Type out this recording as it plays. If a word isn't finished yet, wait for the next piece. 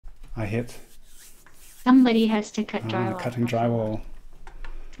I hit Somebody has to cut drywall. cutting drywall.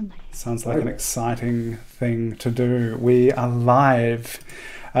 Somebody. Sounds like an exciting thing to do. We are live.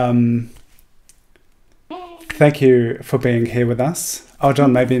 Um, Thank you for being here with us. Oh,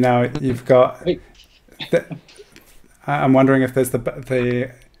 John, maybe now you've got. Wait. I'm wondering if there's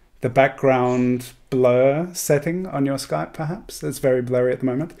the background blur setting on your Skype, perhaps. It's very blurry at the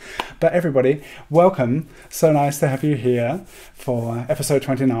moment. But everybody, welcome. So nice to have you here for episode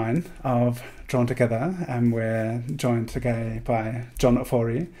 29 of Drawn Together, and we're joined today by John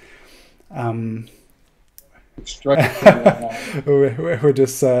Ofori. We're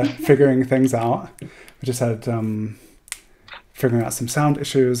just figuring things out. We just had figuring out some sound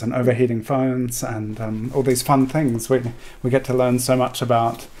issues and overheating phones and all these fun things. We get to learn so much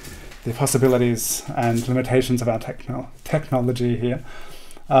about the possibilities and limitations of our technology here.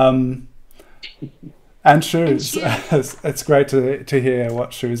 And shoes. It's great to hear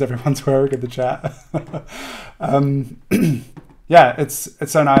what shoes everyone's wearing in the chat. Yeah,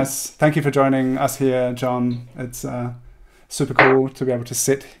 it's so nice. Thank you for joining us here, John. It's super cool to be able to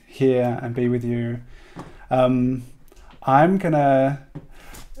sit here and be with you.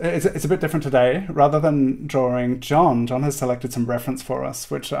 It's a bit different today. Rather than drawing John has selected some reference for us,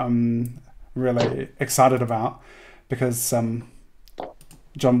 which I'm really excited about because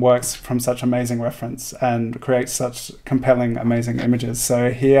John works from such amazing reference and creates such compelling, amazing images.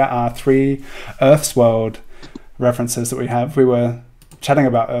 So here are 3 Earthsworld references that we have. We were chatting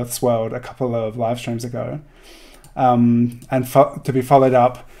about Earthsworld a couple of live streams ago, and to be followed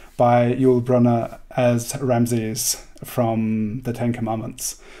up by wielder as Ramses from the Ten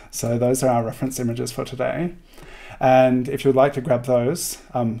Commandments. So those are our reference images for today. And if you'd like to grab those,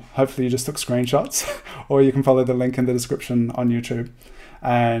 hopefully you just took screenshots, or you can follow the link in the description on YouTube,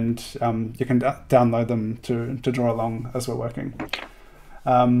 and you can download them to draw along as we're working.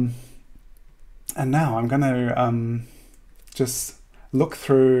 And now I'm going to just look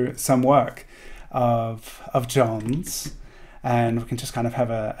through some work of John's, and we can just kind of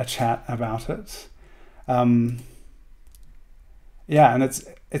have a chat about it. Yeah, and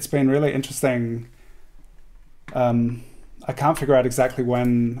it's been really interesting. I can't figure out exactly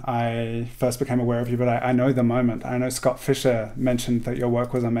when I first became aware of you, but I know the moment. I know Scott Fisher mentioned that your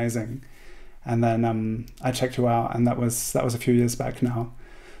work was amazing, and then I checked you out, and that was a few years back now.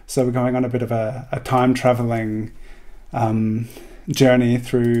 So we're going on a bit of a time traveling journey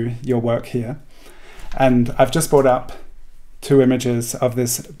through your work here, and I've just brought up 2 images of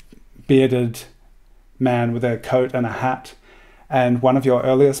this bearded man with a coat and a hat, and one of your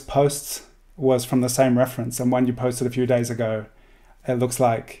earliest posts was from the same reference, and one you posted a few days ago, it looks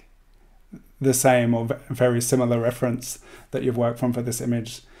like the same or very similar reference that you've worked from for this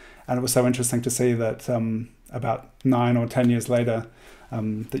image. And it was so interesting to see that about 9 or 10 years later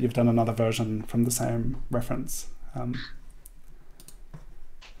that you've done another version from the same reference.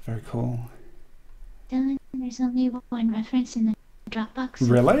 Very cool. Dylan, there's only one reference in the Dropbox.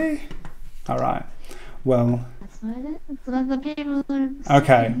 Really? All right. Well, That's what the paper was.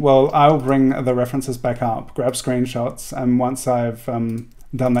 okay. Well, I'll bring the references back up, grab screenshots, and once I've done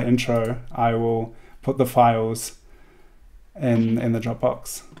the intro, I will put the files in the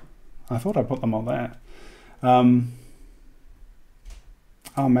Dropbox. I thought I put them all there. Oh,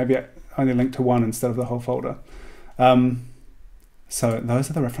 maybe I only linked to one instead of the whole folder. So those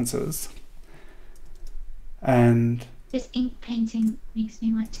are the references. And This ink painting makes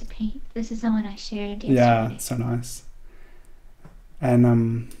me want to paint. This is the one I shared yesterday. yeah, so nice.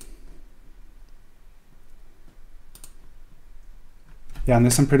 And yeah, and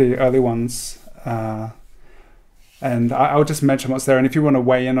there's some pretty early ones. And I'll just mention what's there. And if you want to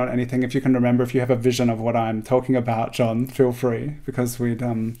weigh in on anything, if you can remember, if you have a vision of what I'm talking about, John, feel free, because we'd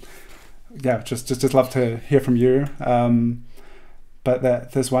yeah, just love to hear from you.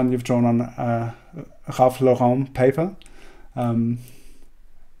 But there's one you've drawn on Ralph Lauren paper.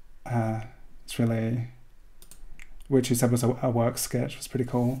 It's really, which you said was a work sketch, was pretty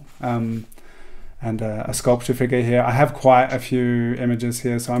cool. And a sculpture figure here. I have quite a few images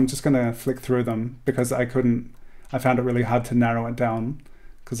here, so I'm just going to flick through them because I found it really hard to narrow it down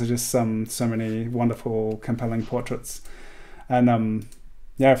because there's just so many wonderful, compelling portraits. And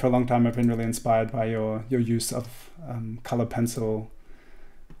yeah, for a long time I've been really inspired by your use of color pencil,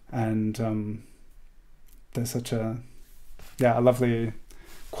 and there's such a lovely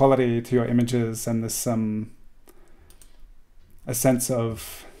quality to your images, and this a sense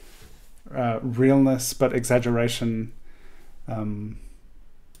of realness but exaggeration,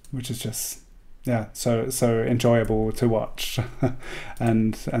 which is just so enjoyable to watch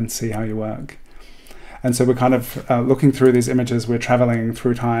and see how you work. And so we're kind of looking through these images. We're traveling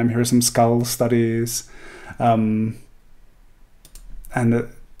through time. Here are some skull studies. And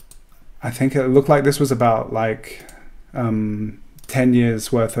I think it looked like this was about like 10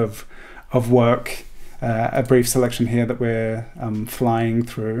 years worth of work. A brief selection here that we're flying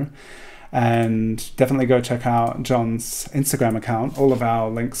through. And definitely go check out John's Instagram account. All of our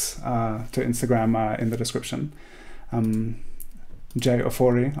links to Instagram are in the description. J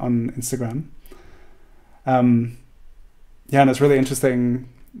Ofori on Instagram. Yeah, and it's really interesting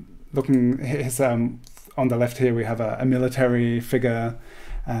looking his on the left here we have a military figure,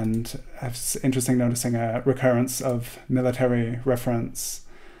 and it's interesting noticing a recurrence of military reference.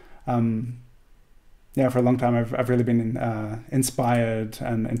 Yeah, for a long time I've really been inspired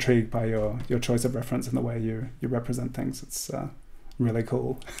and intrigued by your choice of reference and the way you represent things. It's really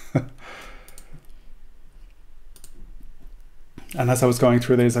cool. And as I was going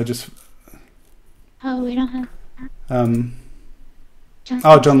through these, I just we don't have.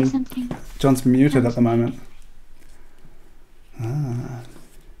 John's muted at the moment.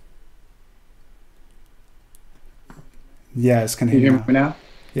 Yes, can you hear me now? now?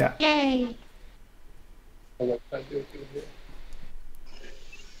 Yeah. Yay!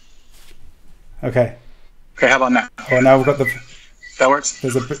 Okay. Okay, how about now? Oh, now we've got that works?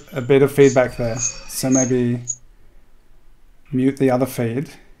 There's a bit of feedback there. So maybe mute the other feed.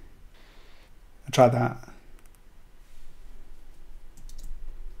 I'll try that.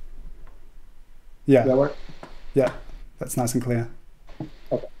 Yeah. Does that work? Yeah, that's nice and clear.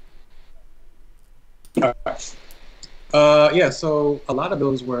 Okay. All right. Yeah, so a lot of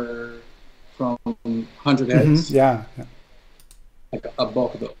those were from 100 heads. Yeah. Like a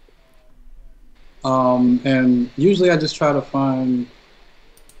bulk of those. And usually I just try to find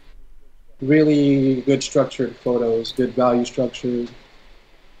really good structured photos, good value structure,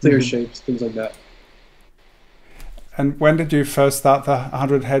 clear shapes, things like that. And when did you first start the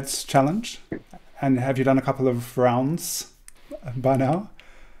 100 heads challenge? And have you done a couple of rounds by now?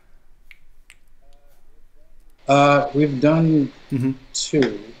 We've done 2.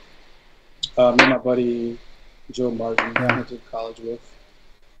 Me and my buddy Joe Martin, I went to college with.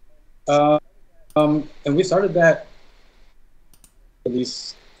 And we started that at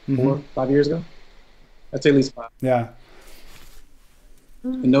least 4 or 5 years ago. I'd say at least 5. Yeah.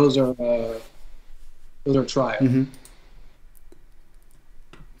 And those are trial.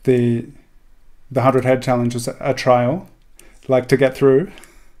 The 100 head challenge was a trial, like to get through.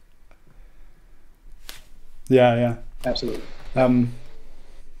 Yeah. Absolutely.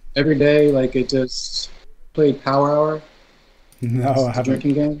 Every day, like it just played Power Hour. No, I haven't.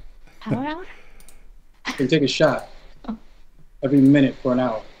 Drinking game. Power Hour? You take a shot every minute for an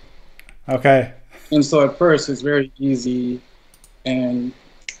hour. Okay. And so at first it's very easy,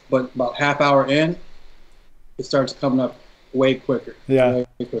 but about half hour in, it starts coming up way quicker. Yeah.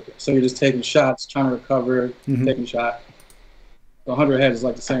 Way quicker. So you're just taking shots, trying to recover, taking a shot. 100 heads is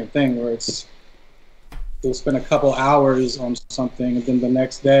like the same thing, where you'll spend a couple hours on something, and then the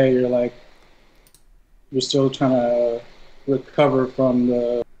next day you're still trying to recover from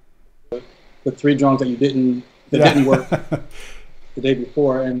the 3 drawings that didn't work the day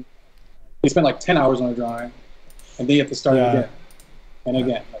before, and you spend like 10 hours on a drawing, and then you have to start again and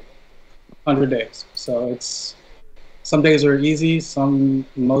again, like 100 days. So it's some days are easy,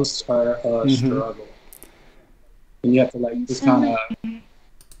 most are a struggle, and you have to just kind of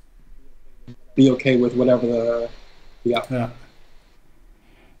be okay with whatever the outcome.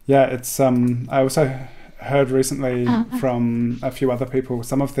 Yeah, it's I also heard recently from a few other people,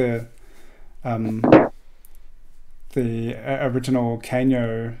 some of the original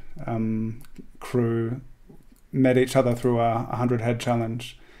Kanyo crew met each other through a 100 head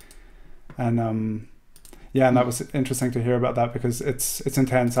challenge, and and that was interesting to hear about that, because it's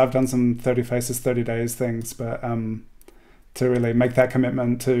intense. I've done some 30 faces 30 days things, but to really make that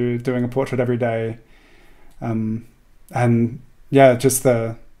commitment to doing a portrait every day, and just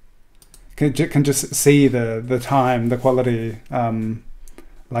can just see the time, the quality,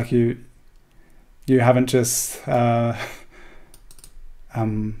 like you haven't just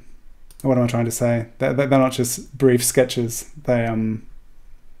what am I trying to say? They're not just brief sketches. They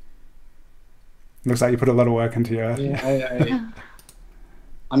looks like you put a lot of work into your. Yeah,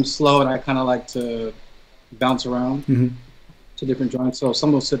 I'm slow, and I kind of like to bounce around to different drawings. So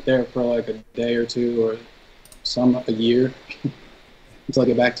some will sit there for like a day or 2, or some a year until I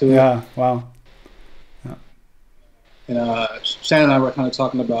get back to it. Yeah, wow. Yeah. And Shannon and I were kind of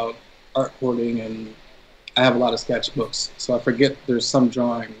talking about art hoarding, and I have a lot of sketchbooks, so I forget there's some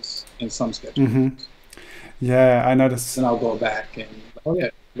drawings in some sketchbooks. Yeah, I noticed. And I'll go back and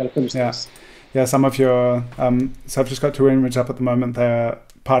I gotta finish this. yeah, some of your so I've just got two images up at the moment. They're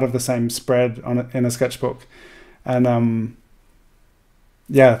part of the same spread in a sketchbook, and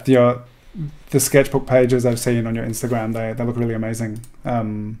yeah, the sketchbook pages I've seen on your Instagram, they look really amazing.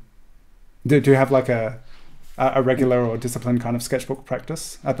 Do you have like a regular or disciplined kind of sketchbook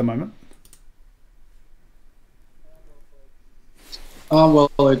practice at the moment? Well,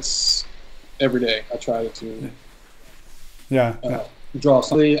 it's every day. I try to draw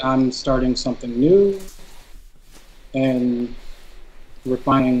something. I'm starting something new and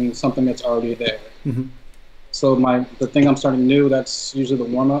refining something that's already there. Mm-hmm. So the thing I'm starting new, that's usually the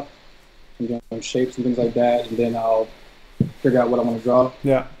warm up, and doing shapes and things like that, and then I'll figure out what I want to draw.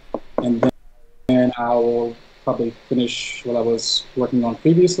 Yeah. And then I will probably finish what I was working on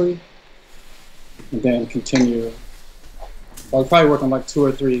previously, and then continue. I'll probably work on like 2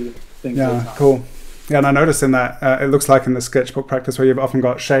 or 3 things. Yeah, cool. Yeah, and I noticed in that it looks like in the sketchbook practice where you've often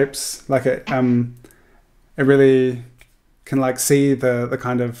got shapes, like it really can like see the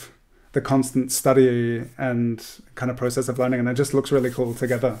kind of the constant study and kind of process of learning, and it just looks really cool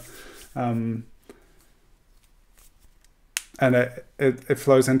together. And it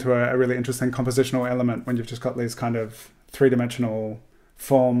flows into a really interesting compositional element when you've just got these kind of 3-dimensional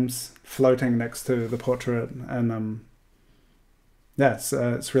forms floating next to the portrait, and yeah,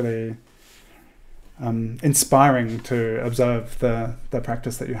 it's really inspiring to observe the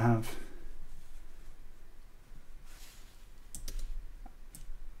practice that you have.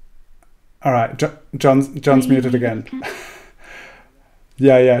 All right, John's muted again.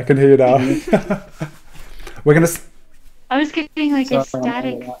 Yeah, I can hear you now. We're gonna. I was getting like a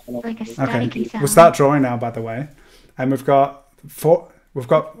static, Okay, sound. we'll start drawing now, by the way, and we've got 4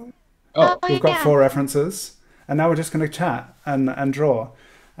 references, and now we're just going to chat and draw.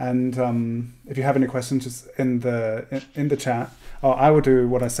 And if you have any questions, just in the chat, I will do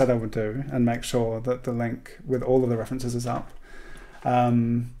what I said I would do and make sure that the link with all of the references is up.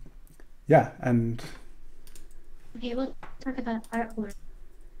 Yeah, and Okay, we'll talk about artwork.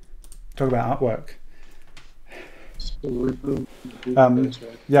 Talk about artwork. Right?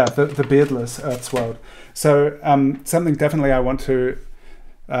 Yeah, the beardless Earthsworld. So something definitely I want to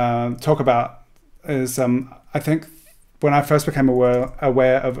talk about is I think when I first became aware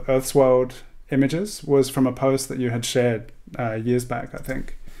of Earthsworld images was from a post that you had shared years back, I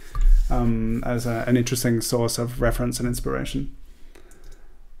think, as an interesting source of reference and inspiration.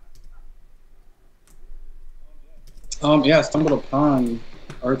 Yeah, I stumbled upon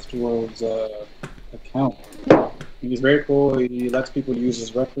Earthsworld's account. He's very cool. He lets people use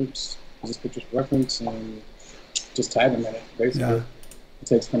his pictures for reference, and just tag him in it, basically. Yeah. He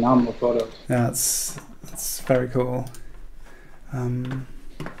takes phenomenal photos. Yeah, it's very cool. All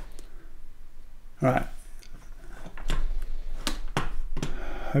right.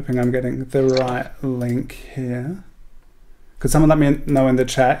 Hoping I'm getting the right link here. Could someone let me know in the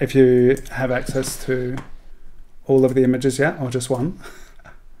chat if you have access to all of the images yet, or just one?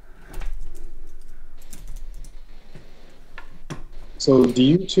 So do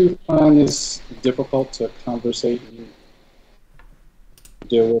you two find this difficult to conversate and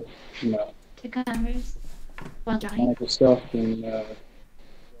deal with, To converse while drawing? mechanical stuff and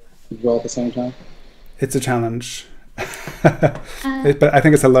draw at the same time? It's a challenge. But I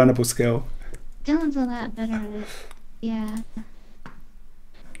think it's a learnable skill. Dylan's a lot better at it. Yeah.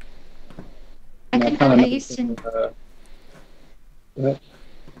 I used to. Go ahead.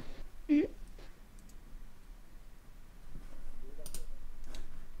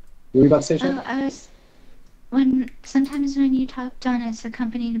 What were you about to say, Sara? Sometimes when you talk, John, it's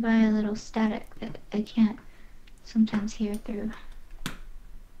accompanied by a little static that I can't sometimes hear through.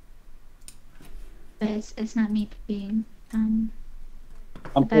 But it's not me being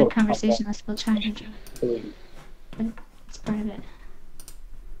a bad conversationalist while trying to draw. But it's part of it.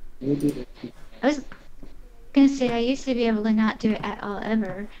 I was gonna say I used to be able to not do it at all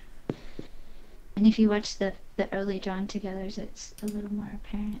ever. And if you watch the early drawing togethers, it's a little more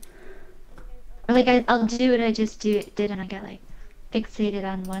apparent. Or like I'll do what I just did, and I get like fixated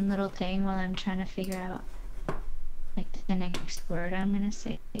on one little thing while I'm trying to figure out like the next word I'm gonna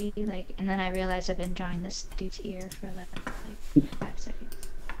say, like, and then I realize I've been drawing this dude's ear for like 5 seconds.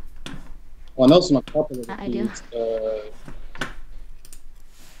 Well, I know from a couple of the dudes,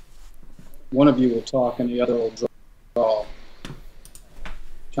 one of you will talk and the other will draw.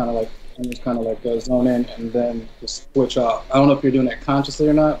 Trying to almost kind of like zone in and then just switch off. I don't know if you're doing that consciously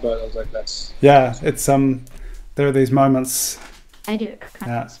or not, but I was like, that's... Yeah, it's there are these moments. I do it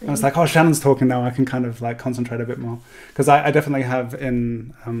consciously. And it's like, oh, Shannon's talking now. I can kind of like concentrate a bit more, because I definitely have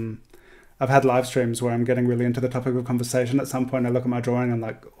in I've had live streams where I'm getting really into the topic of conversation. At some point I look at my drawing and I'm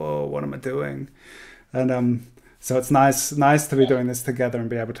like, oh, what am I doing? And so it's nice to be doing this together and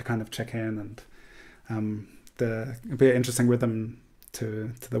be able to kind of check in, and be an interesting rhythm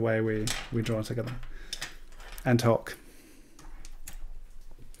to the way we draw together and talk.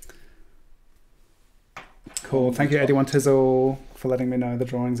 Cool. Thank you, 81 Tizzle, for letting me know the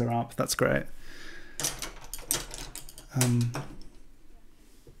drawings are up. That's great. I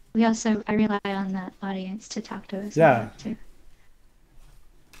rely on the audience to talk to us. Yeah. Too.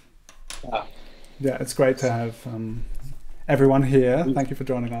 Yeah, it's great to have everyone here. Thank you for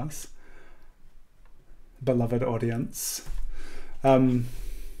joining us, beloved audience. Beloved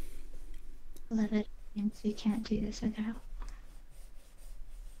audience, we can't do this without.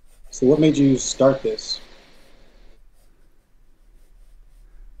 So what made you start this?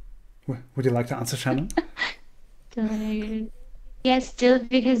 Would you like to answer, Shannon? Yes,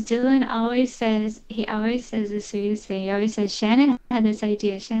 because Dylan always says the sweetest thing. He always says, Shannon had this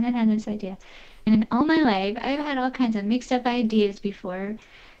idea, Shannon had this idea. And in all my life, I've had all kinds of mixed up ideas before.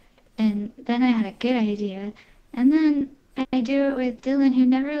 And then I had a good idea. And then I do it with Dylan, who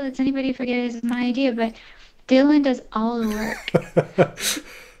never lets anybody forget it's my idea, but Dylan does all the work.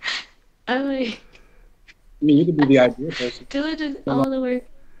 I mean, you could be the idea person. Dylan does all the work.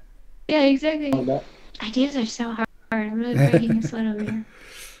 Yeah, exactly. Ideas are so hard. I'm really breaking a sweat over here.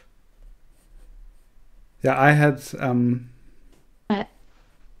 Yeah, I had... What?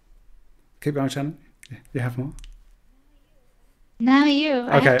 Keep going, Shannon. You have more? Now you.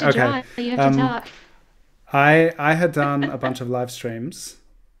 I have to draw. You have to talk. I had done a bunch of live streams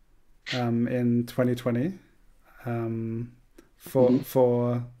in 2020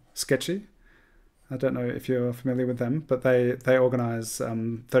 for Sketchy. I don't know if you're familiar with them, but they organize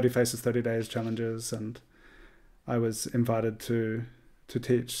 30 Faces, 30 Days challenges, and I was invited to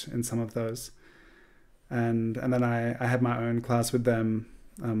teach in some of those. And then I had my own class with them,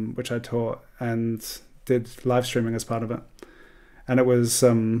 which I taught and did live streaming as part of it. And it was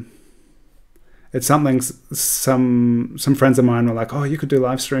it's something some friends of mine were like, oh, you could do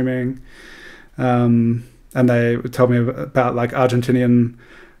live streaming, and they told me about like Argentinian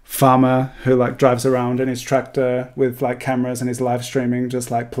farmer who like drives around in his tractor with like cameras and he's live streaming,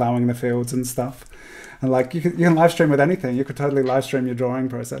 just like plowing the fields and stuff. And like you can live stream with anything. You could totally live stream your drawing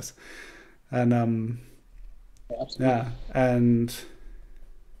process. And yeah, and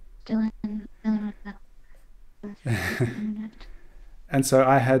and so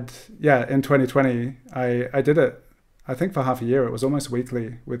I had, in 2020 I did it, I think for half a year. It was almost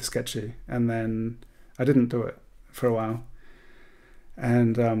weekly with Sketchy, and then I didn't do it for a while.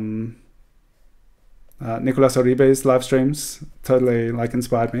 And Nicolas Oribe's live streams totally like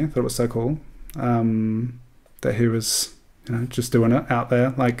inspired me. I thought it was so cool that he was, just doing it out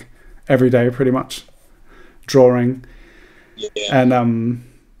there like every day pretty much, drawing. And and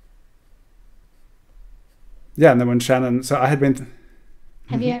then when Shannon, so I had been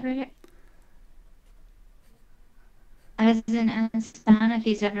have you ever, I wasn't astounded if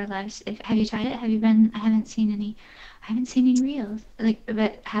he's ever live. Have you tried it? Have you been? I haven't seen any reels. Like,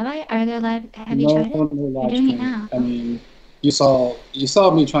 but have I? Are there live? Have you tried it? No You're doing it now. I mean, you saw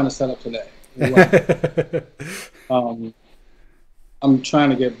me trying to set up today. I'm trying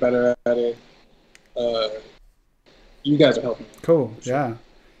to get better at it. You guys are helping me. Cool. Sure.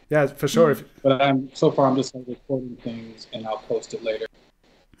 Yeah, for sure. But I'm just like recording things and I'll post it later.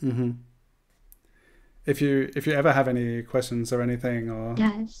 Mm-hmm. If you ever have any questions or anything, or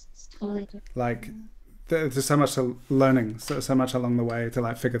it's totally different. Like there's so much learning, so much along the way to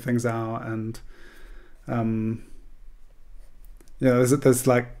like figure things out, and there's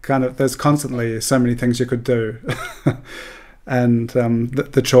like there's constantly so many things you could do. And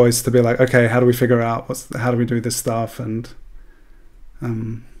the choice to be like, okay, how do we figure out how do we do this stuff? And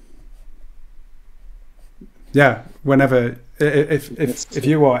whenever, if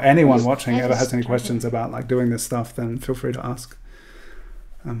you or anyone watching ever has any questions about like doing this stuff, then feel free to ask,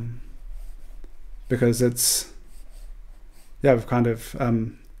 because it's we've kind of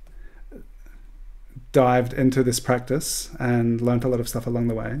dived into this practice and learned a lot of stuff along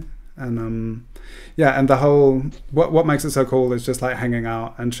the way. And and the whole what makes it so cool is just like hanging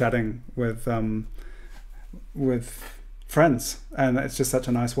out and chatting with friends, and it's just such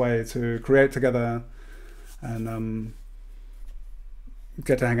a nice way to create together and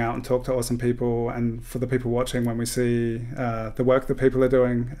get to hang out and talk to awesome people. And for the people watching, when we see the work that people are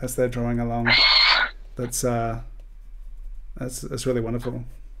doing as they're drawing along, that's really wonderful.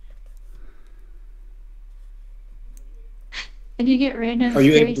 And you get random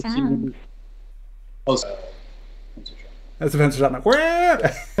scary sounds. As the pencil shot, like,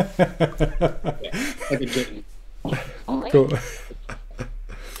 yeah, like a kitten. Cool.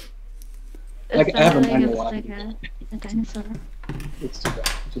 Like, I have a manual one. Like a dinosaur. It's too bad.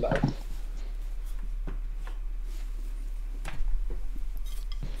 Too loud.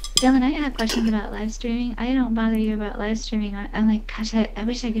 Dylan, I have questions about live streaming. I don't bother you about live streaming. I'm like, gosh, I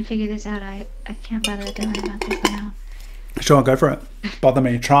wish I could figure this out. I can't bother Dylan about this now. Sure, go for it. Bother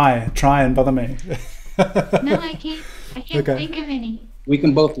me. Try and bother me. No, I can't Okay. think of any. We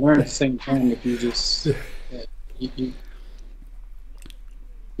can both learn at the same time if you just... I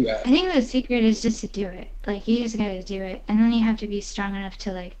think the secret is just to do it. Like, you just gotta do it. And then you have to be strong enough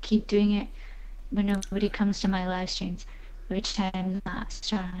to, like, keep doing it when nobody comes to my live streams. Which I'm not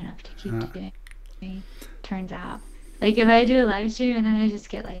strong enough to keep doing, turns out. Like, if I do a live stream and then I just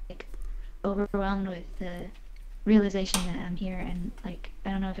get, like, overwhelmed with the realization that I'm here and, like, I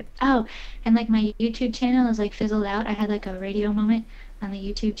don't know if it... Oh, and, like, my YouTube channel is, like, fizzled out. I had, like, a radio moment on the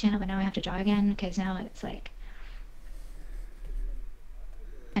YouTube channel, but now I have to draw again because now it's, like...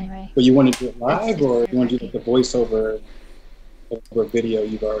 Anyway. But you want to do it live, or you want to do like the voiceover over a video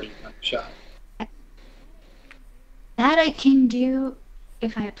you've already shot? That I can do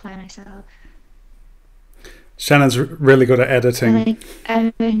if I apply myself. Shannon's really good at editing. Like,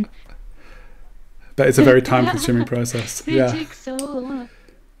 I've been... But it's a very time-consuming process. It Yeah. takes so long.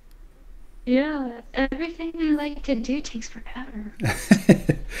 Yeah, everything I like to do takes forever.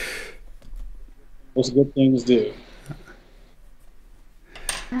 Most good things do.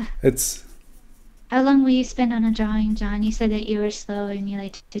 It's... How long will you spend on a drawing, John? You said that you were slow and you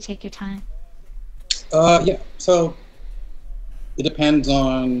like to take your time. Yeah, so it depends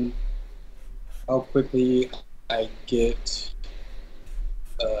on how quickly I get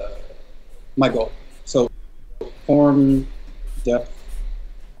my goal. So form, depth,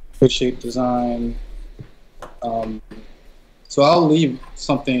 quick shape design. So I'll leave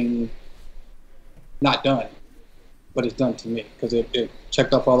something not done, but it's done to me because it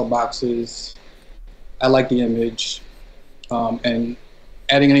checked off all the boxes. I like the image, and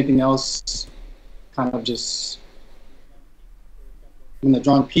adding anything else kind of just, when the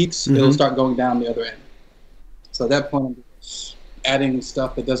drawing peaks, it'll start going down the other end. So at that point, I'm just adding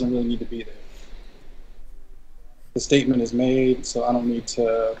stuff that doesn't really need to be there. The statement is made, so I don't need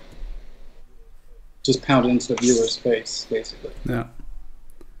to just pound it into the viewer's face, basically. Yeah.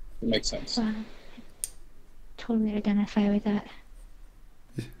 It makes sense. Wow. Totally identify with that.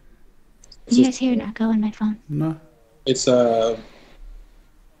 Can you guys hear an echo on my phone? No. It's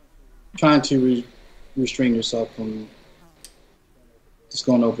trying to restrain yourself from just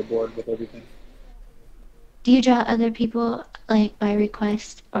going overboard with everything. Do you draw other people, like, by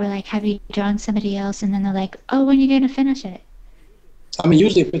request? Or, like, have you drawn somebody else and then they're like, oh, when are you going to finish it? I mean,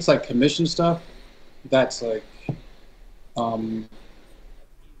 usually if it's, like, commission stuff, that's, like,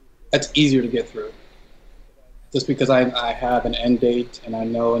 that's easier to get through. Just because I have an end date and I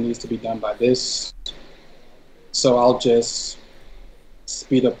know it needs to be done by this. So I'll just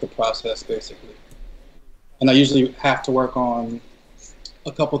speed up the process, basically. And I usually have to work on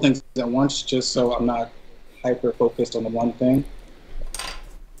a couple things at once just so I'm not hyper focused on the one thing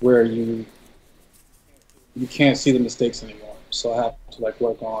where you can't see the mistakes anymore. So I have to like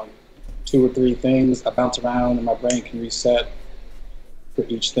work on 2 or 3 things. I bounce around and my brain can reset for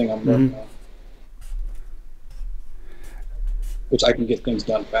each thing I'm working on, which I can get things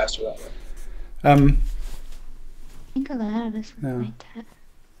done faster that way. I think a lot of us would like that.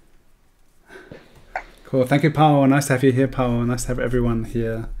 Cool. Thank you, Paul. Nice to have you here, Paul. Nice to have everyone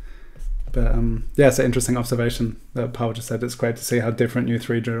here. But yeah, it's an interesting observation that Paul just said. It's great to see how different you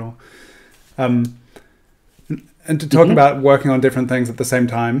three draw. And to talk about working on different things at the same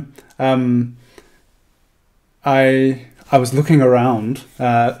time, I was looking around,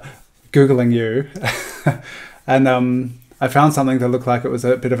 Googling you, and I found something that looked like it was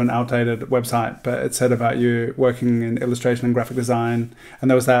a bit of an outdated website, but it said about you working in illustration and graphic design,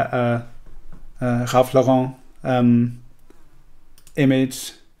 and there was that Ralph Lauren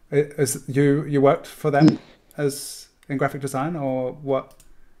image. Is you worked for them as in graphic design, or what?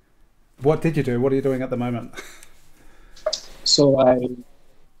 What did you do? What are you doing at the moment? So I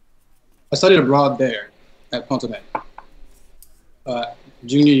studied abroad there at Pontonet,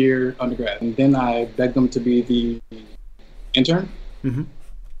 junior year undergrad, and then I begged them to be the intern.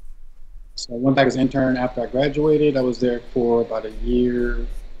 So I went back as intern after I graduated. I was there for about a year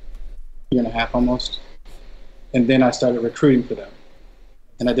and a half almost, and then I started recruiting for them.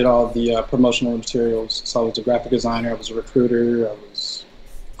 And I did all the promotional materials. So I was a graphic designer, I was a recruiter, I was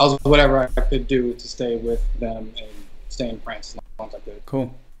whatever I could do to stay with them and stay in France as long as I could.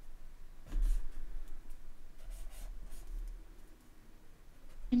 Cool.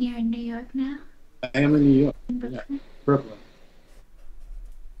 and you're in New York now? I am in New York. In Brooklyn? Yeah, Brooklyn.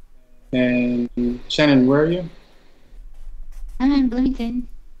 And Shannon, where are you? I'm in Bloomington,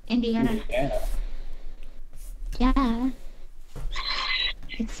 Indiana. Yeah. Yeah.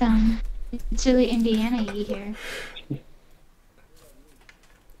 It's really Indiana-y here.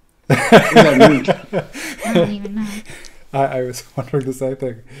 What does that mean? I don't even know. I was wondering the same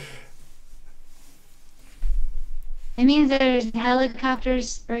thing. It means there's helicopters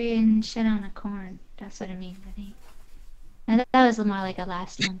spraying shit on the corn. That's what it means, I think. And that was more like a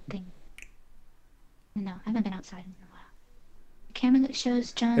last month thing. No, I haven't been outside in a while. The camera that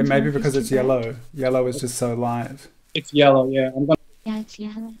shows John's It may be work is because too it's bright. yellow. Yellow is just so light. It's yellow, yeah. Yeah, it's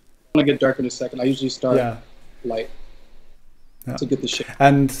yellow. gonna get dark in a second. I usually start light to get the shade.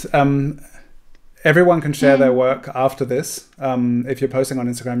 And everyone can share their work after this. If you're posting on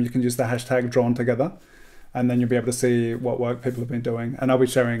Instagram, you can use the hashtag drawn together, and then you'll be able to see what work people have been doing. And I'll be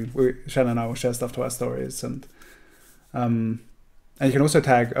sharing. Shannon and I will share stuff to our stories, and you can also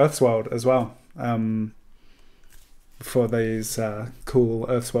tag Earthsworld as well for these cool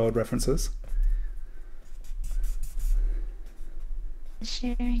Earthsworld references.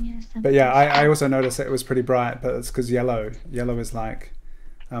 Sharing is the But yeah, I also noticed that it was pretty bright, but it's because yellow is like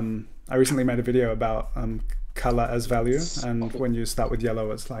I recently made a video about color as value, and when you start with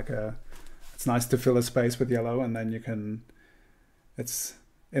yellow, it's like it's nice to fill a space with yellow, and then you can, it's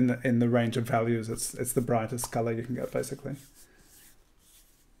in the range of values, it's the brightest color you can get, basically.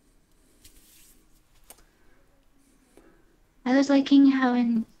 I was liking how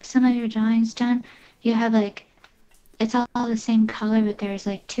in some of your drawings, John, you have like, it's all the same color, but there's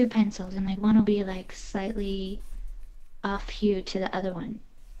like two pencils, and like one will be like slightly off hue to the other one.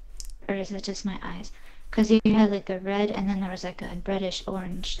 Or is it just my eyes? Because you had like a red, and then there was like a reddish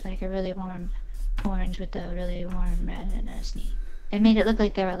orange, like a really warm orange with a really warm red, and it was neat. It made it look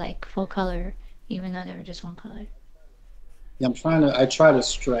like they were like full color, even though they were just one color. Yeah, I try to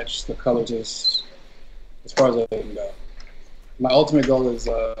stretch the colors as far as I can go. My ultimate goal is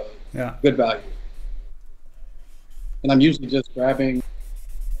good value. And I'm usually just grabbing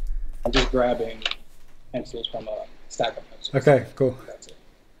pencils from a stack of pencils. Okay, cool. That's it.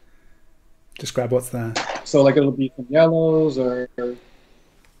 Just grab what's there. So like it'll be some yellows, or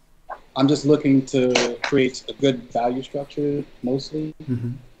I'm just looking to create a good value structure mostly.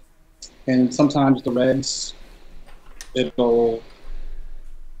 Mm-hmm. And sometimes the reds, it'll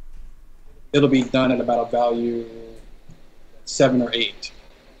be done at about a value 7 or 8.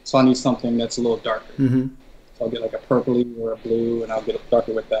 So I need something that's a little darker. Mm-hmm. So I'll get like a purpley or a blue, and I'll get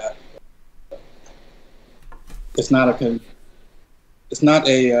darker with that. It's not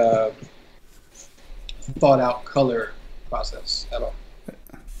a thought out color process at all.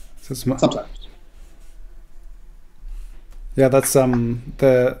 So Sometimes. Yeah, that's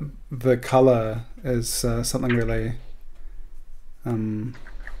the color is something really kind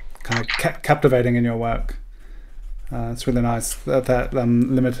of captivating in your work. It's really nice that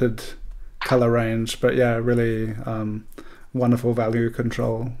limited color range, but yeah, really wonderful value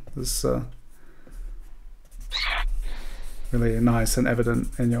control is really nice and evident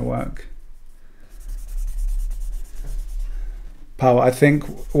in your work. Paul, I think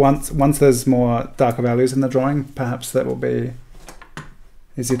once there's more darker values in the drawing, perhaps that will be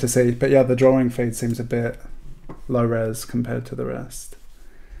easy to see. But yeah, the drawing feed seems a bit low res compared to the rest.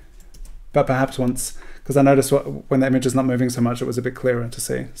 But perhaps once, because I noticed when the image is not moving so much, it was a bit clearer to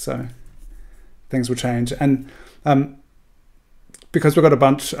see. So things will change. And because we've got a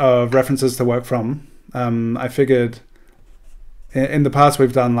bunch of references to work from, I figured in the past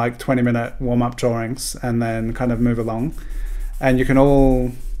we've done like 20-minute warm-up drawings and then kind of move along. And you can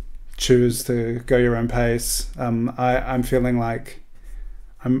all choose to go your own pace. I'm feeling like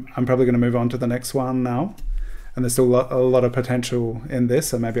I'm probably going to move on to the next one now. And there's still a lot of potential in this,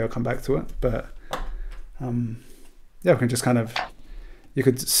 so maybe I'll come back to it. But yeah, we can just kind of, you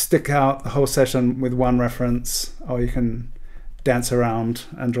could stick out the whole session with one reference, or you can dance around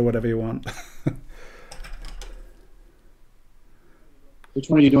and draw whatever you want. Which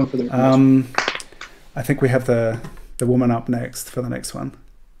one are you doing for the next one? I think we have the woman up next for the next one.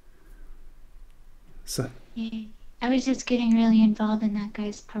 So Yeah. I was just getting really involved in that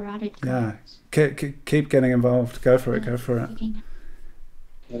guy's parotid yeah, colors. keep getting involved. Go for it. Go for it. Yeah,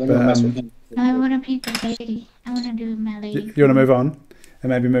 they're gonna mess with him. I want to paint the lady. I want to do my lady. You want to move on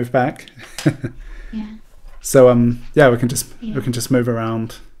and maybe move back? Yeah. So yeah, we can just move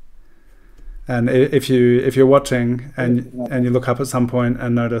around. And if you're watching and you look up at some point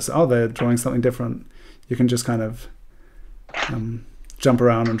and notice, oh, they're drawing something different, you can just kind of jump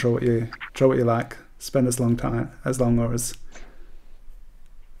around and draw what you like. Spend as long or as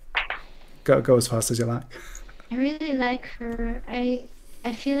go as fast as you like. I really like her. I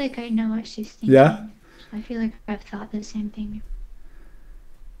feel like I know what she's thinking. Yeah. I feel like I've thought the same thing.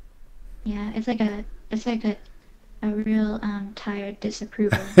 Yeah, it's like a real tired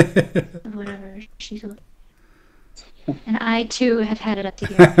disapproval of whatever she's looking at. And I too have had it up to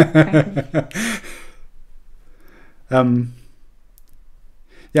here, frankly.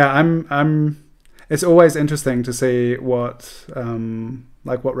 Yeah, I'm it's always interesting to see what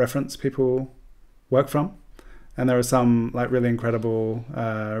what reference people work from, and there are some like really incredible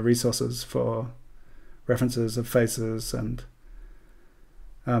resources for references of faces, and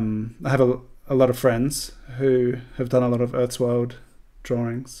I have a lot of friends who have done a lot of Earthsworld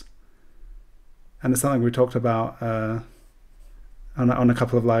drawings, and it's something we talked about on a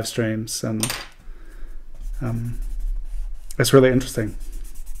couple of live streams, and it's really interesting.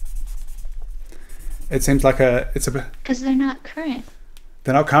 It seems like it's a because they're not current.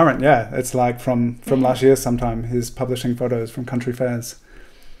 They're not current, yeah. It's like from last year sometime. He's publishing photos from country fairs.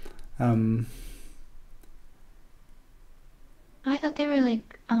 I thought they were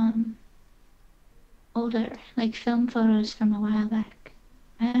like older, like film photos from a while back.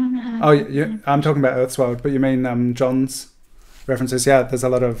 I don't know how. Oh, I'm talking about Earthsworld, but you mean John's references? Yeah, there's a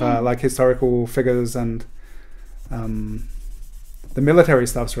lot of like historical figures, and the military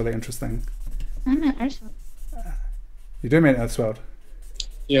stuff's really interesting. I meant Earthsworld. You do mean Earthsworld?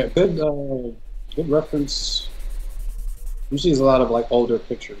 Yeah, good reference. Usually, there's a lot of like older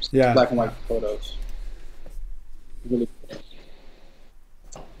pictures, black and white photos. Really.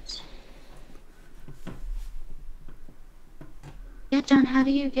 Yeah, John. How do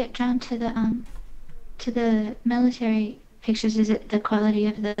you get drawn to the military pictures? Is it the quality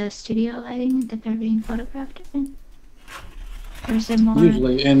of the studio lighting that they're being photographed in, or is it more?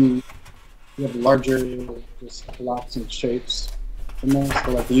 Usually, in you have larger just blocks and shapes in there.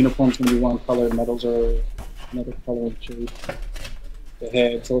 So like the uniform's gonna be one color, medals are another color and shape. The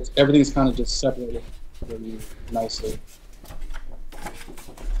head, so everything's kind of just separated really nicely.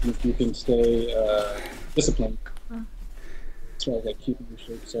 And if you can stay disciplined, as far as like keeping your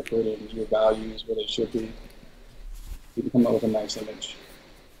shape separated and your values where they should be, you can come up with a nice image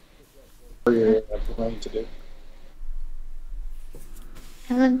for your brain to do.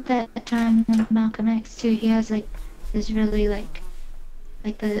 I love that drawing of Malcolm X too. He has like this really like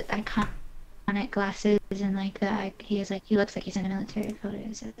the iconic glasses, and like he looks like he's in a military photo.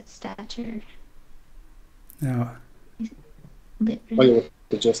 His stature. Yeah. He's lit. Oh, yeah,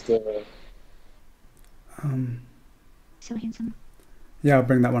 just so handsome. Yeah, I'll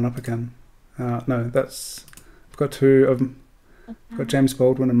bring that one up again. No, I've got two of them. I've got James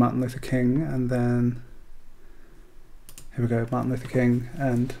Baldwin and Martin Luther King, and then here we go, Martin Luther King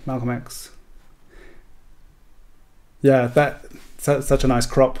and Malcolm X. Yeah, that's such a nice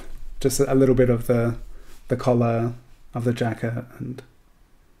crop. Just a little bit of the collar of the jacket, and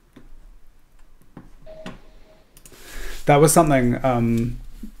that was something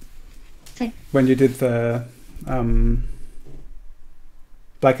when you did the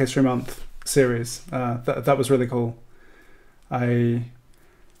Black History Month series. That was really cool. I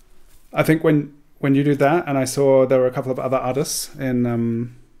think when you do that, and I saw there were a couple of other artists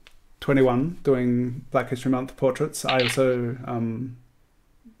in 21 doing Black History Month portraits. I also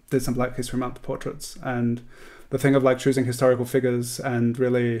did some Black History Month portraits, and the thing of like choosing historical figures and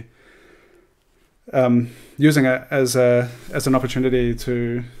really using it as an opportunity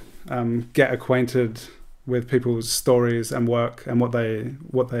to get acquainted with people's stories and work and what they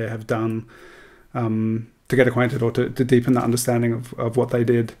have done, to get acquainted or to deepen that understanding of what they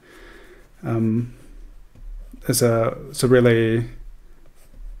did. It's a really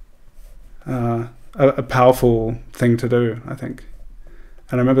a powerful thing to do, I think.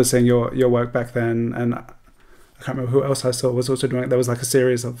 And I remember seeing your work back then, and I can't remember who else I saw was also doing it. There was like a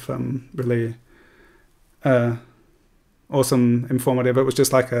series of really awesome, informative. It was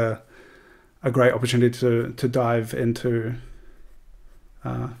just like a great opportunity to dive into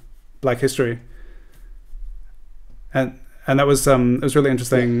Black history, and that was it was really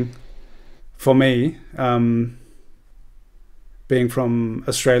interesting for me, being from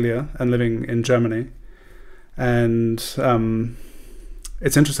Australia and living in Germany. And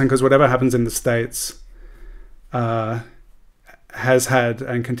it's interesting because whatever happens in the States has had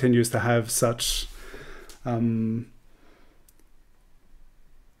and continues to have such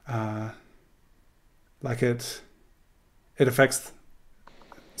like it affects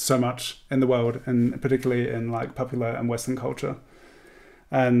so much in the world, and particularly in like popular and Western culture.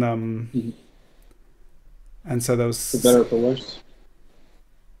 And and so there was... For better or for worse?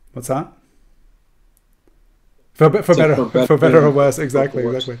 What's that? for better or worse. Exactly.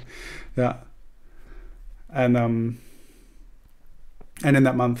 Yeah. And in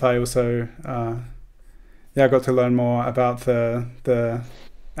that month, I also I got to learn more about the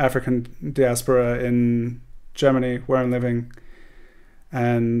African diaspora in Germany, where I'm living,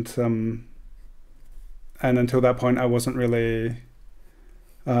 and until that point, I wasn't really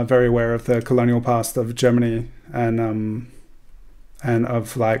very aware of the colonial past of Germany and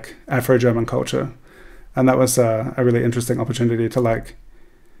of like Afro-German culture, and that was a really interesting opportunity to like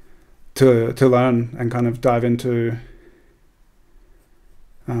to learn and kind of dive into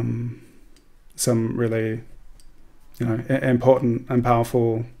some really important and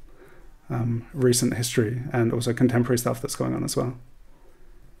powerful recent history and also contemporary stuff that's going on as well.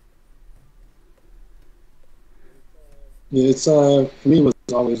 Yeah, it's for me it was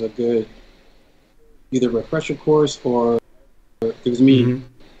always a good either refresher course or it was me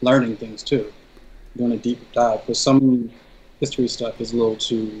learning things too, doing a deep dive. Because some history stuff is a little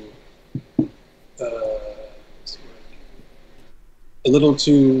too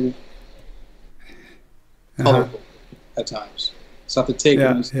colorful at times. So I have to take it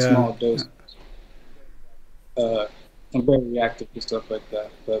in small doses. I'm very reactive to stuff like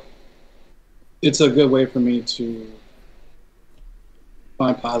that, but it's a good way for me to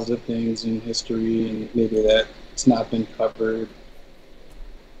find positive things in history and maybe that it's not been covered.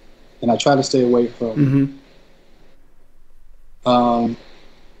 And I try to stay away from and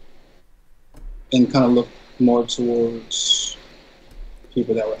kind of look more towards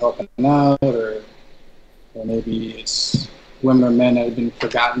people that were helping out, or maybe it's women or men that have been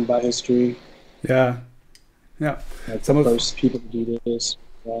forgotten by history. Yeah. Like some of the first people to do this,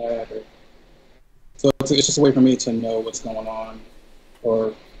 that, or, so it's just a way for me to know what's going on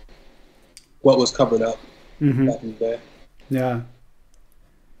or what was covered up back in the day. Yeah,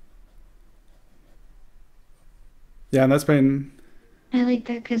 and that's been. I like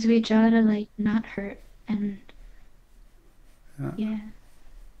that because we draw to like not hurt and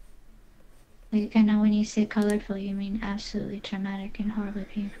like I know when you say colorful, you mean absolutely traumatic and horribly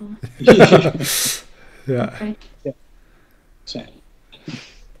painful. Yeah. Right.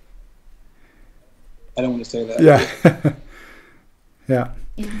 I don't want to say that. Yeah,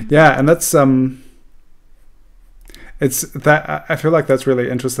 and that's it's that I feel like that's really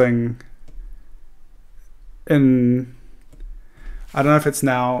interesting. I don't know if it's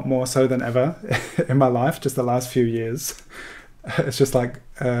now more so than ever in my life, just the last few years. It's just like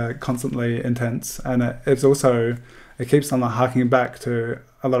constantly intense, and it's also it keeps on harking back to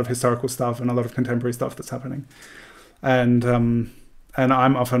a lot of historical stuff and a lot of contemporary stuff that's happening, and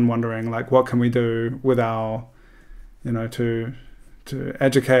I'm often wondering like what can we do with our to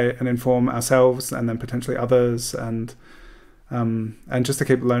educate and inform ourselves and then potentially others, and just to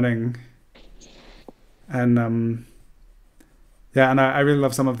keep learning, and and I really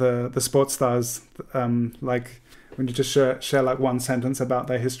love some of the sports stars, like when you just share like one sentence about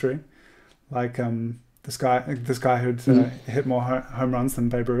their history, like this guy who'd hit more home runs than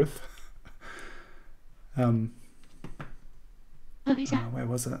Babe Ruth. Where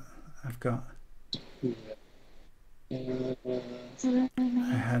was it? I've got.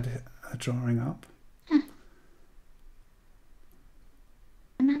 I had a drawing up.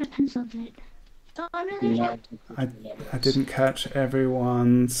 I'm not a pencil bit. I didn't catch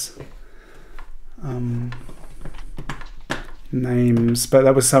everyone's names, but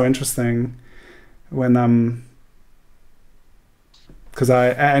that was so interesting when because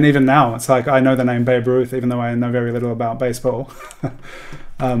and even now it's like I know the name Babe Ruth even though I know very little about baseball.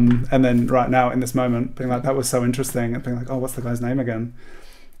 And then right now in this moment being like that was so interesting and being like, oh, what's the guy's name again?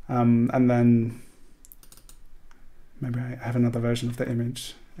 And then maybe I have another version of the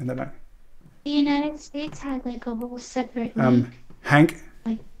image in the back. The United States had like a whole separate league, Hank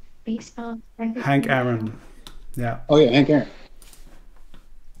like baseball. Hank Aaron. Yeah. Oh yeah, Hank Aaron.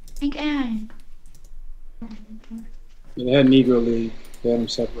 Hank Aaron. They had Negro League. They had them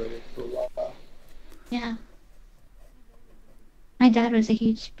separated for a while. Yeah. My dad was a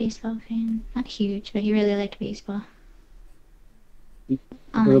huge baseball fan. Not huge, but he really liked baseball. All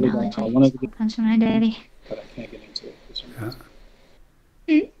my knowledge of baseball comes from my daddy. But I can't get into it for some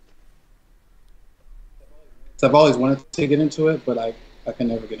reason. So I've always wanted to get into it, but I can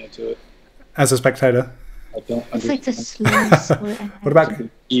never get into it. As a spectator? I don't It's like the slowest sport. What about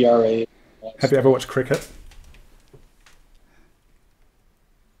ERA? Have you ever watched cricket?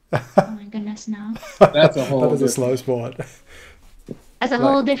 Oh my goodness, no. That's a whole. That is a slow sport. That's a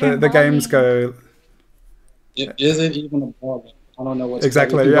whole different. The games go. Is it even a ball game? I don't know what's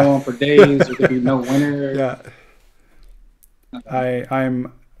exactly. It could go on for days. There could be no winner. Yeah.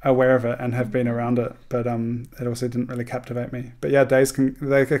 aware of it and have been around it, but it also didn't really captivate me. But yeah, they can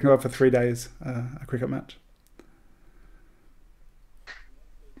go up for 3 days, a cricket match.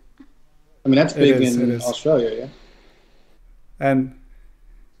 I mean, that's big in Australia, yeah. And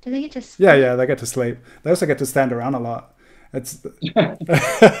do they get to sleep? Yeah, they get to sleep. They also get to stand around a lot. It's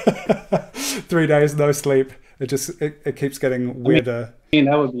 3 days no sleep. It keeps getting weirder. I mean,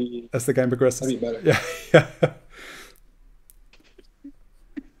 that would be as the game progresses. That'd be better. Yeah.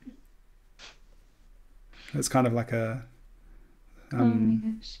 It's kind of like a oh my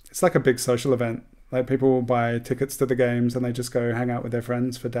gosh. It's like a big social event. Like people will buy tickets to the games and they just go hang out with their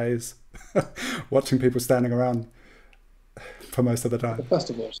friends for days, watching people standing around for most of the time. The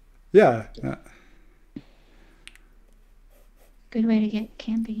festivals. Yeah. Good way to get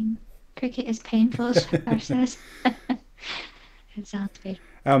camping. Cricket is painful process. It sounds painful.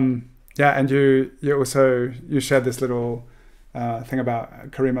 Yeah, and you also shared this little thing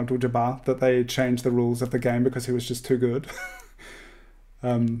about Kareem Abdul-Jabbar, that they changed the rules of the game because he was just too good.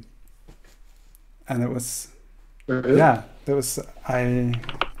 And it was I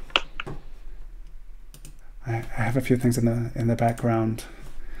have a few things in the background.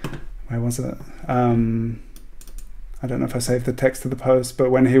 Where was it? I don't know if I saved the text of the post, but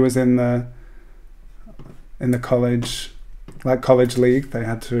when he was in the college league,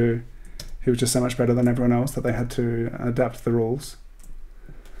 he was just so much better than everyone else that they had to adapt the rules.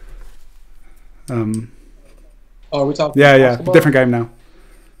 Are we talking? Yeah, basketball? Different game now.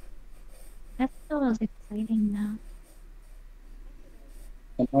 Basketball is exciting now.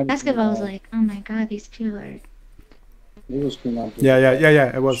 Basketball was like, oh my god, these people are. It was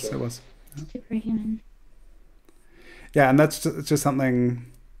Yeah. It was. Sure. It was. Superhuman. Yeah, and that's just something,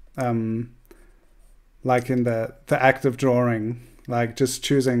 like in the act of drawing, like just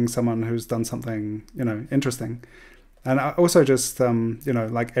choosing someone who's done something, interesting, and also just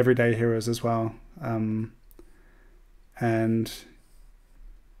like everyday heroes as well, and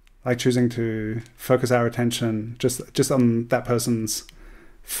like choosing to focus our attention just on that person's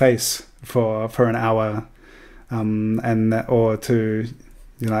face for an hour, or to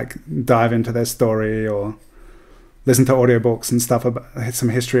like dive into their story or listen to audiobooks and stuff about some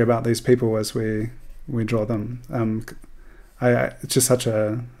history about these people as we draw them. It's just such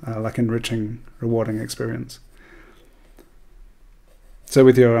a like enriching, rewarding experience. So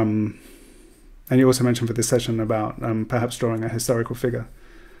with your and you also mentioned for this session about perhaps drawing a historical figure,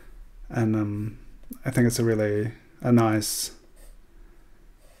 and I think it's a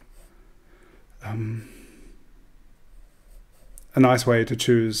nice way to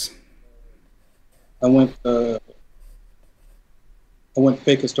choose. I went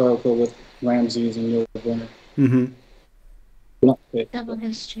fake historical with Ramses and Yul Brynner. Mm-hmm. Not fake. Double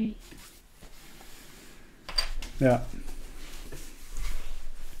history. Yeah.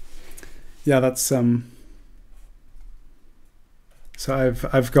 Yeah, that's so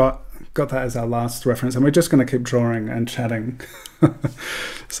I've got that as our last reference, and we're just going to keep drawing and chatting.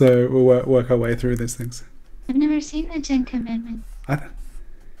 So we'll work our way through these things. I've never seen the 10 Commandments. I've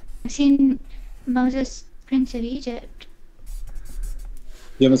seen Moses, Prince of Egypt.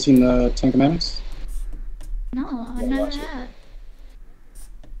 You haven't seen the 10 Commandments? No, I never have.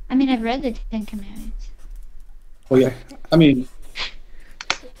 I mean, I've read the 10 Commandments. Well, yeah. I mean,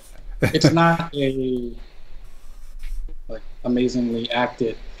 it's not a amazingly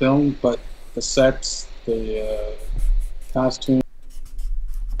acted film, but the sets, the costumes,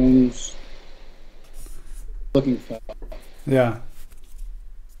 looking film. Yeah.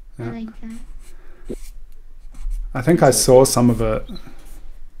 I like that. I think I saw some of it.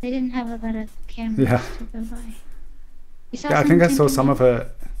 They didn't have a lot of cameras to go by. I think I saw some of it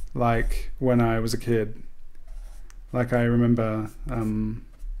like when I was a kid. Like I remember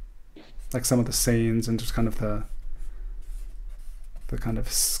like some of the scenes and just kind of the kind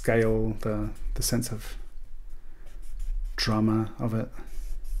of scale, the sense of drama of it.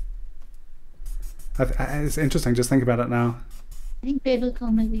 It's interesting just think about it now. I think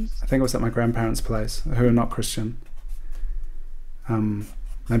biblical movies. I think it was at my grandparents' place, who are not Christian.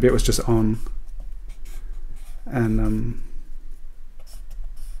 Maybe it was just on, and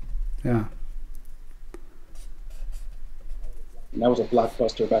yeah. And that was a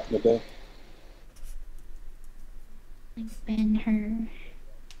blockbuster back in the day. Like Ben-Hur.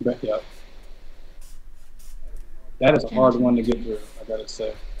 But yeah, that is a hard one to get through. I gotta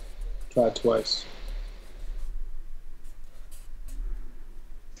say, tried twice.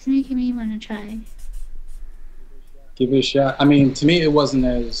 It's making me want to try. Give it a shot. I mean, to me, it wasn't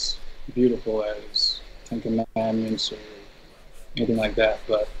as beautiful as 10 Commandments or anything like that,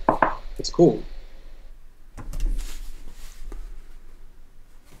 but it's cool.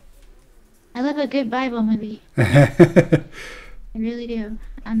 I love a good Bible movie. I really do.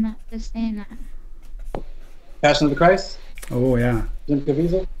 I'm not just saying that. Passion of the Christ? Oh, yeah. Jim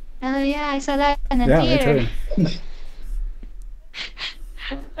Caviezel? Oh, yeah, I saw that in the Yeah, theater. me too.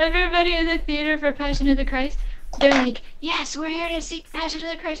 Everybody in the theater for Passion of the Christ, they're like, yes, we're here to see Passion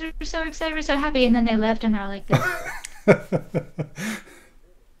of the Christ. We're so excited. We're so happy. And then they left and they're like this.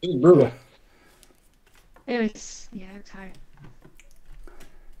 It was brutal. It was hard.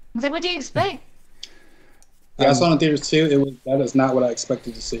 I was like, what do you expect? Yeah, I saw it in theaters too. That is not what I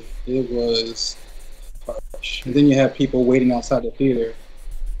expected to see. It was harsh. And then you have people waiting outside the theater,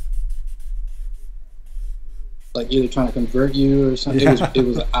 like either trying to convert you or something. Yeah. It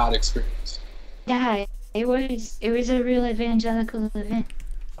was an odd experience. Yeah, it was a real evangelical event.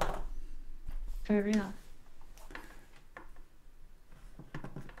 For real.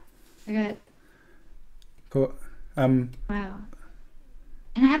 I got Cool. wow.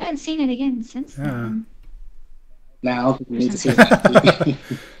 And I haven't seen it again since then. Now you need to see that.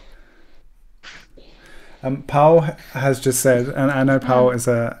 Paul has just said, and I know Paul is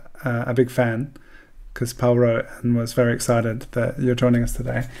a big fan, because Paul wrote and was very excited that you're joining us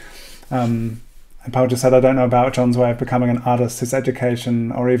today. And Paul just said, I don't know about John's way of becoming an artist, his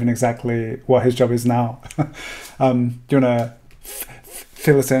education, or even exactly what his job is now. Do you want to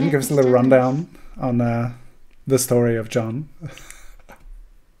fill us in, give us a little rundown on the story of John?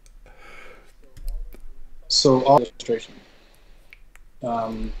 So all illustration,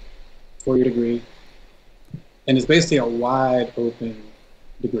 4-year degree, and it's basically a wide open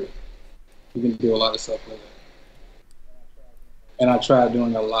degree. You can do a lot of stuff with it. And I tried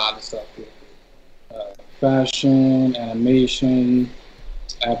doing a lot of stuff with it. Fashion, animation,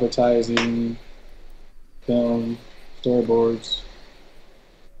 advertising, film, storyboards,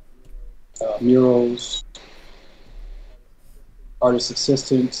 murals, artist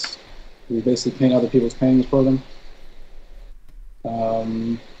assistants. We basically paint other people's paintings for them.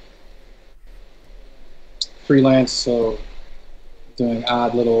 Freelance, so doing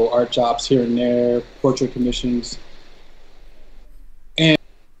odd little art jobs here and there, portrait commissions. And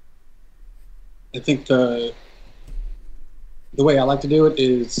I think the way I like to do it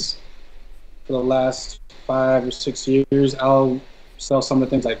is, for the last 5 or 6 years, I'll sell some of the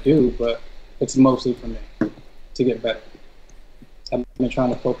things I do, but it's mostly for me, to get better. I've been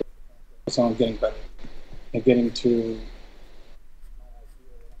trying to focus on getting better and getting to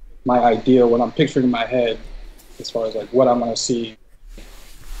my ideal, what I'm picturing in my head, as far as like what I want to see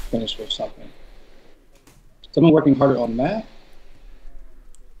finished with something. So I've been working harder on that,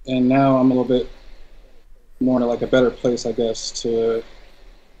 and now I'm a little bit more in like a better place, I guess, to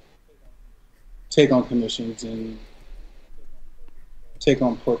take on commissions and take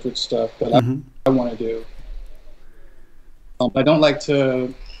on portrait stuff that I want to do. I don't like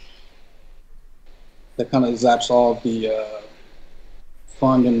to. That kind of zaps all the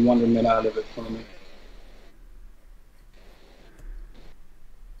fun and wonderment out of it for me.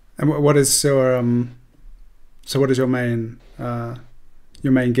 And what is your so what is your main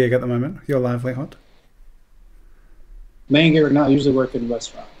gig at the moment? Your livelihood? Main gig right now, I usually work in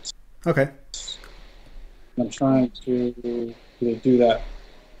restaurants. Okay. I'm trying to either do that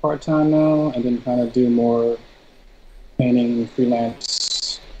part-time now and then kind of do more painting,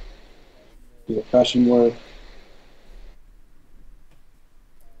 freelance, do fashion work.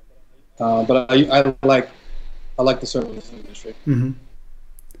 But I like the service industry. Mm-hmm.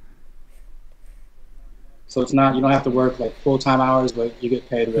 So it's not, you don't have to work like full-time hours, but you get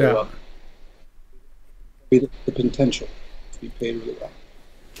paid really well. The potential to be paid really well.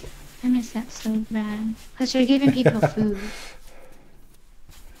 I miss that so bad. Because you're giving people food.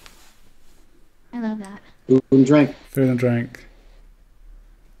 I love that. Food and drink. Food and drink.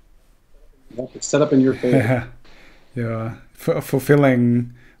 It's set up in your favor. Yeah. You're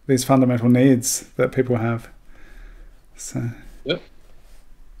fulfilling these fundamental needs that people have. So. Yep.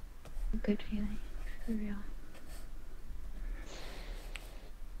 Good feeling. For real.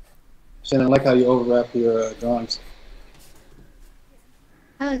 Shannon, I like how you overwrap your drawings.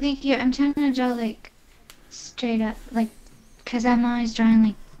 Oh, thank you. I'm trying to draw like straight up, like, cause I'm always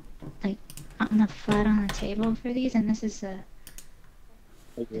drawing like on the flat on the table for these, and this is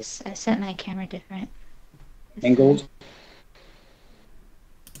I set my camera different. Angled?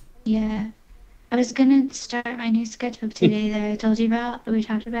 Yeah. I was gonna start my new sketchbook today that I told you about, that we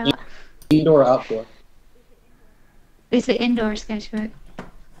talked about. Indoor or outdoor? It's an indoor sketchbook.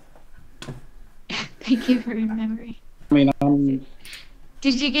 Thank you for remembering. I mean,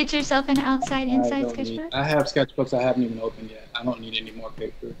 Did you get yourself an outside-inside sketchbook? I have sketchbooks I haven't even opened yet. I don't need any more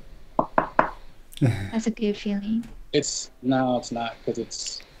paper. That's a good feeling. No, it's not,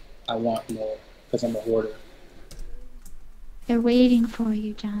 because I want more because I'm a hoarder. They're waiting for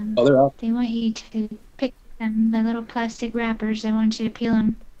you, John. Oh, they're out. They want you to pick them, the little plastic wrappers. They want you to peel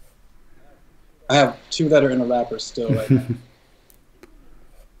them. I have 2 that are in a wrapper still right now.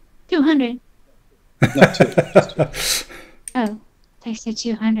 200. No, 2. Just 2. Oh, I said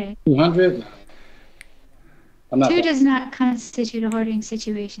 200. 200? No. I'm not. 2 does not constitute a hoarding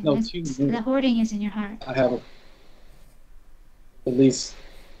situation. No, 2. The hoarding is in your heart. I have at least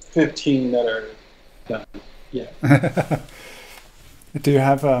 15 that are done. Yeah. Do you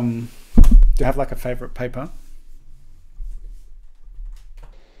have like a favorite paper?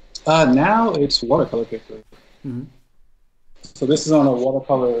 Now it's watercolor paper. Mm-hmm. So this is on a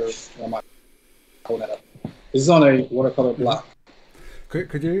watercolor. I might hold that up. This is on a watercolor block.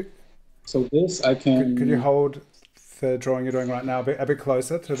 Could you? So this I can. Could you hold the drawing you're doing right now a bit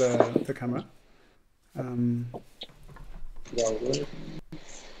closer to the camera?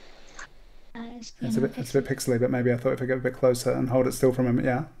 It's a bit pixely, but maybe I thought if I get a bit closer and hold it still for a moment,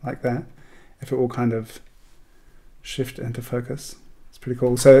 yeah, like that, if it will kind of shift into focus. It's pretty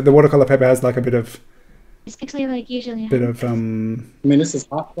cool. So the watercolor paper has like a bit of. It's pixely like usually. Bit of I mean, this is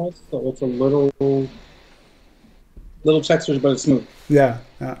hot press, so it's a little textures, but it's smooth. Yeah.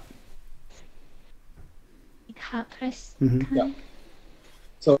 Yeah. Like hot press. Mm-hmm. Yeah.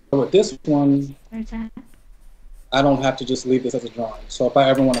 So with this one, Where's that? I don't have to just leave this as a drawing. So if I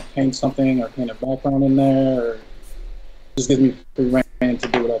ever want to paint something or paint a background in there, or just gives me free reign to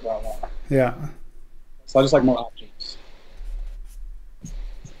do whatever I want. Yeah. So I just like more options.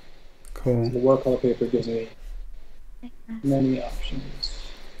 Cool. So the watercolor paper gives me many options.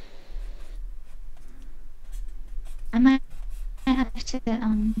 I might have to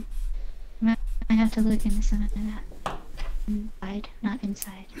look into some of that. Inside, not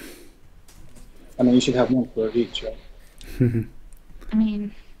inside. I mean, you should have one for each, right? I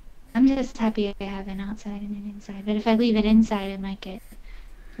mean, I'm just happy I have an outside and an inside. But if I leave it inside, it might get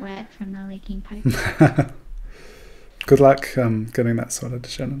wet from the leaking pipe. Good luck getting that sorted,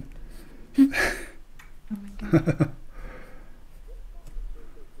 Shannon. Oh my god.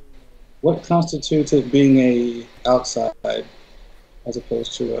 What constitutes it being a outside as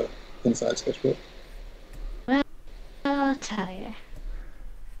opposed to a inside sketchbook? Well, I'll tell you.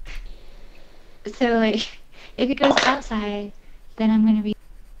 So, like, if it goes outside, then I'm gonna be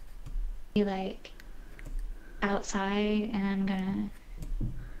like outside, and I'm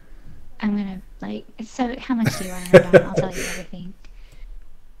gonna like. So, how much do you want to know, Don? I'll tell you everything.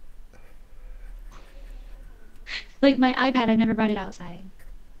 Like my iPad, I never brought it outside,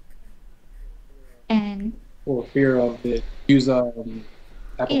 and For fear of it, use Apple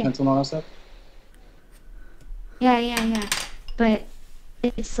Pencil and all that stuff. Yeah. But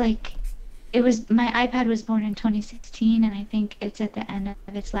it's like. My iPad was born in 2016, and I think it's at the end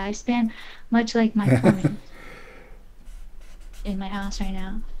of its lifespan, much like my plumbing in my house right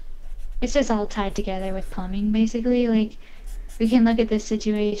now. It's just all tied together with plumbing, basically. Like, we can look at this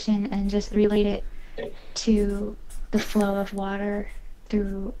situation and just relate it to the flow of water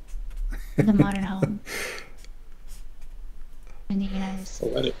through the modern home in the United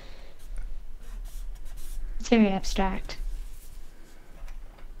States. It's very abstract.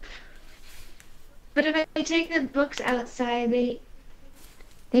 But if I take the books outside,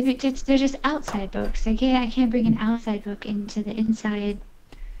 they're just outside books. I can't bring an outside book into the inside.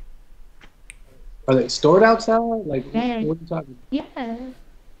 Are they stored outside? Like, what are you talking about? Yeah,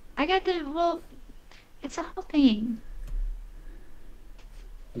 I got it's a whole thing.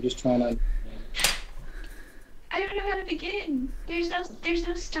 I'm just trying to. I don't know how to begin. There's no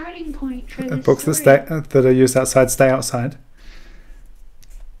starting point for this. Books that are used outside stay outside.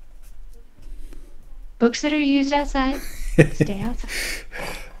 Books that are used outside, stay outside.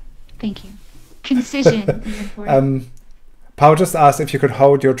 Thank you. Concision is important. Paul just asked if you could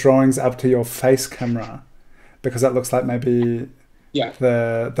hold your drawings up to your face camera, because that looks like maybe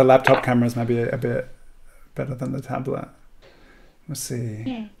the laptop camera is maybe a bit better than the tablet. Let's see.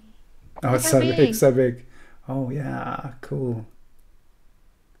 Yeah. Oh, it's so big. Oh yeah, cool.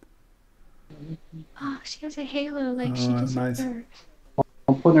 Oh, she has a halo like she deserves. Nice.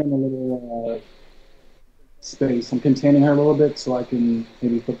 I'm putting her in a little space. I'm containing her a little bit so I can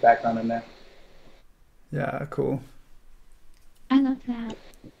maybe put background in there. Yeah, cool. I love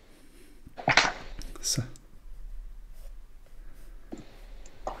that. So.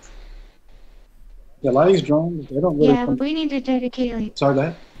 Yeah, a lot of these drawings, they don't really. Yeah, we need to dedicate like. Sorry, go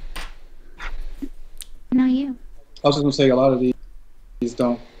ahead. No, you. I was just gonna say a lot of these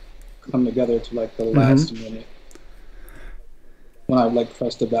don't come together to like the last minute when I like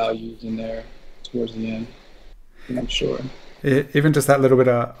press the values in there towards the end. And I'm sure. Even just that little bit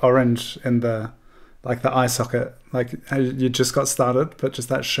of orange in the like the eye socket, like you just got started, but just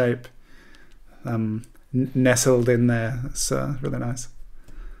that shape nestled in there. It's really nice.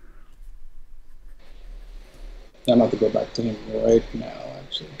 I'm about to go back to him right now,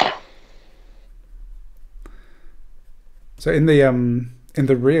 actually. So in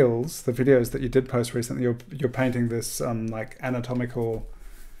the reels, the videos that you did post recently, you're painting this like anatomical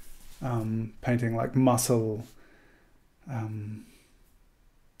painting, like muscle. Or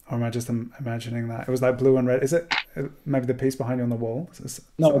am I just imagining that? It was like blue and red. Is it maybe the piece behind you on the wall?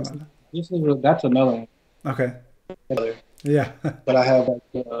 No, like that? That's another one. Okay. Yeah. But I have like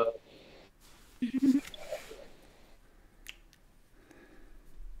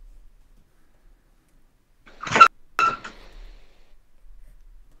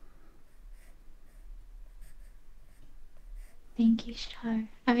Thank you, Star.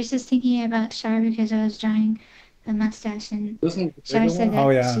 I was just thinking about Star because I was drawing the mustache, and Star said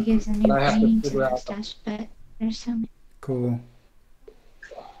that she gives a new meaning to the mustache, but there's so many. Cool.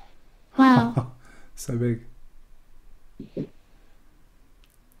 Wow. So big.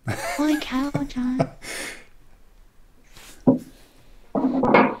 Holy cow, John.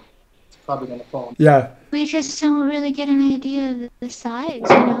 it's probably gonna fall. Yeah. We just don't really get an idea of the size,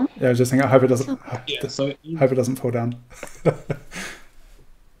 you know? Yeah, I was just thinking, I hope it doesn't hope it doesn't fall down.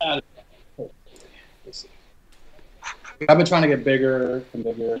 I've been trying to get bigger and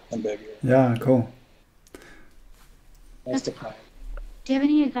bigger and bigger. Yeah, cool. That's the plan. Do you have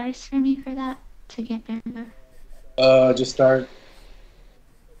any advice for me for that, to get bigger? Just start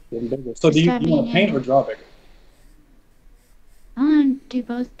getting bigger. So do you want to paint or draw bigger? I want to do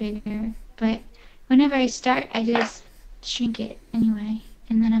both bigger, but whenever I start, I just shrink it anyway.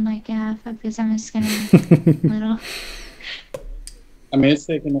 And then I'm like, yeah, fuck this, I'm just going to little. I mean, it's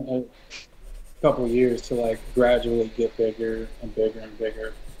taken a couple of years to like gradually get bigger and bigger and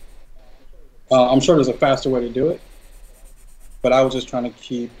bigger. I'm sure there's a faster way to do it, but I was just trying to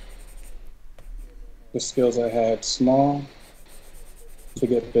keep the skills I had small to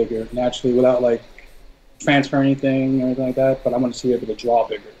get bigger naturally without like transferring anything or anything like that. But I want to be able to draw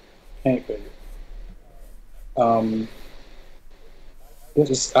bigger, paint bigger. I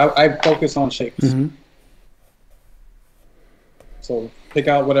focus on shapes. Mm-hmm. So pick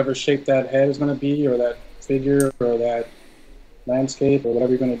out whatever shape that head is going to be, or that figure, or that landscape, or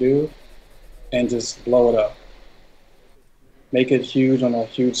whatever you're going to do, and just blow it up. Make it huge on a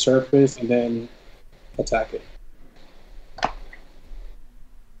huge surface, and then attack it.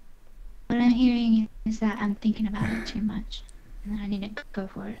 What I'm hearing is that I'm thinking about it too much, and I need to go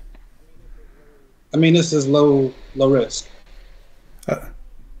for it. I mean, this is low risk.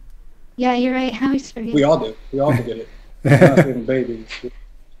 Yeah, you're right. How is forget? We all do. We all forget it. We're not even babies.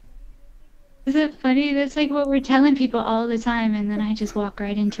 Is it funny? That's like what we're telling people all the time, and then I just walk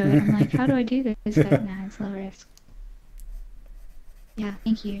right into it. I'm like, how do I do this? But nah, it's low risk. Yeah,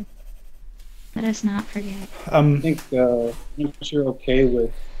 thank you. Let us not forget. I think once you're okay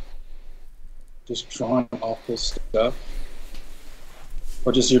with just drawing off this stuff,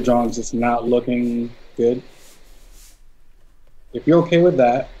 or just your drawings just not looking good, if you're okay with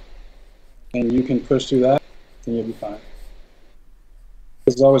that, and you can push through that, then you'll be fine.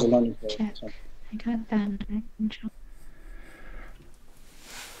 There's always a learning curve. So. I got that.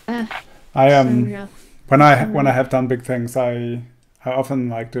 When I have done big things, I often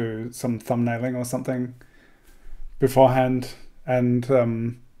like do some thumbnailing or something beforehand, and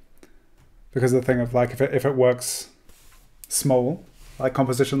because of the thing of like if it works small, like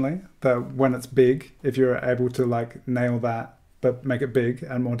compositionally, that when it's big, if you're able to like nail that but make it big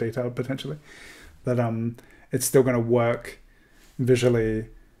and more detailed potentially, that it's still going to work visually.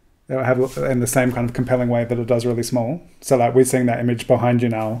 It'll have in the same kind of compelling way that it does really small. So like we're seeing that image behind you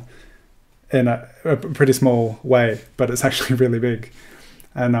now in a pretty small way, but it's actually really big.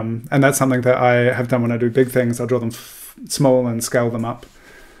 And that's something that I have done when I do big things. I draw them small and scale them up.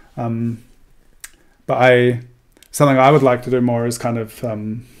 But something I would like to do more is kind of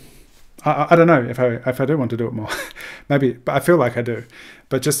I don't know if I do want to do it more, maybe, but I feel like I do.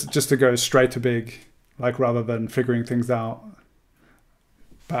 But just to go straight to big, like rather than figuring things out.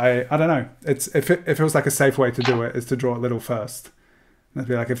 But I don't know. If it was like a safe way to do it is to draw it little first. And I'd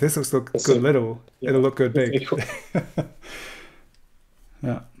be like, if this looks good little, it'll look good big.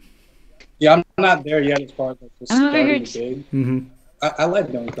 Yeah. Yeah, I'm not there yet as far as like just starting big. Mm-hmm. I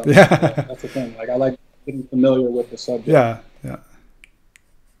like doing something. Yeah. That's the thing. Like I like getting familiar with the subject. Yeah.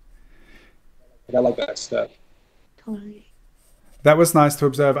 I like that stuff. Totally. That was nice to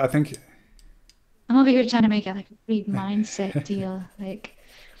observe. I think I'm over here trying to make it like a big mindset deal. Like,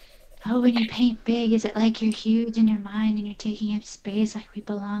 oh, when you paint big, is it like you're huge in your mind and you're taking up space like we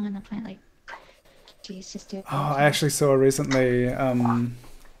belong on the planet? Like, geez, just do it. Oh, I actually saw recently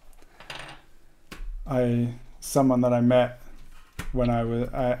someone that I met when I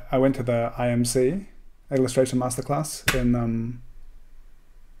went to the IMC illustration masterclass in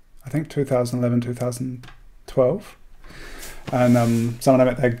I think 2011, 2012, and someone I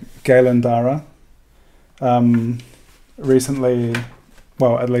met there, Galen Dara, recently.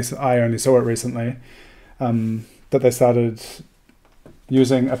 Well, at least I only saw it recently. That they started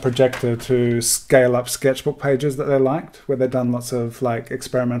using a projector to scale up sketchbook pages that they liked, where they'd done lots of like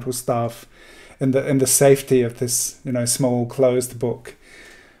experimental stuff in the safety of this, you know, small closed book.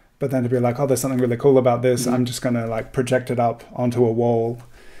 But then to be like, oh, there's something really cool about this. I'm just gonna like project it up onto a wall,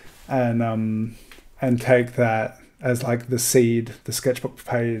 and take that as like the seed. The sketchbook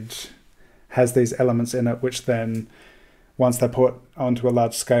page has these elements in it, which then, once they're put onto a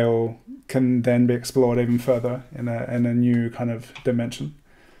large scale, can then be explored even further in a new kind of dimension.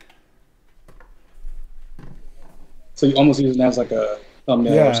 So you almost use it as like a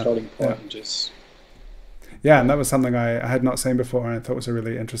thumbnail or starting point. And just and that was something I had not seen before, and I thought was a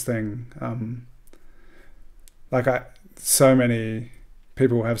really interesting. So many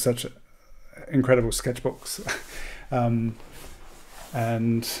people have such incredible sketchbooks, and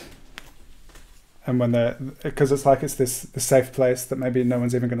when they're, because it's like it's this safe place that maybe no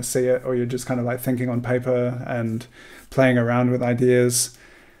one's even going to see it, or you're just kind of like thinking on paper and playing around with ideas,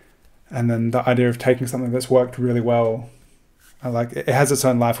 and then the idea of taking something that's worked really well, like it has its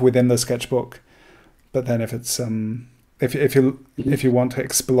own life within the sketchbook, but then if it's if you want to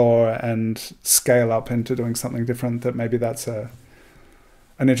explore and scale up into doing something different, that maybe that's an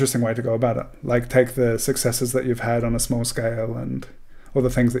interesting way to go about it. Like take the successes that you've had on a small scale and all the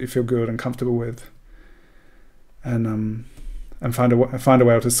things that you feel good and comfortable with, and find a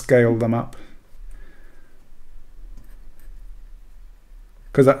way to scale them up.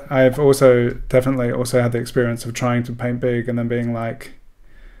 Because I've definitely had the experience of trying to paint big and then being like,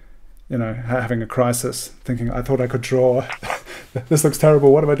 you know, having a crisis, thinking I thought I could draw. This looks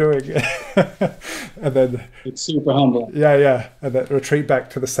terrible. What am I doing? And then it's super humble. Yeah, and then retreat back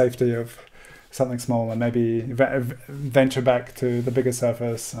to the safety of something small and maybe venture back to the bigger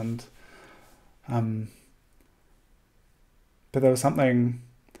surface. And but there was something,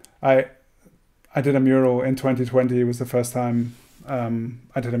 I did a mural in 2020. It was the first time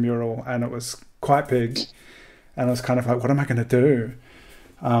I did a mural, and it was quite big, and I was kind of like, what am I going to do?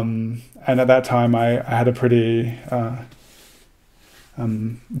 And at that time I had a pretty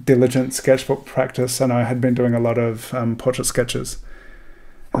diligent sketchbook practice, and I had been doing a lot of portrait sketches.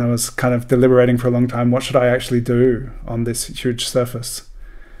 And I was kind of deliberating for a long time, what should I actually do on this huge surface?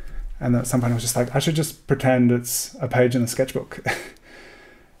 And at some point I was just like, I should just pretend it's a page in a sketchbook.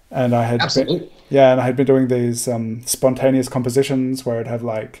 And I had I had been doing these spontaneous compositions where I'd have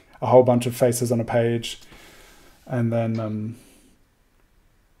like a whole bunch of faces on a page, and then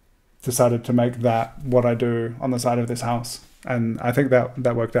decided to make that what I do on the side of this house. And I think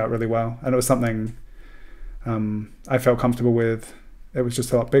that worked out really well. And it was something I felt comfortable with. It was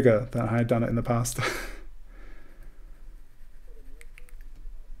just a lot bigger than I had done it in the past.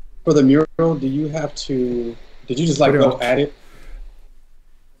 For the mural, did you just like go at it?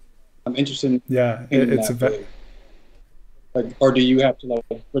 I'm interested in it's that like, or do you have to like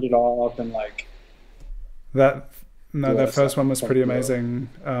put it all up and like that? No, the first one was pretty amazing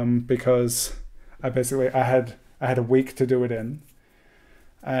because I had a week to do it in,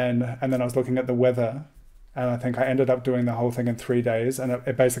 and then I was looking at the weather, and I think I ended up doing the whole thing in 3 days, and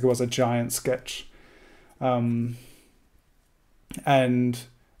it basically was a giant sketch. And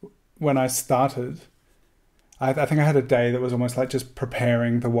when I started, I think I had a day that was almost like just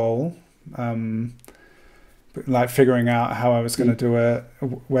preparing the wall, like figuring out how I was going to do it,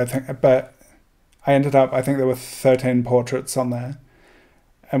 but I ended up, I think there were 13 portraits on there.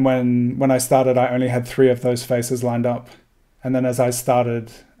 And when I started, I only had 3 of those faces lined up. And then as I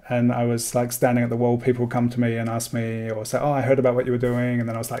started and I was like standing at the wall, people come to me and ask me or say, oh, I heard about what you were doing. And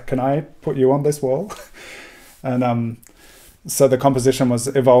then I was like, can I put you on this wall? And so the composition was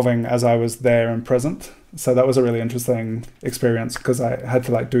evolving as I was there and present. So that was a really interesting experience because I had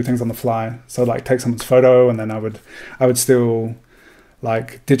to like do things on the fly. So like take someone's photo, and then I would still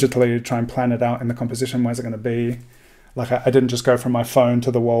like digitally try and plan it out in the composition. Where's it going to be? Like I didn't just go from my phone to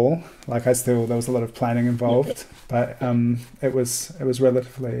the wall. Like there was a lot of planning involved, but it was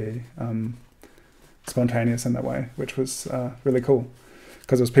relatively spontaneous in that way, which was really cool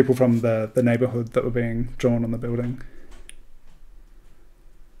because it was people from the neighborhood that were being drawn on the building.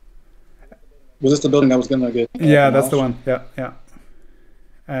 Was this the building that was going to get? Yeah, that's the one. Yeah.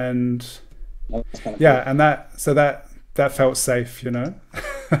 and yeah, and that felt safe, you know.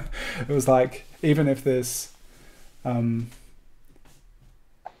 It was like, even if this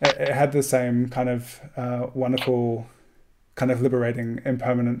it had the same kind of wonderful, kind of liberating,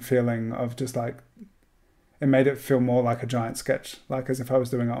 impermanent feeling of just like, it made it feel more like a giant sketch, like as if I was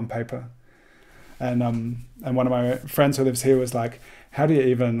doing it on paper. And one of my friends who lives here was like, how do you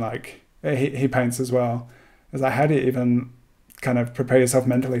even, like, he paints as well. It was like, how do you even kind of prepare yourself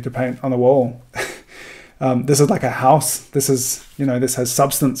mentally to paint on the wall? This is like a house. This is, you know, this has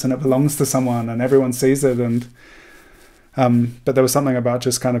substance and it belongs to someone and everyone sees it. And but there was something about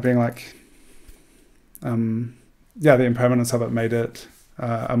just kind of being like, the impermanence of it made it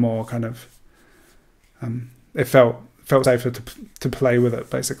a more kind of, it felt safer to play with it,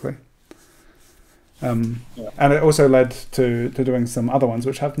 basically. And it also led to doing some other ones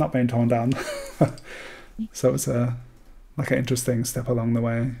which have not been torn down. So it was like an interesting step along the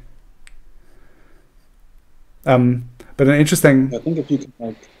way. But an interesting, I think if you can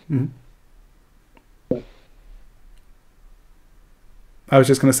like I was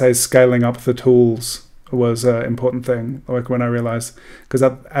just going to say, scaling up the tools was an important thing. Like when I realized, because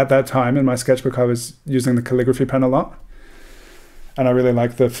at that time in my sketchbook, I was using the calligraphy pen a lot. And I really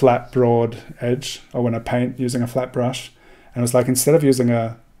like the flat, broad edge, or when I paint, using a flat brush. And it was like, instead of using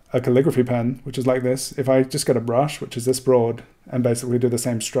a calligraphy pen, which is like this, if I just get a brush, which is this broad, and basically do the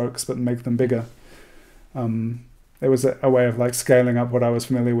same strokes, but make them bigger, it was a way of like scaling up what I was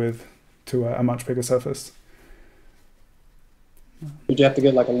familiar with to a much bigger surface. Did you have to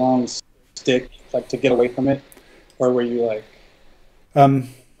get like a long stick, like to get away from it? Or were you like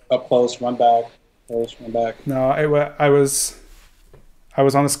up close, run back, close, run back? No, I was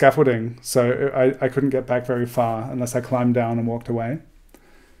on a scaffolding, so I couldn't get back very far unless I climbed down and walked away.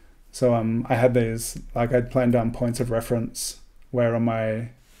 So I had these, like, I'd planned down points of reference where on my,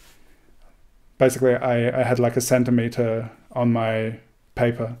 basically I had like a centimeter on my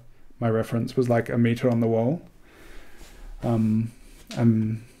paper. My reference was like a meter on the wall. And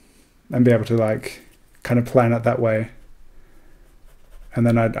be able to like kind of plan it that way. And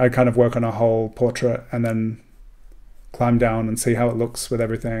then I'd kind of work on a whole portrait and then climb down and see how it looks with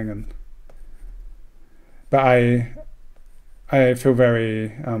everything. But I feel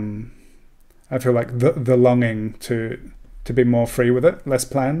very, I feel like the longing to be more free with it, less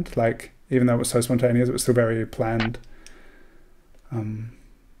planned. Like, even though it was so spontaneous, it was still very planned. But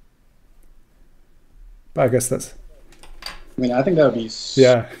I guess that's, I mean, I think that would be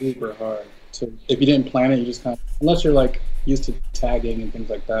super hard to, if you didn't plan it, you just kind of, unless you're like used to tagging and things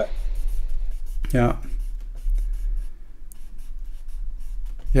like that. Yeah.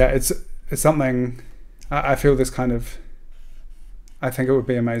 Yeah, it's something, I feel this kind of, I think it would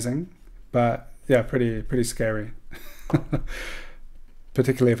be amazing, but yeah, pretty scary.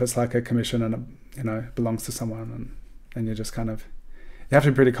 Particularly if it's like a commission and it, you know, belongs to someone, and you're just kind of, you have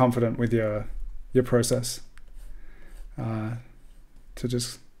to be pretty confident with your process. To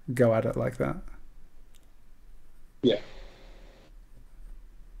just go at it like that. Yeah.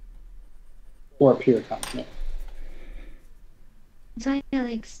 Or pure confident. So I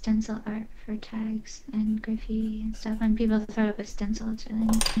like stencil art for tags and graffiti and stuff. When people throw up a stencil, it's really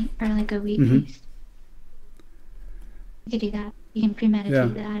neat. Or like a wheat paste. You could do that. You can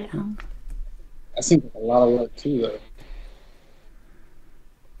premeditate that at home. That seems like a lot of work too, though.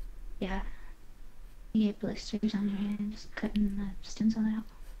 Yeah. You get blisters on your hands cutting the stencil out.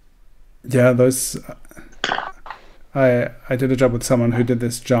 Yeah, those. I did a job with someone who did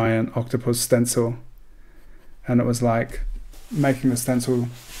this giant octopus stencil, and it was like making the stencil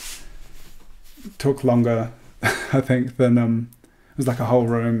took longer, I think, than it was like a whole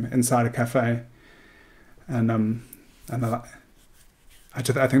room inside a cafe, and I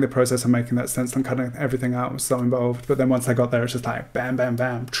think the process of making that stencil and cutting everything out was so involved. But then once I got there, it's just like bam, bam,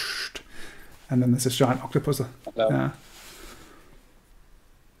 bam. And then there's this giant octopus. Yeah.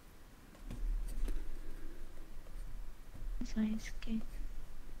 That's why it's good.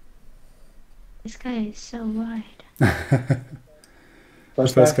 This guy is so wide.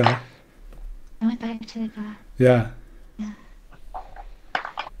 First guy. I went back to the guy. Yeah. Yeah.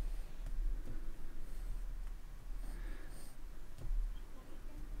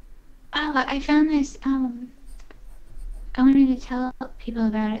 Oh, I found this. I wanted to tell people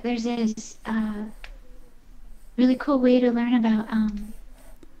about it. There's this really cool way to learn about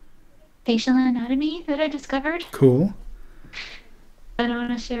facial anatomy that I discovered. Cool. I don't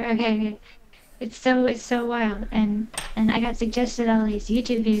want to share. Okay. It's so wild, and I got suggested all these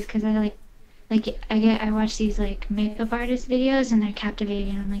YouTube videos because I watch these like makeup artist videos and they're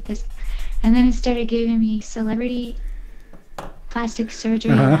captivating. I'm like this, and then it started giving me celebrity plastic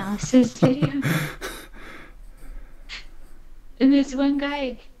surgery analysis video. And this one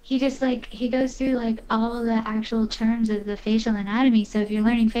guy, he just like, he goes through like all the actual terms of the facial anatomy. So if you're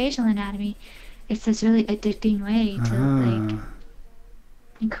learning facial anatomy, it's this really addicting way to like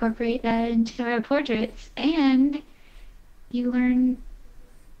incorporate that into our portraits, and you learn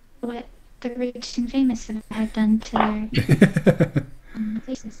what the rich and famous have done to their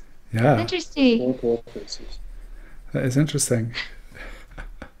faces. Yeah. Interesting. That is interesting.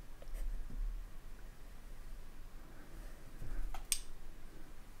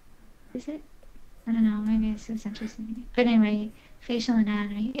 Is it? I don't know. Maybe it's just interesting. But anyway, facial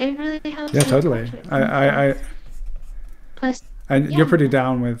anatomy. It really helps. Yeah, totally. Plus, and you're pretty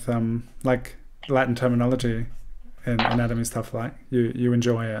down with like Latin terminology and anatomy stuff. Like you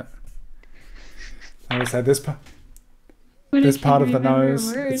enjoy it. I would say this part of the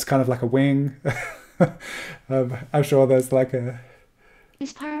nose. It's kind of like a wing. I'm sure there's like a.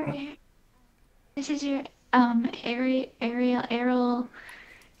 This part right here. This is your aerial.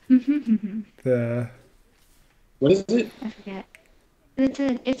 The. What is it? I forget.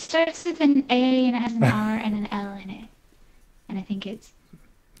 It starts with an A and it has an R and an L in it, and I think it's.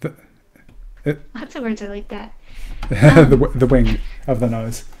 Lots of words are like that. The wing of the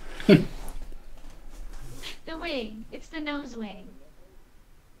nose. The wing. It's the nose wing.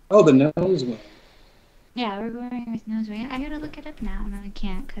 Oh, the nose wing. Yeah, we're going with nose wing. I gotta look it up now. No, I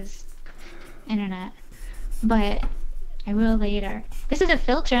can't because internet. But I will later. This is a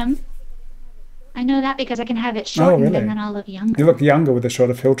philtrum. I know that because I can have it shortened and then I'll look younger. You look younger with a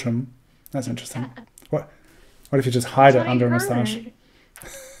shorter philtrum. That's interesting. What if you just hide it under a moustache?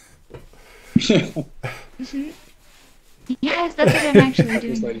 Yes, that's what I'm actually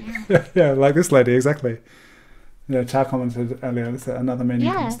doing now. Yeah, like this lady, exactly. Yeah, Cha commented earlier, it's another mini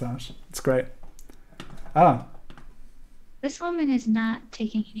moustache. It's great. Ah. This woman is not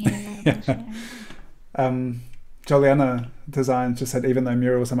taking any of that bullshit. Joliana Design just said, even though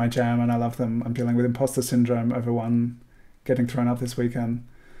murals are my jam and I love them, I'm dealing with imposter syndrome over one getting thrown up this weekend.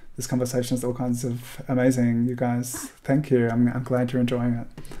 This conversation is all kinds of amazing, you guys. Thank you. I'm glad you're enjoying it.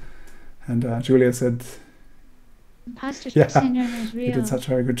 And Julia said, imposter syndrome is real. You did such a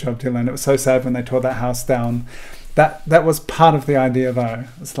very good job, Dylan. It was so sad when they tore that house down. That was part of the idea, though.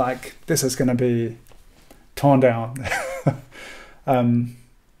 It's like, this is going to be torn down.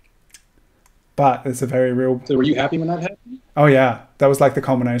 But it's a very real... So were you happy when that happened? Oh, yeah. That was like the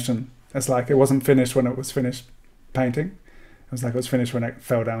culmination. It's like it wasn't finished when it was finished painting. It was like it was finished when it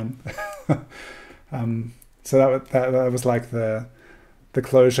fell down. So that was like the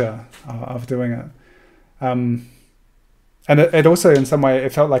closure of doing it. And it also, in some way,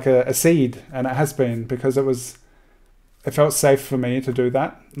 it felt like a seed, and it has been, because it felt safe for me to do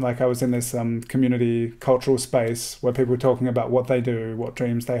that. Like I was in this community cultural space where people were talking about what they do, what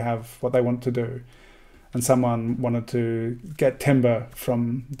dreams they have, what they want to do. And someone wanted to get timber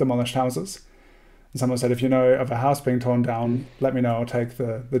from demolished houses. And someone said, if you know of a house being torn down, let me know, I'll take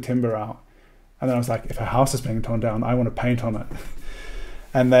the timber out. And then I was like, if a house is being torn down, I want to paint on it.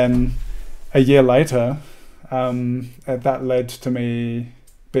 And then a year later, that led to me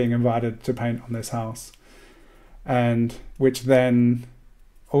being invited to paint on this house. And which then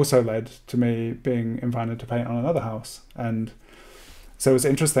also led to me being invited to paint on another house. And so it was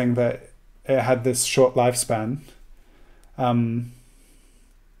interesting that it had this short lifespan.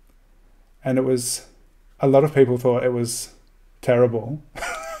 And it was, a lot of people thought it was terrible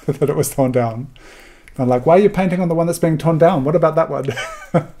that it was torn down. I'm like, why are you painting on the one that's being torn down? What about that one?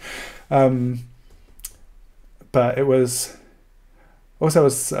 But it was also,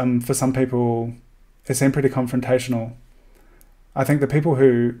 for some people, it seemed pretty confrontational. I think the people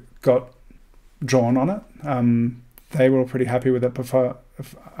who got drawn on it, they were all pretty happy with it. Before,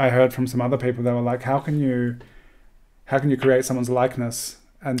 I heard from some other people, they were like, how can you create someone's likeness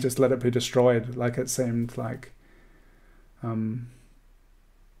and just let it be destroyed? Like, it seemed like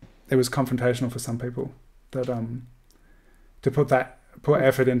it was confrontational for some people, that to put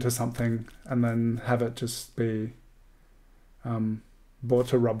effort into something and then have it just be brought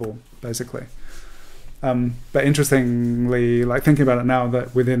to rubble, basically. But interestingly, like thinking about it now,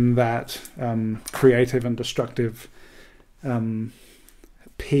 that within that creative and destructive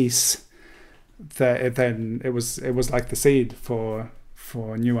piece, that it was like the seed for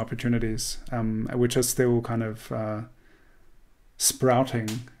new opportunities, which are still kind of sprouting,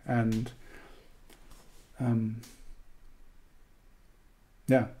 and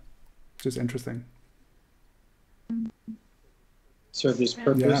yeah, just interesting. Serve this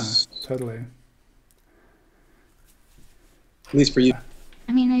purpose. Yeah, totally. At least for you.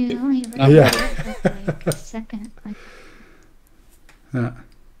 I mean, I only read it for like a second. Like, Yeah.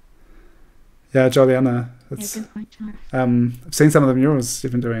 Yeah, Joliana. It's, good point, John. I've seen some of the murals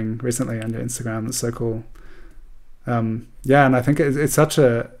you've been doing recently on your Instagram. It's so cool. Yeah, and I think it's such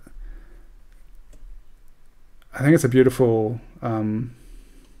a... I think it's a beautiful...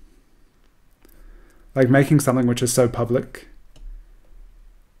 like making something which is so public.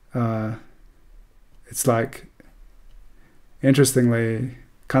 It's like, interestingly,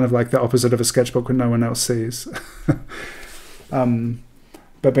 kind of like the opposite of a sketchbook when no one else sees.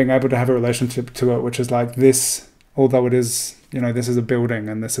 But being able to have a relationship to it, which is like this, although it is, you know, this is a building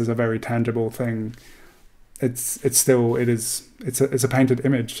and this is a very tangible thing. It's a painted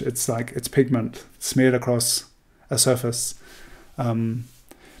image. It's like, it's pigment smeared across a surface. But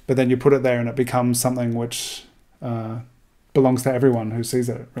then you put it there and it becomes something which belongs to everyone who sees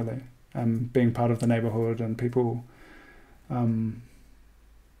it, really. Being part of the neighborhood and people...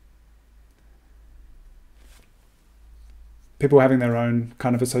 people having their own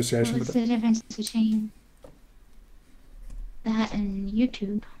kind of association with it. What's the difference between that and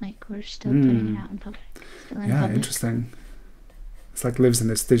YouTube? Like, we're still putting it out in public. Yeah, interesting. It's like lives in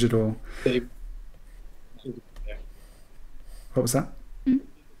this digital... What was that?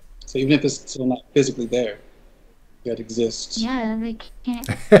 So even if it's still not physically there, it exists. Yeah, they can't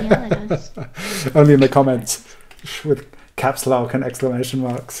yell at us. Only in the comments with caps lock and exclamation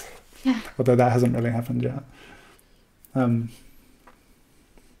marks. Yeah. Although that hasn't really happened yet.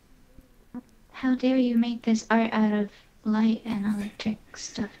 How dare you make this art out of light and electric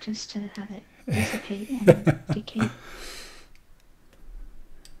stuff just to have it dissipate and decay?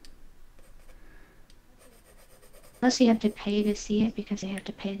 Plus, you have to pay to see it because they have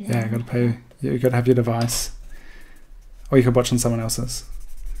to pay. Yeah, you got to pay. You got to have your device, or you could watch on someone else's.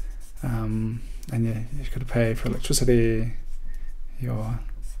 And yeah, you got to pay for electricity, your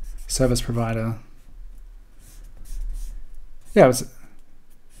service provider. Yeah, it was.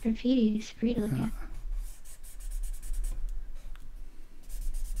 Graffiti is free to look at.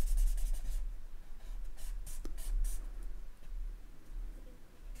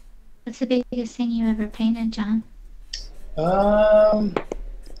 What's the biggest thing you ever painted, John? I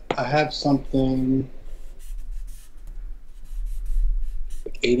have something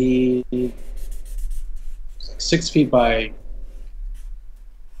like 6 feet by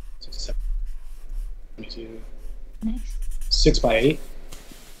 72. Nice. 6 by 8.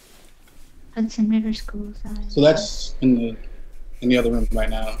 Hudson River School size. So that's in the other room right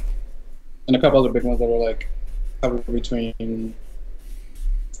now, and a couple other big ones that were like hover between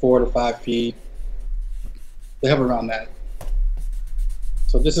 4 to 5 feet. They hover around that.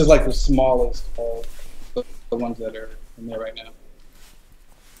 So this is like the smallest of the ones that are in there right now.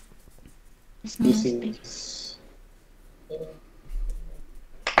 This is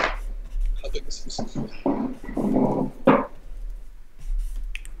how big is this?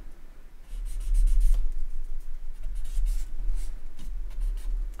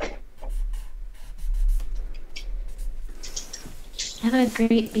 I have a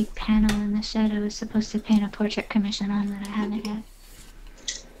great big panel in the shed I was supposed to paint a portrait commission on that I haven't yet.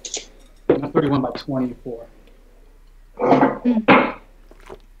 31 by 24.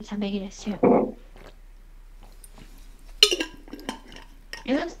 That's how big it is too.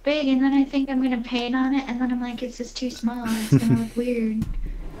 It looks big, and then I think I'm gonna paint on it, and then I'm like, it's just too small. It's gonna look weird.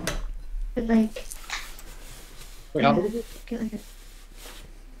 But like, wait, how big is it? Get like a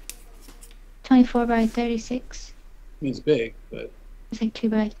 24 by 36. I mean, it's big, but it's like 2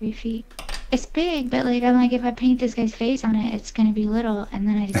 by 3 feet. It's big, but like, I'm like, if I paint this guy's face on it, it's gonna be little, and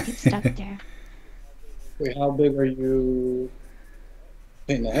then I just get stuck there. Wait, how big are you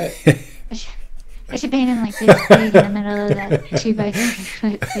painting the head? I should paint him like this big in the middle of that 2 by 3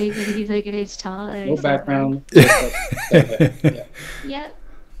 foot thing, and he's like an inch tall. No background. Yeah. Yep.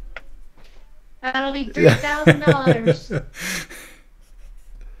 That'll be $3,000.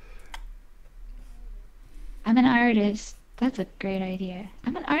 I'm an artist. That's a great idea.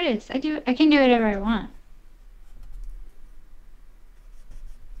 I'm an artist. I can do whatever I want.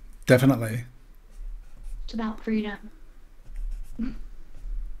 Definitely. It's about freedom.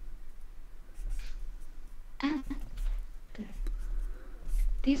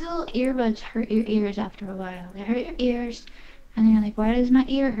 These little earbuds hurt your ears after a while. They hurt your ears, and you're like, "Why does my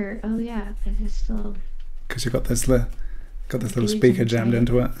ear hurt?" Oh yeah, because it's still. Because you got this little speaker jammed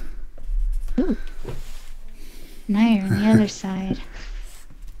into it. Ooh. Now you're on the other side.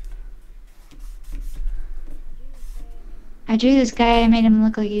 I drew this guy. I made him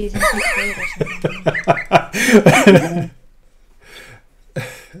look like he was in 6th grade or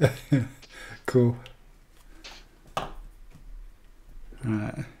something. Cool.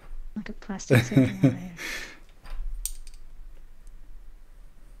 Alright. Like a plastic surgeon.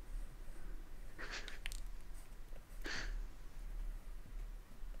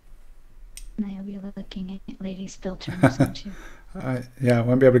 And I'll be looking at ladies' filters, won't you? Yeah, I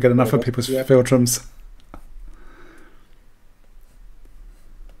won't be able to get enough of people's filtrums.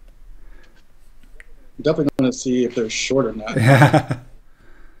 Definitely going to see if they're short or not. Yeah.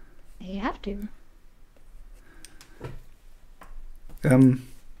 You have to.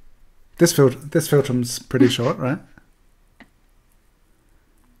 This filtrum's pretty short, right?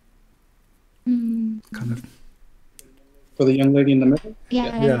 Kind of. For the young lady in the middle?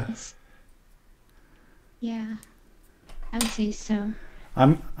 Yeah. Yeah. I would say so.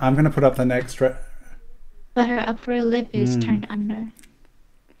 I'm going to put up the next. But her upper lip is turned under.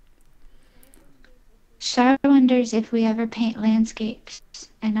 Sara wonders if we ever paint landscapes,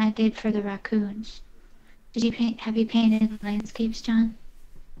 and I did for the raccoons. Have you painted landscapes, John?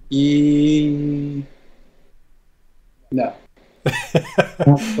 No.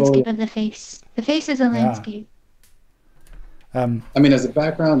 Landscape of the face. The face is a landscape. I mean, as a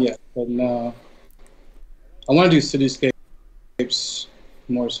background, yeah, but no. I want to do cityscapes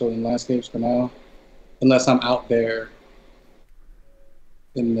more so than landscapes for now, unless I'm out there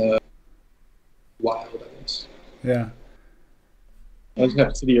in the wild, I guess. Yeah. I just have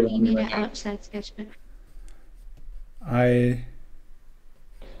a city around me You right need an now. outside sketchbook. I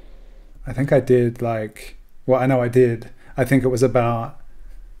think I did I know I did. I think it was maybe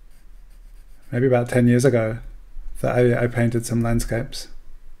about 10 years ago that I painted some landscapes.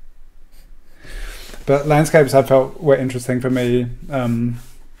 But landscapes I felt were interesting for me.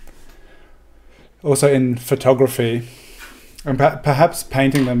 Also in photography, and perhaps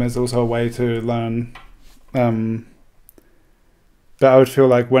painting them is also a way to learn. But I would feel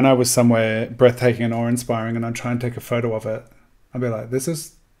like when I was somewhere breathtaking and awe-inspiring and I'd try and take a photo of it, I'd be like,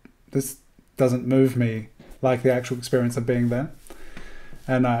 this doesn't move me like the actual experience of being there.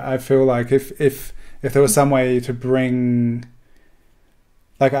 And I feel like if there was some way to bring,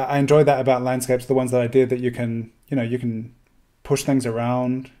 like I enjoyed that about landscapes, the ones that I did, that you can push things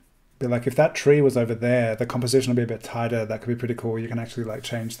around. Be like, if that tree was over there, the composition will be a bit tighter. That could be pretty cool. You can actually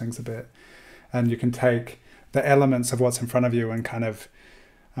change things a bit, and you can take the elements of what's in front of you and kind of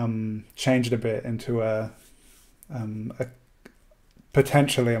change it a bit into a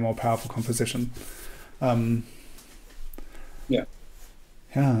potentially a more powerful composition. Yeah.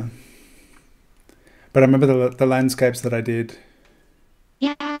 But I remember the landscapes that I did.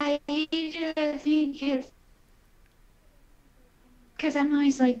 Yeah, I usually think because I'm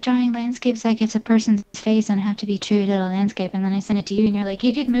always drawing landscapes like it's a person's face and have to be true to the landscape, and then I send it to you and you're like,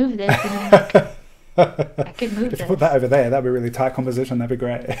 you could move this, and I'm like, I could move if this. you put that over there, that'd be really tight composition. That'd be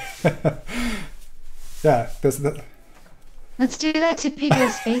great. Yeah, Let's do that to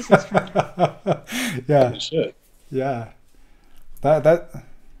people's faces. Yeah, You should. yeah. That's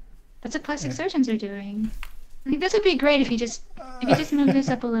what plastic surgeons are doing. I think this would be great if you just move this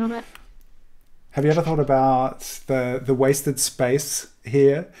up a little bit. Have you ever thought about the wasted space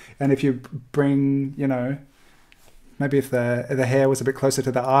here? And if you bring, maybe if the hair was a bit closer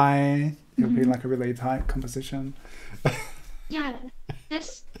to the eye, it would be like a really tight composition. Yeah,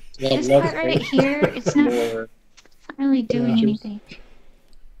 this part right here, it's not really doing anything.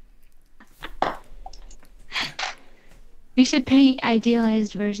 We should paint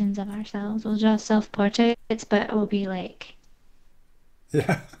idealized versions of ourselves. We'll draw self-portraits, but it will be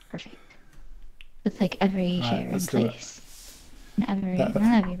perfect. With every hair in place. And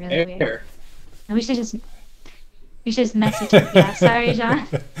that'd be really weird. And we should just message him. Yeah, sorry, John.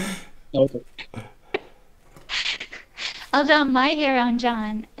 Okay. I'll draw my hair on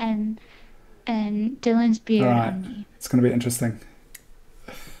John and Dylan's beard on me. It's going to be interesting.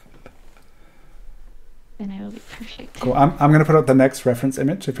 And I will be perfect. Cool. I'm going to put up the next reference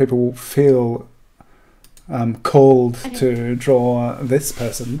image if people feel called to draw this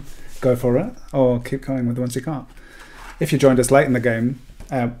person. Go for it, or keep going with the ones you can't. If you joined us late in the game,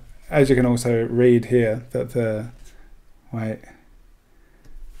 as you can also read here, that the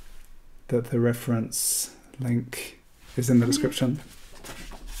reference link is in the description.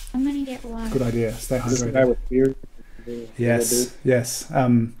 I'm gonna get water. Good idea. Stay hydrated. This guy with beard. Yes.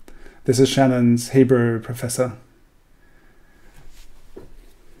 This is Shannon's Hebrew professor.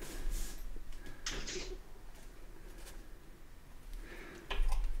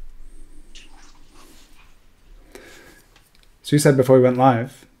 So you said before we went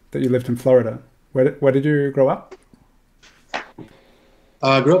live that you lived in Florida. Where did you grow up?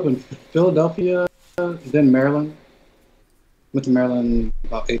 I grew up in Philadelphia, then Maryland. Went to Maryland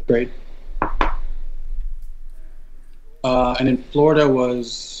about 8th grade. And in Florida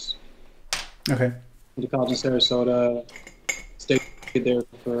was Okay. went to college in Sarasota. Stayed there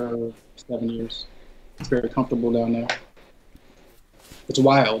for 7 years. It's very comfortable down there. It's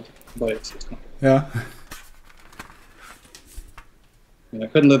wild. but it's comfortable. Yeah. I mean, I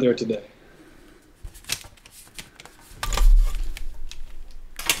couldn't live there today.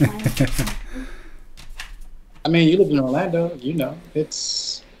 I mean, you live in Orlando, you know,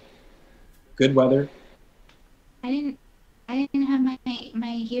 it's good weather. I didn't have my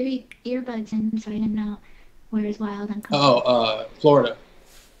earbuds in, so I didn't know where is wild and cold. Oh, Florida.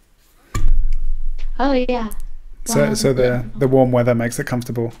 Oh yeah. So the warm weather makes it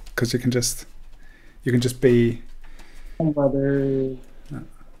comfortable because you can just be. Warm weather.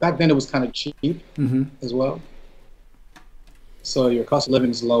 Back then it was kind of cheap as well. So your cost of living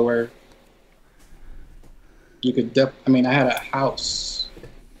is lower. You could I mean, I had a house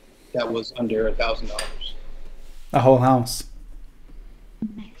that was under $1,000. A whole house.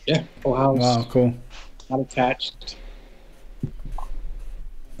 Yeah, whole house. Wow, cool. Not attached.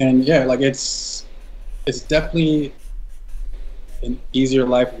 And yeah, like it's definitely an easier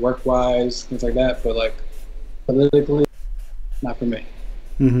life work-wise, things like that. But like politically, not for me.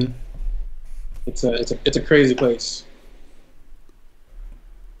 Mm-hmm. It's a crazy place.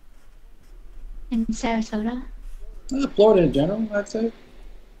 In Sarasota? Florida in general, I'd say.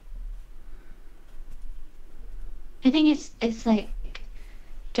 I think it's like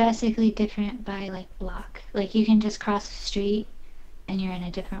drastically different by like block. Like you can just cross the street and you're in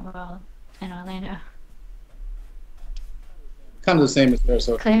a different world in Orlando. Kind of the same as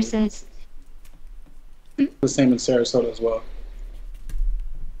Sarasota. Claire says the same in Sarasota as well.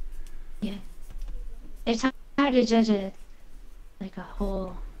 Yeah. It's hard to judge a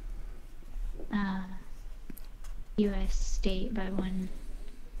whole US state by one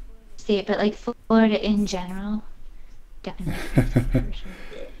state, but like Florida in general, definitely. For sure.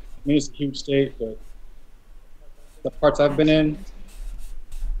 Yeah. I mean, it's a huge state, but the parts I've been in,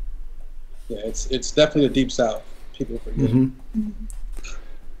 yeah, it's definitely the deep south. People forget.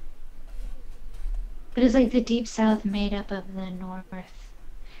 But it's like the deep south made up of the north.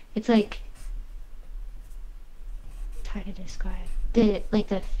 It's like, it's hard to describe. The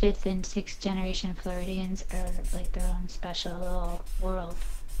fifth and sixth generation Floridians are like their own special little world.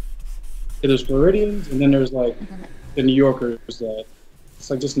 Yeah, there's Floridians, and then there's like the New Yorkers that it's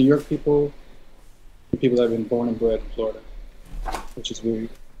like just New York people that have been born and bred in Florida, which is weird.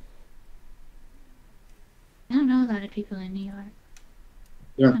 I don't know a lot of people in New York.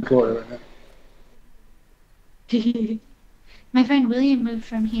 They're in Florida right now. My friend William moved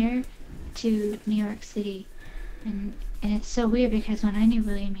from here to New York City, and it's so weird because when I knew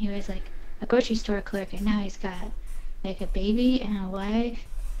William, he was like a grocery store clerk, and now he's got like a baby and a wife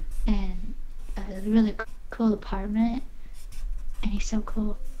and a really cool apartment, and he's so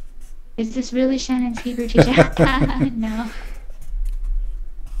cool. Is this really Shannon's Hebrew teacher? No.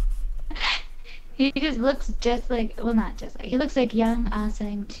 He just looks just like, well, not just like, he looks like young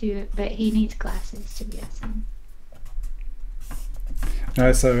Aseng too, but he needs glasses to be Aseng.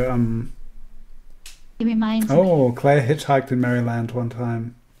 No, so He reminds me. oh, Claire hitchhiked in Maryland one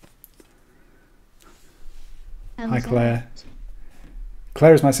time. Hi, Claire.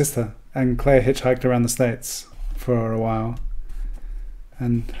 Claire is my sister, and Claire hitchhiked around the States for a while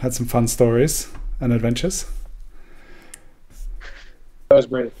and had some fun stories and adventures. That was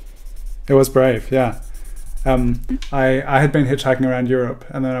brave. It was brave, yeah. I had been hitchhiking around Europe,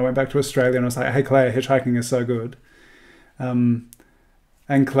 and then I went back to Australia and I was like, hey, Claire, hitchhiking is so good. And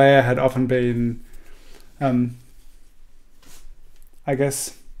Claire had often been, I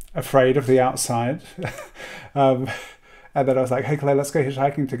guess, afraid of the outside. And then I was like, hey, Claire, let's go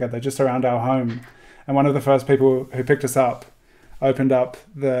hitchhiking together just around our home. And one of the first people who picked us up opened up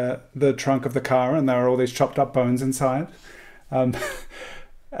the trunk of the car, and there were all these chopped up bones inside.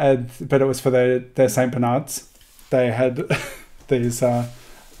 But it was for their St. Bernards. They had these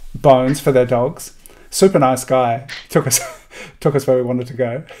bones for their dogs. Super nice guy. Took us where we wanted to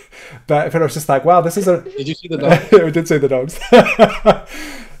go. But it was just like, wow, this is a... Did you see the dogs? We did see the dogs.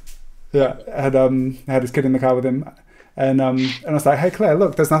 Yeah, had his kid in the car with him. And I was like, hey, Claire,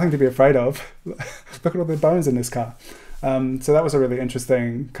 look, there's nothing to be afraid of. Look at all the bones in this car. So that was a really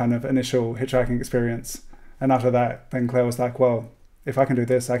interesting kind of initial hitchhiking experience. And after that, then Claire was like, well, if I can do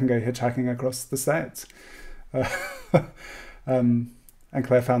this, I can go hitchhiking across the States. And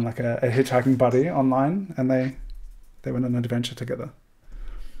Claire found like a hitchhiking buddy online, and they went on an adventure together.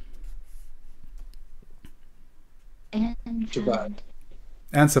 And Survived.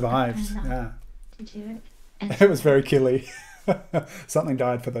 And survived, yeah. To do it. It was very killy. Something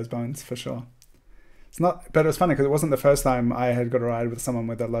died for those bones, for sure. It's not, but it was funny because it wasn't the first time I had got a ride with someone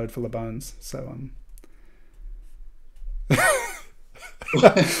with a load full of bones. So,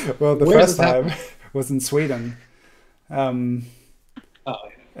 well, the first time was in Sweden. Oh,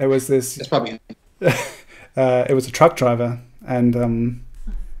 yeah. It was this. It's probably. It was a truck driver, and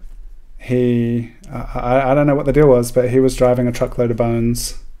he. I don't know what the deal was, but he was driving a truckload of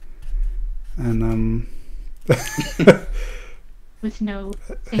bones, and with no.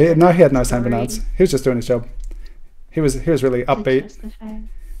 He had no sample notes. He was just doing his job. He was really upbeat,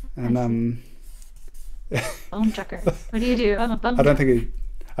 and bone trucker. What do you do? I'm a bone. I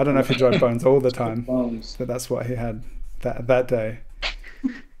don't know if he drove bones all the time, but that's what he had that day.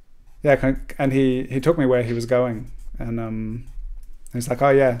 Yeah, and he took me where he was going, and he's like,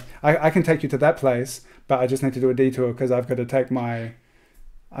 "Oh yeah, I can take you to that place, but I just need to do a detour because I've got to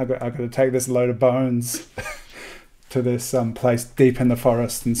take this load of bones to this place deep in the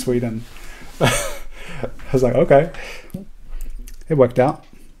forest in Sweden." I was like, "Okay," it worked out.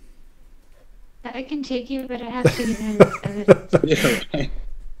 I can take you, but I have to get evidence. Yeah, right.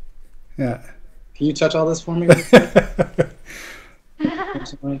 Yeah. Can you touch all this for me?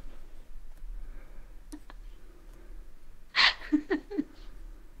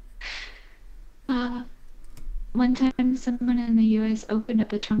 One time, someone in the U.S. opened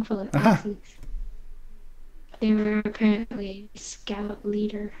up a trunk full of axes. They were apparently a scout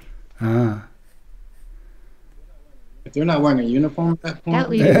leader. Ah. If they're not wearing a uniform at that point, Scout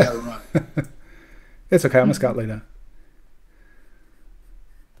leader. they gotta run. It's okay. I'm a scout leader.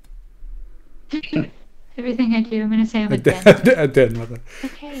 Everything I do, I'm going to say I'm a dead mother. A dead mother.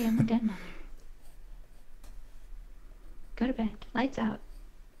 Okay, I'm a dead mother. Go to bed. Lights out.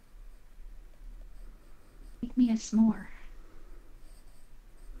 Make me a s'more.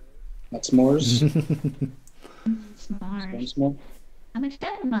 Not s'mores. S'mores. I'm a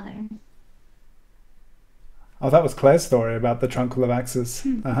dead mother. Oh, that was Claire's story about the trunk full of axes.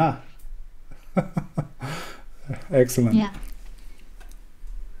 Excellent. Yeah.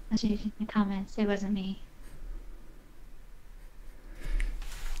 I was reading the comments. It wasn't me.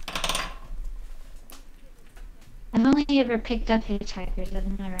 I've only ever picked up hitchhikers.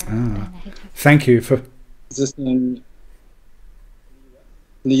 I've never been a hitchhiker. Thank you for. Is this in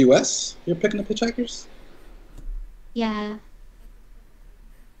the U.S.? You're picking up hitchhikers? Yeah.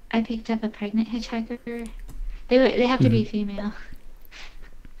 I picked up a pregnant hitchhiker. They have to be female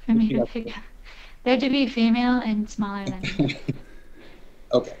for me to pick up. They have to be female and smaller than me.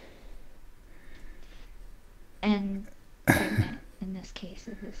 Okay. And pregnant in this case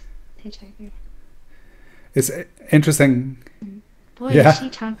of this hitchhiker. It's interesting. Boy, yeah. She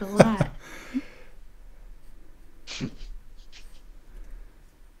talked a lot. I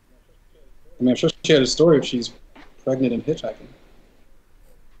mean, I'm sure she had a story if she's pregnant and hitchhiking.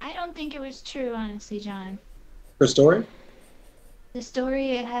 I don't think it was true, honestly, John. Her story? The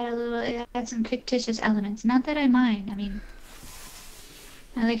story, it had some fictitious elements. Not that I mind. I mean,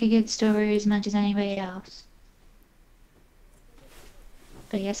 I like a good story as much as anybody else.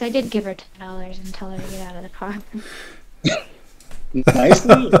 But yes, I did give her $10 and tell her to get out of the car.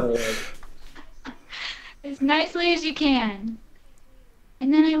 Nicely? Or... As nicely as you can.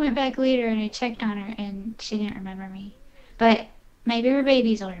 And then I went back later and I checked on her and she didn't remember me. But maybe her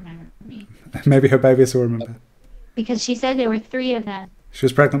babies will remember me. Maybe her babies will remember. Because she said there were 3 of them. She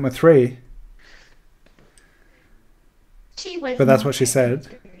was pregnant with 3. She was. But that's what she said.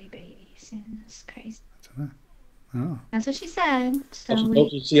 3 babies. That's crazy. I don't know. Oh. That's what she said. So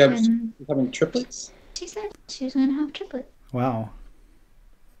she's having triplets? She said she was going to have triplets. Wow.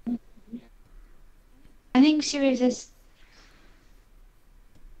 I think she was just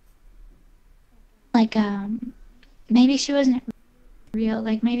like maybe she wasn't real,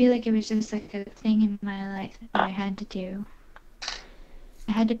 like maybe like it was just like a thing in my life that I had to do.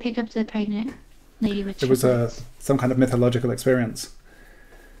 I had to pick up the pregnant lady with triplets. It was some kind of mythological experience.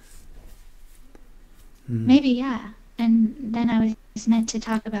 Maybe, yeah. And then I was meant to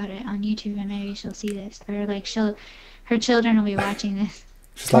talk about it on YouTube, and maybe she'll see this, or like her children will be watching this.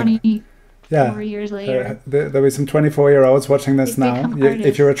 She's 24 years later. There'll be some 24-year-olds watching this now.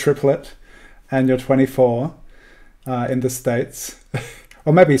 If you're a triplet and you're 24 in the States,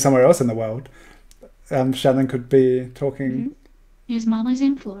 or maybe somewhere else in the world, Shannon could be talking. Mm-hmm. His mom was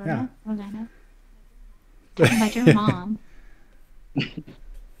in Florida. Yeah. Orlando. Talking about your mom.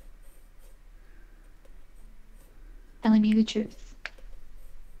 Telling me the truth.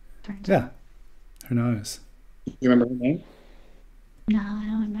 Yeah. Who knows? You remember her name? No, I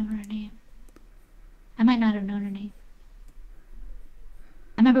don't remember her name. I might not have known her name.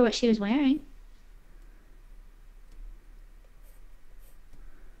 I remember what she was wearing.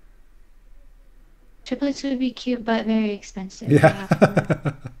 Triplets would be cute, but very expensive. Yeah.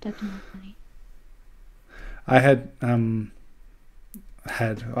 Definitely. I haven't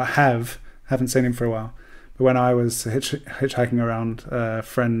seen him for a while, when I was hitchhiking around, a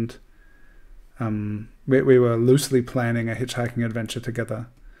friend, we were loosely planning a hitchhiking adventure together,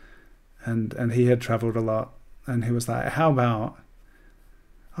 and he had traveled a lot, and he was like, how about,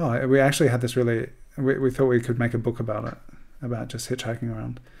 we actually had this really, we thought we could make a book about it, about just hitchhiking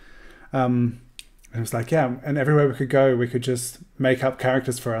around. It was like, yeah, and everywhere we could go, we could just make up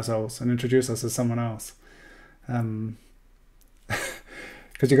characters for ourselves and introduce us as someone else.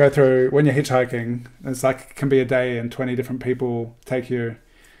 Because you go through, when you're hitchhiking, it's like, it can be a day and 20 different people take you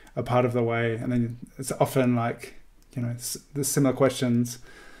a part of the way, and then it's often like, there's similar questions,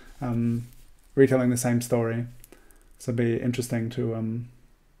 retelling the same story. So it'd be interesting to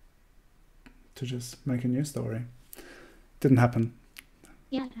just make a new story. Didn't happen.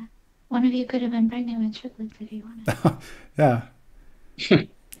 Yeah. One of you could have been pregnant with triplets if you wanted. Yeah.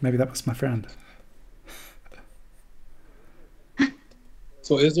 Maybe that was my friend.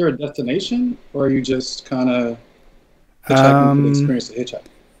 So is there a destination, or are you just kind of hitchhiking for the experience of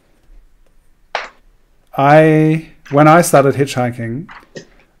hitchhiking? When I started hitchhiking,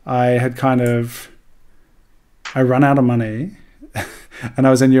 I had I run out of money and I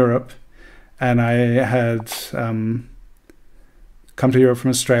was in Europe, and I had come to Europe from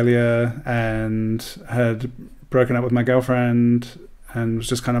Australia and had broken up with my girlfriend and was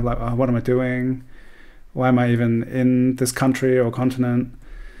just kind of like, oh, what am I doing? Why am I even in this country or continent?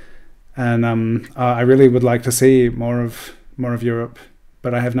 And I really would like to see more of Europe,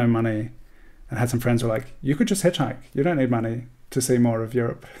 but I have no money. And I had some friends who were like, you could just hitchhike. You don't need money to see more of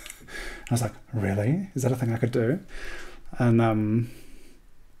Europe. I was like, really? Is that a thing I could do? And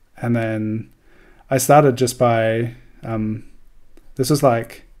then I started just by, this was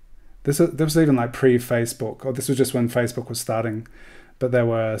even like pre-Facebook, or this was just when Facebook was starting. But there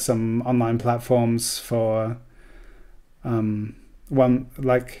were some online platforms for, one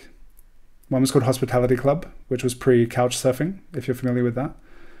was called Hospitality Club, which was pre-couch surfing, if you're familiar with that,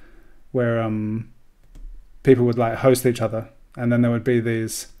 where people would like host each other, and then there would be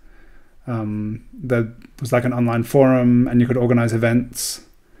these, there was like an online forum, and you could organize events,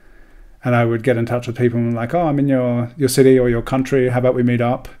 and I would get in touch with people and like, oh, I'm in your city or your country, how about we meet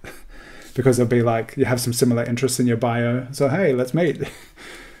up? Because it'll be like, you have some similar interests in your bio, so hey, let's meet.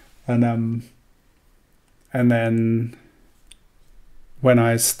 And then when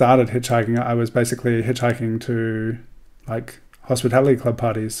I started hitchhiking, I was basically hitchhiking to like hospitality club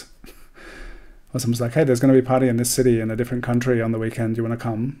parties. Or someone's like, hey, there's going to be a party in this city in a different country on the weekend. Do you want to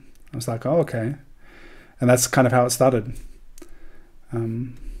come? I was like, oh, okay. And that's kind of how it started.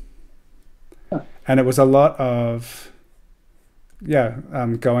 And it was a lot of,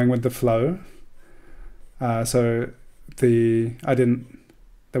 going with the flow.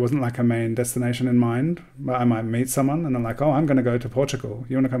 There wasn't like a main destination in mind. I might meet someone and I'm like, oh, I'm going to go to Portugal.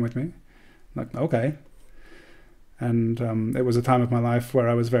 You want to come with me? I'm like, okay. And it was a time of my life where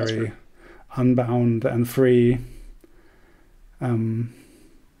I was very unbound and free. Is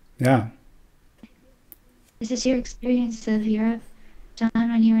this your experience of Europe, John,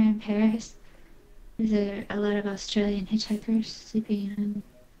 when you were in Paris? Is there a lot of Australian hitchhikers sleeping in?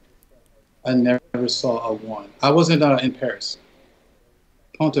 I never saw a one. I wasn't in Paris.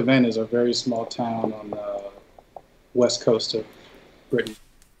 Pont-Aven is a very small town on the west coast of Britain.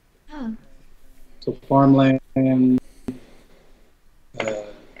 Oh. So farmland.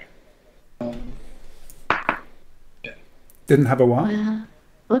 Didn't have a what?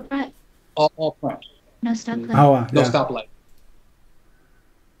 What part? All French. No stoplight. No stoplight.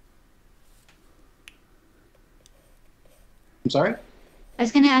 I'm sorry? I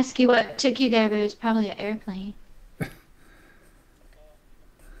was going to ask you what took you there, but it was probably an airplane.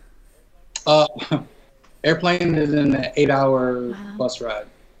 Airplane is an 8-hour bus ride.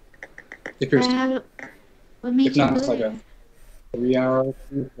 If you're, what made if not, it's like there? a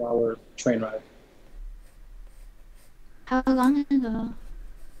 3-hour train ride. How long ago?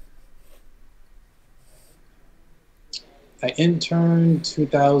 I interned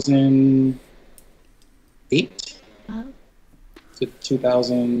 2008 to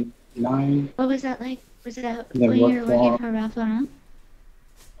 2009. What was that like? Was that then when you were worked working for Ralph Lauren?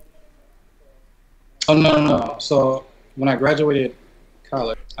 Oh, no. So when I graduated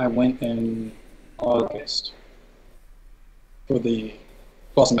college, I went in August for the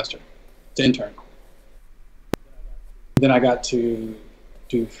fall semester to intern. Then I got to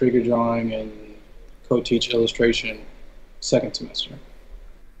do figure drawing and co-teach illustration second semester,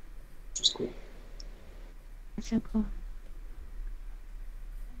 which was cool. That's so cool.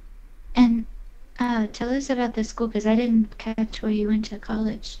 And tell us about the school, because I didn't catch where you went to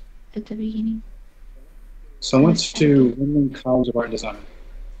college at the beginning. So I went to Women's College of Art and Design.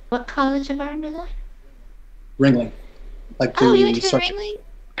 What college of art and design? Ringling. Like oh, you went to Ringling?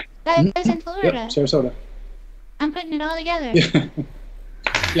 That's in Florida. Yep, Sarasota. I'm putting it all together. Yeah.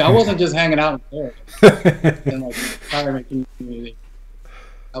 Yeah, I wasn't just hanging out in Florida in like retirement community.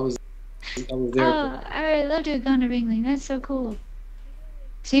 I was there. Oh, I would love to have gone to Ringling. That's so cool.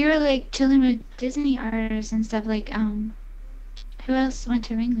 So you were like chilling with Disney artists and stuff like who else went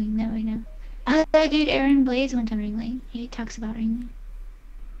to Ringling that we know? That dude Aaron Blaze went to Ringling. He talks about Ringling.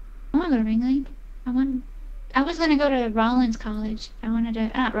 I want to go to Ringling. I was gonna go to Rollins College. I wanted to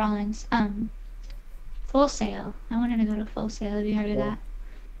not Rollins. Full Sail. I wanted to go to Full Sail. Have you heard of that?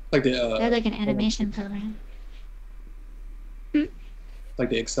 Like they had like an animation program. Like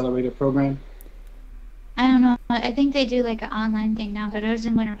the accelerator program. I don't know. I think they do like an online thing now, but I was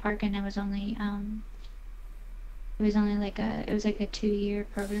in Winter Park and it was only like a 2-year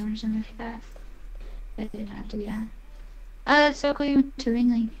program or something like that. I did not do that. Oh, that's so cool you went to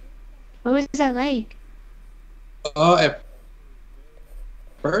Ringling. What was that like? At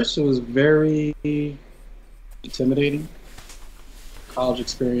first it was very intimidating. College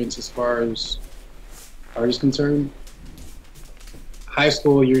experience as far as art is concerned. High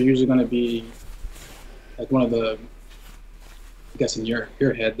school, you're usually going to be like one of the, I guess in your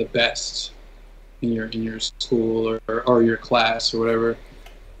head, the best in your school or your class or whatever.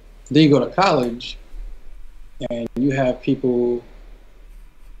 Then you go to college, and you have people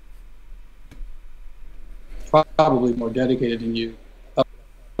probably more dedicated than you up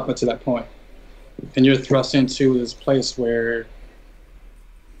until that point, and you're thrust into this place where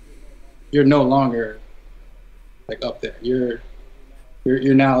you're no longer like up there.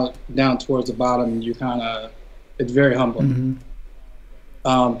 You're now down towards the bottom, and it's very humbling.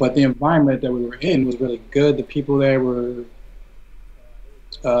 Mm-hmm. But the environment that we were in was really good. The people there were,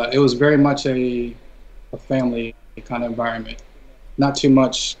 it was very much a family kind of environment. Not too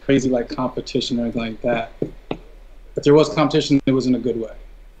much crazy like competition or anything like that. If there was competition, it was in a good way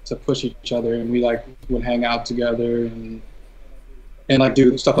to push each other, and we like would hang out together and like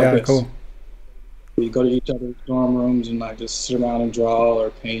do stuff like this. Cool. We go to each other's dorm rooms and like just sit around and draw or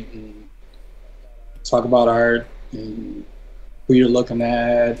paint and talk about art and who you're looking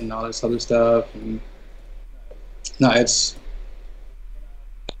at and all this other stuff. And no, it's,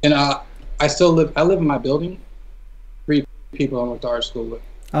 and I live in my building. 3 people I went to art school with.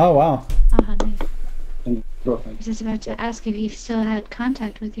 Oh wow. In Brooklyn. I was just about to ask if you still had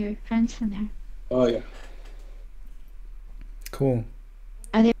contact with your friends from there. Oh yeah. Cool.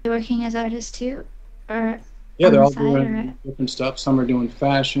 Are they working as artists too? Or yeah, they're all doing different stuff. Some are doing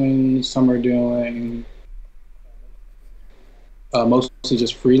fashion, some are doing mostly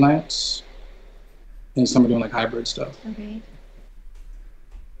just freelance, and some are doing like hybrid stuff. Okay.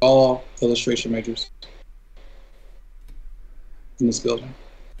 All illustration majors in this building.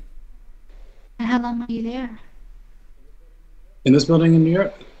 And how long were you there? In this building in New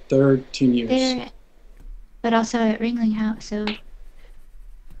York, 13 years. There, but also at Ringling House, so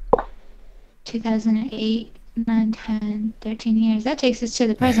 2008, 9, 10, 13 years. That takes us to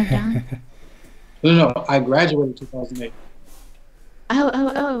the present, John. No, I graduated in 2008.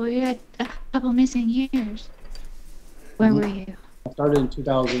 Oh, we had a couple missing years. Where were you? I started in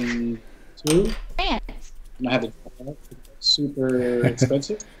 2002. Yes. And I had to super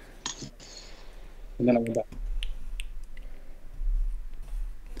expensive. And then I went back.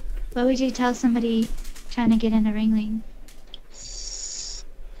 What would you tell somebody trying to get into Ringling?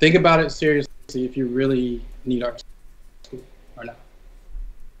 Think about it seriously if you really need art school or not.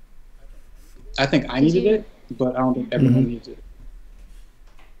 I think I needed it, but I don't think everyone needs it.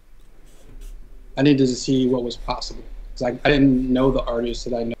 I needed to see what was possible. Because I didn't know the artists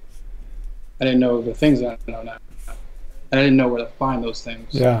that I know. I didn't know the things that I know now. And I didn't know where to find those things.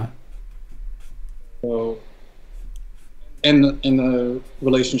 Yeah. So, in the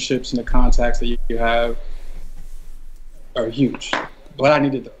relationships and the contacts that you have are huge. But I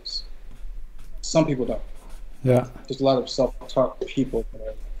needed those. Some people don't. Yeah. There's a lot of self-taught people that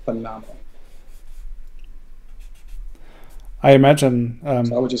are phenomenal. I imagine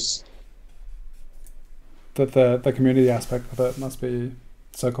so I would just that the community aspect of it must be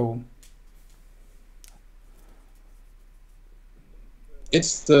so cool.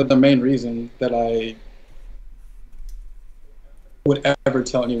 It's the main reason that I would ever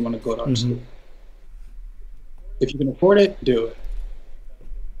tell anyone to go to art school. If you can afford it, do it.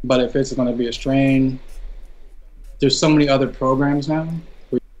 But if it's going to be a strain, there's so many other programs now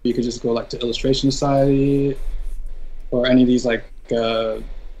where you could just go like to Illustration Society or any of these like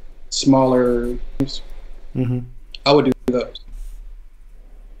smaller. I would do those.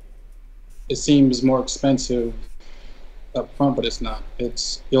 It seems more expensive up front, but it's not.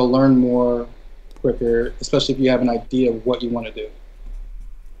 You'll learn more quicker, especially if you have an idea of what you want to do.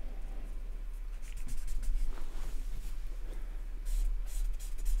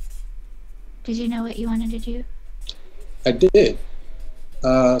 Did you know what you wanted to do? I did.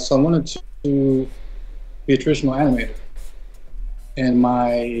 So I wanted to be a traditional animator. And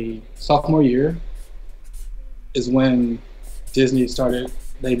my sophomore year is when Disney started,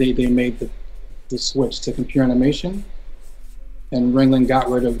 they made the switch to computer animation, and Ringling got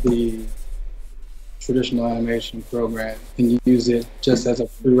rid of the traditional animation program and used it just as a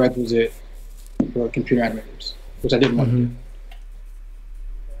prerequisite for computer animators, which I didn't want to do.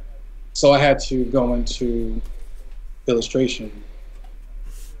 So I had to go into illustration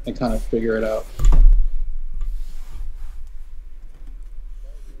and kind of figure it out.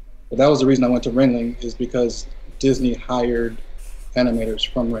 But that was the reason I went to Ringling, is because Disney hired animators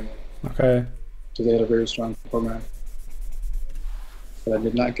from Ringling. Okay. So they had a very strong program. But I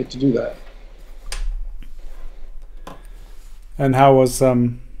did not get to do that. And how was How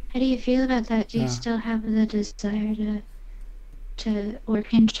do you feel about that? Do you still have the desire to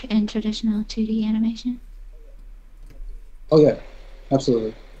work in traditional 2D animation? Oh yeah,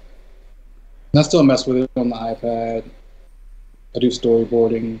 absolutely. And I still mess with it on the iPad. I do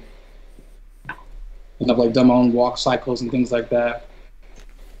storyboarding. And I've like done my own walk cycles and things like that.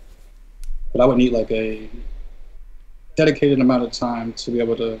 But I would need like a dedicated amount of time to be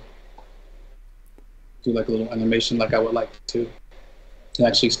able to do like a little animation like I would like to, and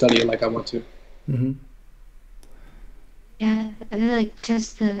actually study it like I want to. Yeah, I feel like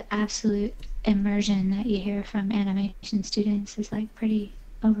just the absolute immersion that you hear from animation students is like pretty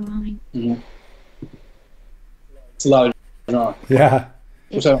overwhelming. It's a lot of drawing. Yeah.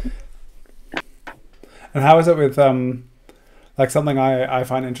 Which I don't. And how is it with like something I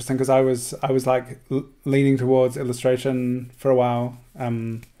find interesting, because I was like leaning towards illustration for a while,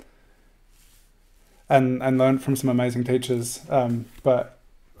 and learned from some amazing teachers, but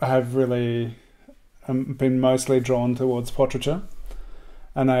I have really been mostly drawn towards portraiture,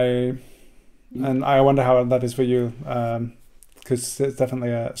 and I wonder how that is for you, because there's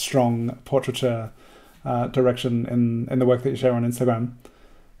definitely a strong portraiture direction in the work that you share on Instagram,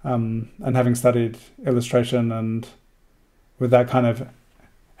 and having studied illustration and with that kind of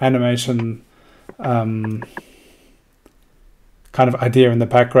animation kind of idea in the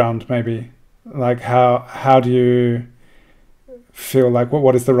background, maybe, like how do you feel like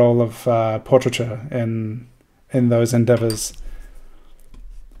what is the role of portraiture in those endeavors?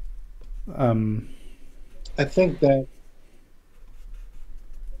 I think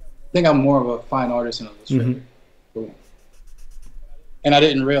I'm more of a fine artist and illustrator. And I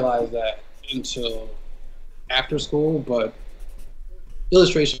didn't realize that until after school, but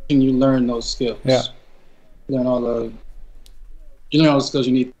illustration, you learn those skills. Yeah. You learn all the skills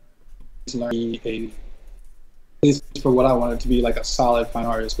you need to learn at least for what I wanted to be, like a solid fine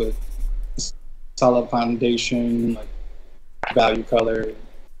artist with solid foundation, like value, color,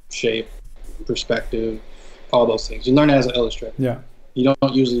 shape, perspective, all those things. You learn it as an illustrator. Yeah. You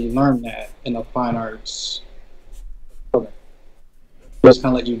don't usually learn that in a fine arts program. They just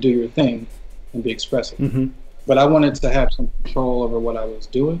kind of let you do your thing and be expressive. But I wanted to have some control over what I was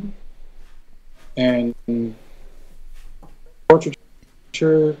doing. And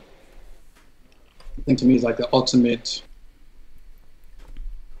portraiture, I think, to me, is like the ultimate,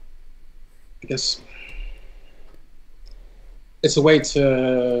 I guess, it's a way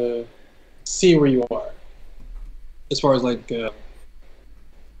to see where you are as far as like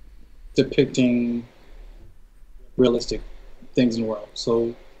depicting realistic things in the world.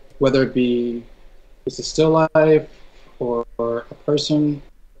 So whether it be it's a still life or a person,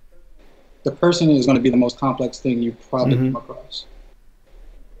 the person is going to be the most complex thing you probably come across.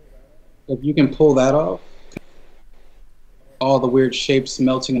 If you can pull that off, all the weird shapes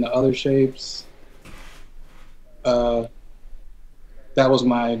melting into other shapes, that was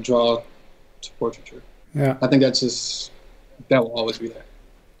my draw to portraiture. Yeah. I think that will always be there.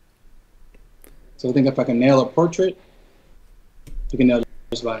 So I think if I can nail a portrait, you can nail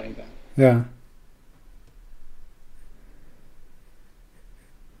just about anything. Yeah.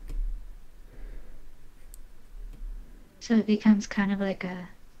 So it becomes kind of like a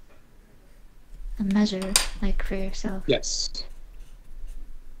measure, like, for yourself. Yes.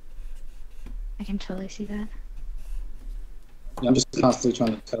 I can totally see that. Yeah, I'm just constantly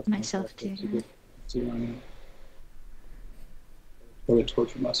trying to test myself too. See what I mean. Or to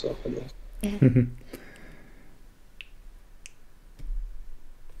torture myself, I guess. Yeah.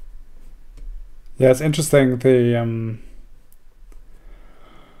 Yeah, it's interesting.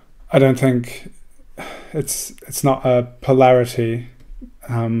 I don't think it's not a polarity,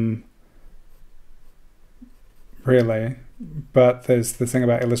 really. But there's the thing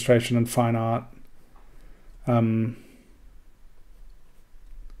about illustration and fine art.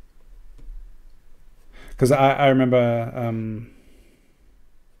 Because I remember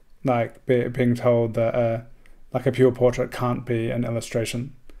like being told that like a pure portrait can't be an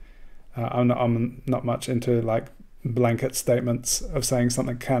illustration. I'm not much into like blanket statements of saying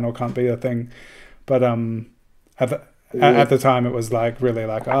something can or can't be a thing, but at the time it was like really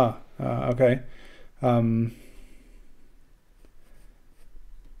like okay,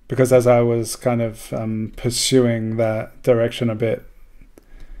 because as I was kind of pursuing that direction a bit,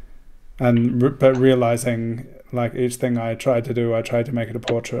 but realizing like each thing I tried to do, I tried to make it a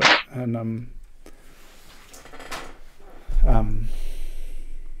portrait, and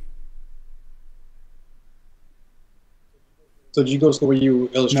So did you go to school? Were you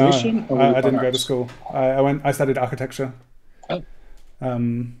illustration? No, I didn't go to school. I studied architecture. Oh.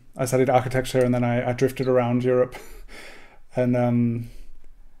 I studied architecture, and then I drifted around Europe, and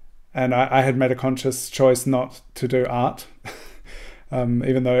I had made a conscious choice not to do art,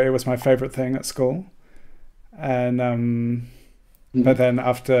 even though it was my favorite thing at school. And but then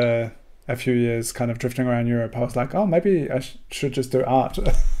after a few years kind of drifting around Europe, I was like, oh, maybe I should just do art.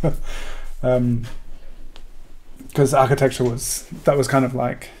 Because architecture was kind of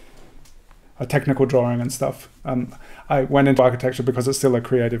like a technical drawing and stuff. I went into architecture because it's still a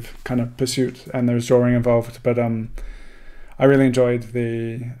creative kind of pursuit and there's drawing involved, but I really enjoyed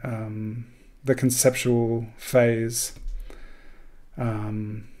the conceptual phase.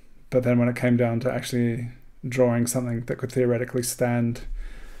 But then when it came down to actually drawing something that could theoretically stand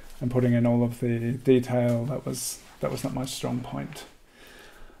and putting in all of the detail, that was not my strong point.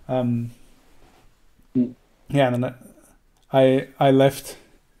 Yeah, and then I left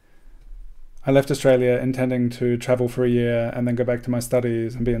Australia intending to travel for a year and then go back to my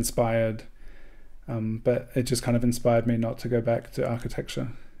studies and be inspired. But it just kind of inspired me not to go back to architecture.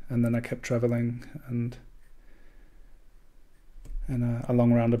 And then I kept traveling, and in a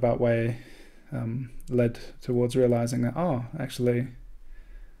long roundabout way led towards realizing that, oh, actually,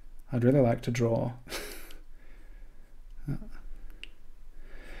 I'd really like to draw.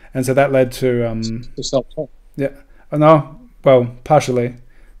 And so that led to self-taught. Yeah, no, well, partially.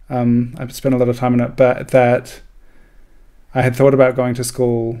 I've spent a lot of time on it, but that I had thought about going to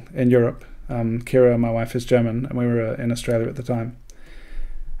school in Europe. Kira, my wife, is German, and we were in Australia at the time.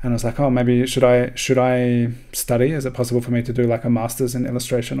 And I was like, oh, maybe should I study? Is it possible for me to do like a master's in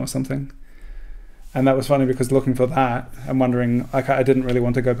illustration or something? And that was funny because looking for that and wondering, like, I didn't really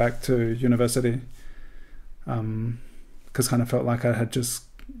want to go back to university, because kind of felt like it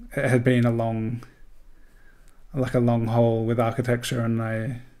had been a long haul with architecture, and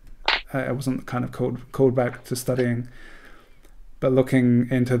I wasn't kind of called back to studying. But looking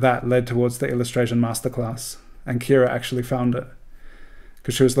into that led towards the illustration masterclass, and Kira actually found it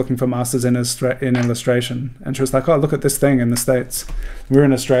because she was looking for masters in illustration, and she was like, oh, look at this thing in the States. We were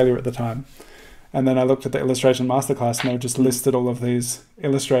in Australia at the time, and then I looked at the illustration masterclass, and they just listed all of these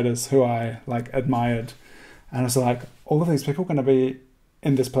illustrators who I like admired, and I was like, all of these people are going to be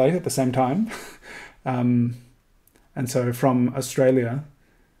in this play at the same time. And so from Australia,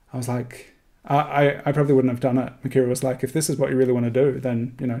 I was like, I probably wouldn't have done it. Kira was like, if this is what you really want to do,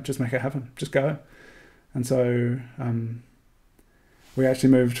 then, just make it happen. Just go. And so we actually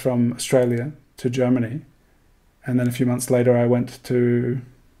moved from Australia to Germany. And then a few months later, I went to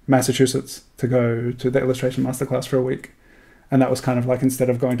Massachusetts to go to the illustration masterclass for a week. And that was kind of like, instead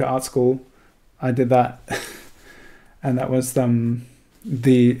of going to art school, I did that. And that was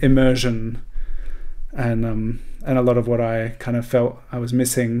the immersion and a lot of what I kind of felt I was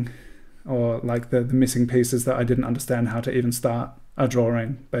missing, or like the missing pieces that I didn't understand how to even start a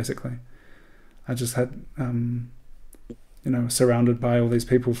drawing, basically. I just had, surrounded by all these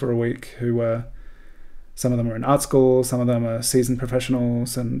people for a week who were, some of them were in art school, some of them are seasoned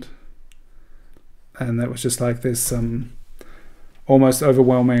professionals, and that was just like this almost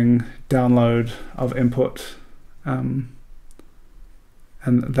overwhelming download of input. And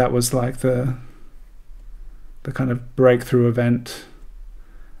that was like the kind of breakthrough event.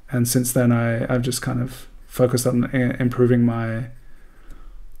 And since then I've just kind of focused on improving my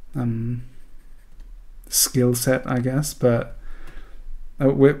skill set, I guess, but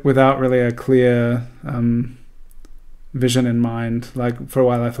without really a clear vision in mind. Like for a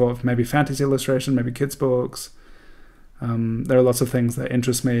while I thought of maybe fantasy illustration, maybe kids books. There are lots of things that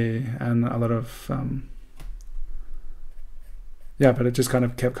interest me, and a lot of but it just kind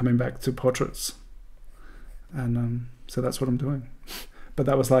of kept coming back to portraits, and so that's what I'm doing. But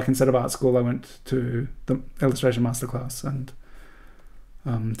that was like, instead of art school, I went to the illustration masterclass and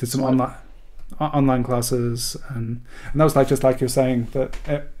did some online. online classes, and that was like, just like you're saying, that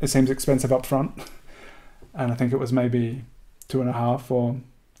it seems expensive up front, and I think it was maybe $2,500 or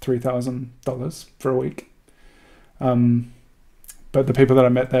 $3,000 for a week. But the people that I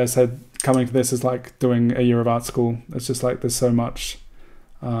met there said coming to this is like doing a year of art school. It's just like there's so much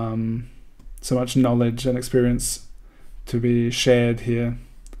knowledge and experience to be shared here,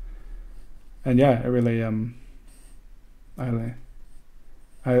 and yeah, it really I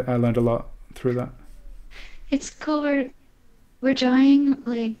learned a lot through that. It's cool. We're drawing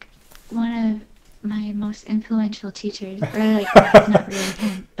like one of my most influential teachers, or like not really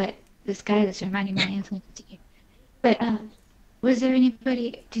him, but this guy that's reminding me of my influential teacher. But was there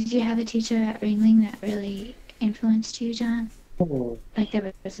anybody? Did you have a teacher at Ringling that really influenced you, John? Like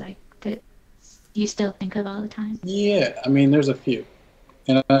that was like that you still think of all the time? Yeah, I mean, there's a few,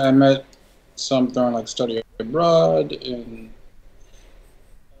 and I met some during like study abroad, and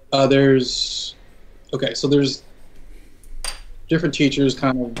there's different teachers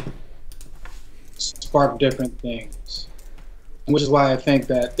kind of spark different things, and which is why I think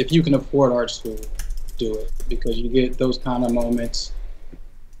that if you can afford art school, do it, because you get those kind of moments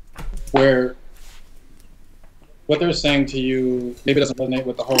where what they're saying to you maybe doesn't resonate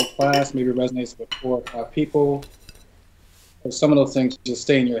with the whole class, maybe it resonates with 4 or 5 people, but some of those things just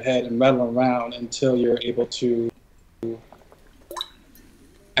stay in your head and rattle around until you're able to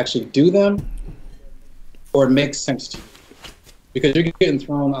actually do them, or it makes sense to you, because you're getting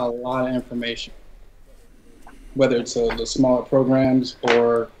thrown a lot of information, whether it's the smaller programs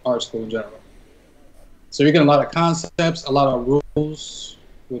or art school in general. So you're getting a lot of concepts, a lot of rules,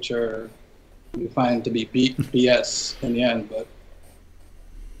 which are you find to be BS in the end, but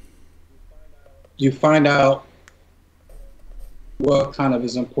you find out what kind of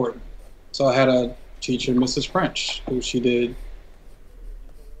is important. So I had a teacher, Mrs. French, who she did,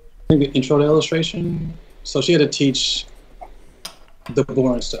 I think, the intro to illustration. So she had to teach the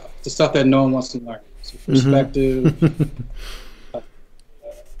boring stuff, the stuff that no one wants to learn. So perspective,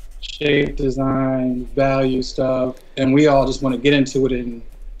 shape, design, value stuff, and we all just want to get into it and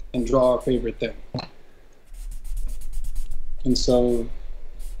draw our favorite thing. And so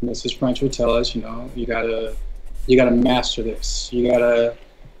Mrs. French would tell us, you know, you gotta master this.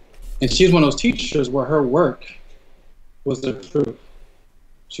 And she's one of those teachers where her work was the truth.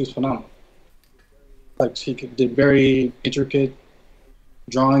 She was phenomenal. Like she did very intricate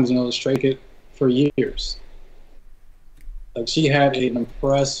drawings and illustrated for years. Like she has an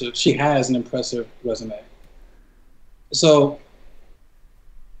impressive resume. So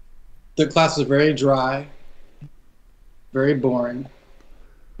the class was very dry, very boring,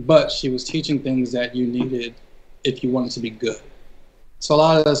 but she was teaching things that you needed if you wanted to be good. So a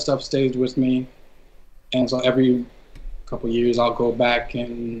lot of that stuff stayed with me, and so every couple of years I'll go back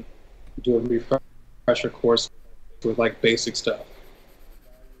and do a refresher course with like basic stuff.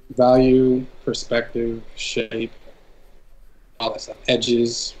 Value, perspective, shape, all that stuff,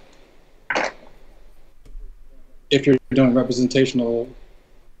 edges. If you're doing representational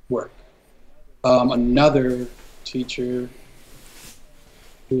work. Another teacher,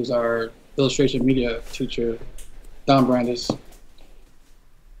 who's our illustration media teacher, Don Brandis,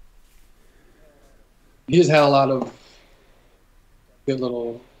 he just had a lot of good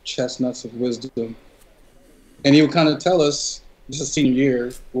little chestnuts of wisdom. And he would kind of tell us, this is senior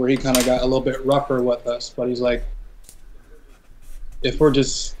year, where he kind of got a little bit rougher with us, but he's like, if we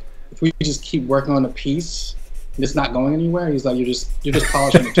just keep working on a piece and it's not going anywhere, he's like, you're just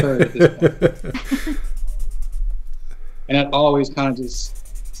polishing a turd at this point. And that always kind of just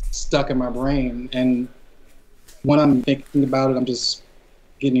stuck in my brain. And when I'm thinking about it, I'm just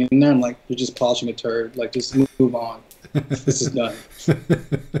getting in there and like, you're just polishing a turd. Like, just move on. This is done.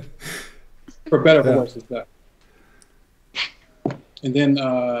 For better or for worse, it's done. And then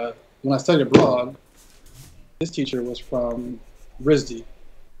when I studied abroad, this teacher was from RISD,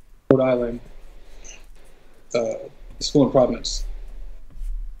 Rhode Island, school in Providence.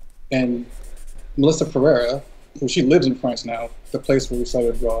 And Melissa Ferreira, who she lives in France now, the place where we studied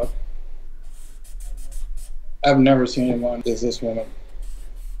abroad, I've never seen anyone as this woman.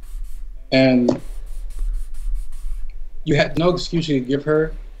 And you had no excuse you could give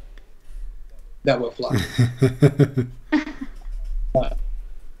her that would fly.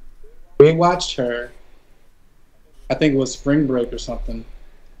 We watched her, I think it was spring break or something,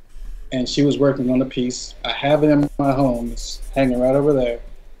 and she was working on a piece. I have it in my home, it's hanging right over there.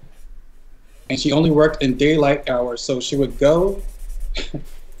 And she only worked in daylight hours, so she would go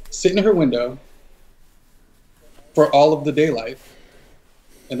sit in her window for all of the daylight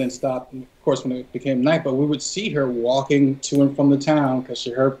and then stop of course, when it became night, but we would see her walking to and from the town because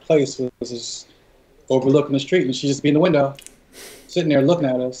her place was just overlooking the street, and she'd just be in the window, sitting there looking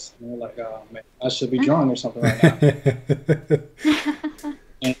at us. And we're like, oh man, I should be drawing or something right now.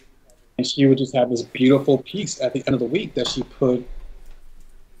 and she would just have this beautiful piece at the end of the week that she put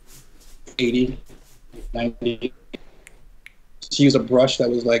 80, 90. She used a brush that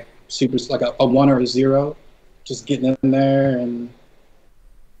was like super, like a 1 or a 0, just getting in there, and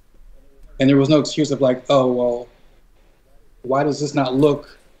there was no excuse of like, oh well, why does this not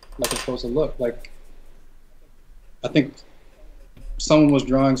look like it's supposed to look? Like, I think someone was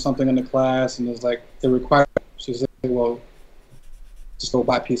drawing something in the class, and it was like they required. She said, well, just go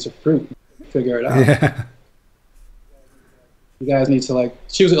buy a piece of fruit, figure it out. Yeah. You guys need to like.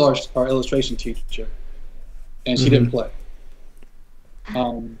 She was our illustration teacher, and she didn't play.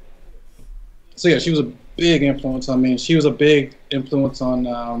 So yeah, she was a big influence on me. She was a big influence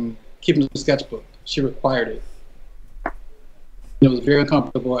on keeping the sketchbook. She required it. It was very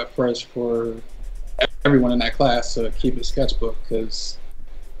uncomfortable at first for everyone in that class to keep a sketchbook, because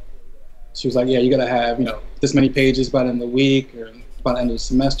she was like, yeah, you got to have, you know, this many pages by the end of the week or by the end of the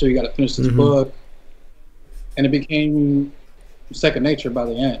semester. You got to finish this book. And it became second nature by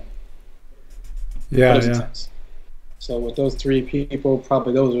the end. Yeah, yeah. Intense. So with those 3 people,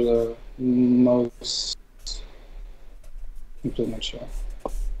 probably those are the most influential.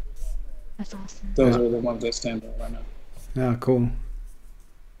 That's awesome. Those are the ones that stand out right now. Yeah, cool.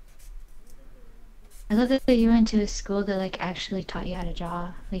 I love that you went to a school that like actually taught you how to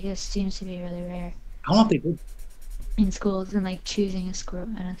draw. Like it seems to be really rare I don't know if they did. in schools, and like choosing a school,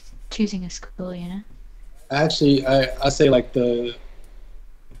 you know. Actually, I say like the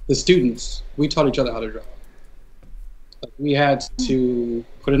students, we taught each other how to draw. Like, we had to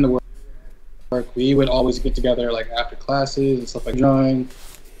put in the work. We would always get together like after classes and stuff like drawing.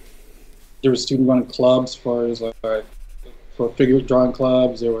 There were student run clubs for figure drawing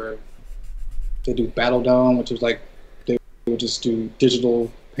clubs. They do Battle Dome, which was like they would just do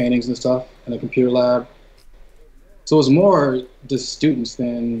digital paintings and stuff in a computer lab. So it was more the students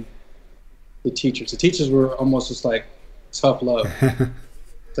than the teachers. The teachers were almost just like tough love.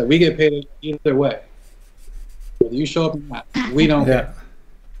 So we get paid either way. Whether you show up or not, we don't care.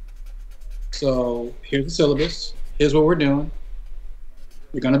 So here's the syllabus. Here's what we're doing.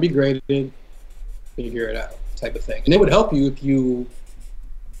 You're gonna be graded. Figure it out, type of thing. And it would help you if you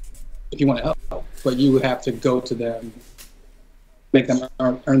want to help, but you would have to go to them, make them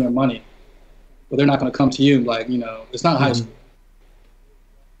earn their money. But they're not going to come to you like, you know, it's not high school.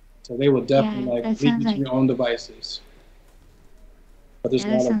 So they will definitely like leave you to your own devices. But there's a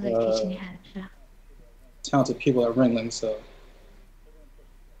lot of talented people at Ringling, so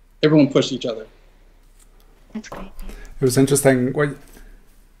everyone pushed each other. That's great. It was interesting. We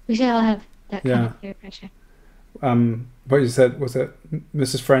should all have that kind of peer pressure. What you said, was it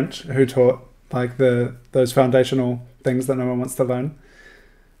Mrs. French who taught like those foundational things that no one wants to learn?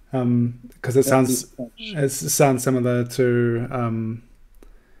 Because it sounds similar to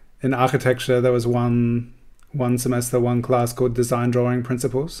in architecture. There was one semester, one class called Design Drawing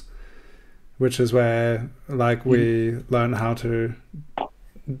Principles, which is where like we learn how to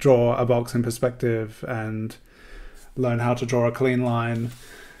draw a box in perspective and learn how to draw a clean line,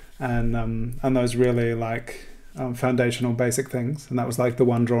 and those really like foundational basic things. And that was like the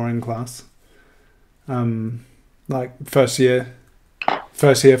one drawing class, like first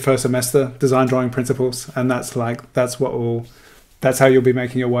semester, Design Drawing Principles, and that's how you'll be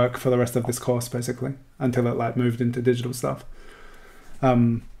making your work for the rest of this course, basically, until it like moved into digital stuff.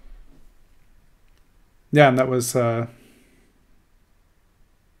 And that was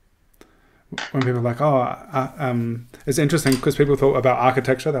when people were like, it's interesting because people thought about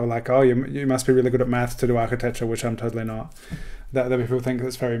architecture. They were like, oh, you must be really good at math to do architecture, which I'm totally not. That people think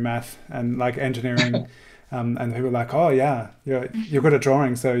it's very math and like engineering. And people were like, oh yeah, you're good at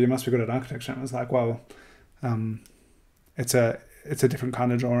drawing, so you must be good at architecture. And I was like, well, it's a different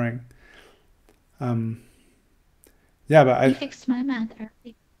kind of drawing. Yeah, but you fixed my math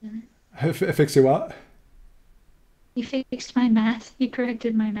earlier. Fix you what? You fixed my math. You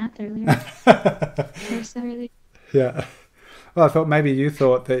corrected my math earlier. Yeah. Well, I thought maybe you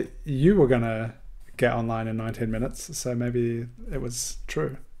thought that you were gonna get online in 19 minutes, so maybe it was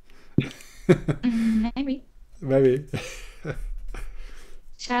true. Maybe.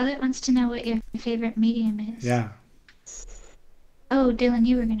 Charlotte wants to know what your favorite medium is. Yeah. Oh, Dylan,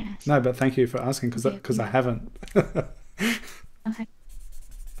 you were going to ask. No, but thank you for asking, because I haven't. Okay.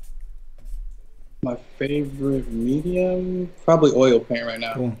 My favorite medium? Probably oil paint right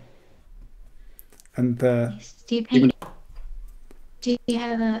now. Cool. And do you paint Do you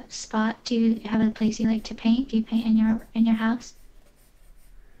have a spot? Do you have a place you like to paint? Do you paint in your house?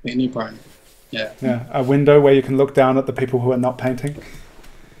 Any part. Yeah. Yeah, a window where you can look down at the people who are not painting.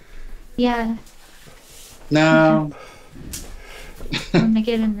 Yeah. No. I'm gonna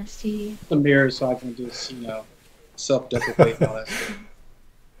get in the studio. The mirror, so I can just, self-deprecate and all that stuff.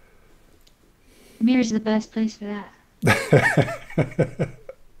 The mirror's the best place for that.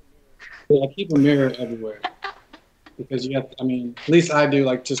 Yeah, I keep a mirror everywhere because you have. At least I do,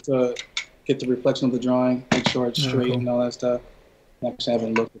 like, just to get the reflection of the drawing, make sure it's straight cool. and all that stuff. I actually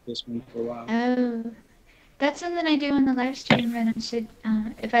haven't looked at this one for a while. Oh, that's something I do on the live stream. And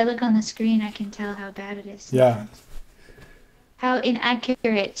if I look on the screen, I can tell how bad it is. Yeah. How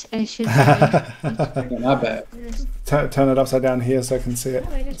inaccurate, I should say. Yeah, not bad. Turn it upside down here so I can see it.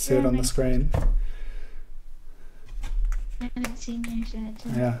 Oh, See it on the screen. I haven't seen yours yet.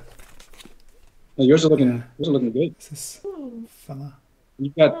 Yeah. Well, yours are looking good. This is Ooh. fella.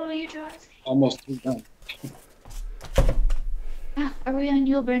 You've got Oh, you draw. almost 3 done. Are we on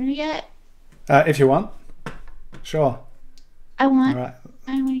Yule Burner yet? If you want. Sure. I want. All right.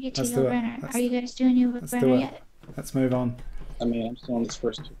 I want to get to Let's Yule do it. Burner. Are you guys doing Yule Let's Burner do it. yet? Let's move on. I'm still on this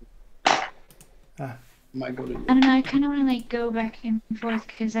first 2. Might go to. I don't know. I kind of want to go back and forth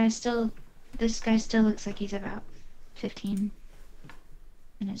because this guy still looks like he's about 15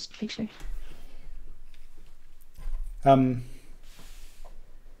 in his picture.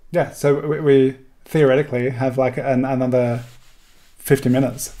 Yeah, so we theoretically have like another 50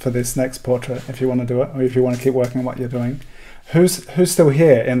 minutes for this next portrait if you want to do it, or if you want to keep working on what you're doing. Who's still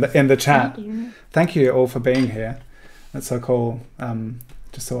here in the chat? Thank you all for being here. That's so cool.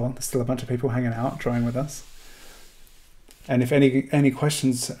 Just saw there's still a bunch of people hanging out, drawing with us. And if any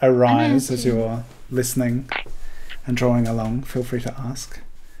questions arise as you're listening and drawing along, feel free to ask.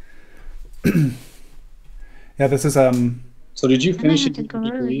 Yeah, this is So did you finish your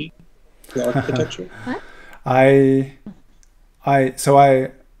degree, the architecture? What?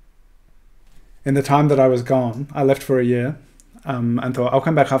 In the time that I was gone, I left for a year, and thought I'll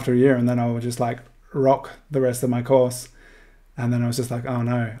come back after a year, and then I'll just like rock the rest of my course. And then I was just like, oh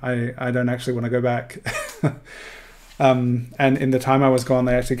no, I don't actually want to go back. And in the time I was gone,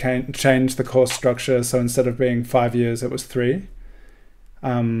 they actually changed the course structure. So instead of being 5 years, it was 3.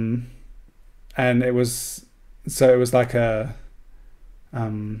 And it was like a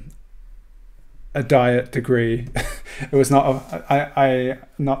diet degree. It was not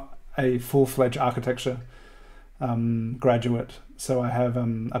not a full-fledged architecture graduate. So I have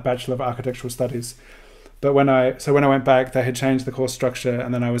a Bachelor of Architectural Studies. But when I went back, they had changed the course structure,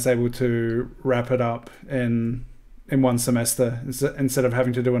 and then I was able to wrap it up in 1 semester instead of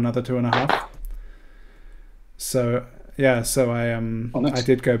having to do another 2.5. So yeah, nice. I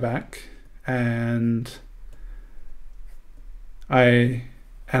did go back, and I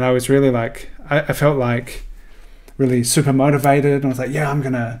was really like I felt like really super motivated, and I was like, yeah, I'm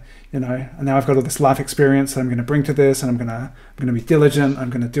gonna, and now I've got all this life experience that I'm gonna bring to this, and I'm gonna be diligent. I'm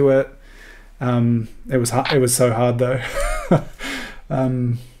gonna do it. It was hard. It was so hard though.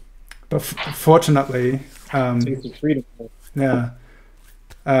 But fortunately, yeah.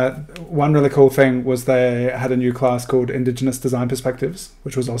 One really cool thing was they had a new class called Indigenous Design Perspectives,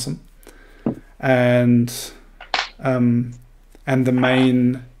 which was awesome. And the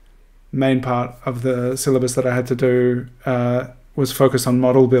main part of the syllabus that I had to do was focused on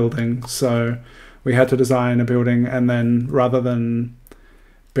model building. So we had to design a building, and then rather than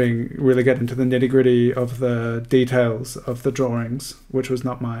really get into the nitty-gritty of the details of the drawings, which was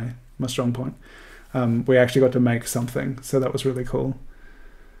not my strong point, we actually got to make something. So that was really cool.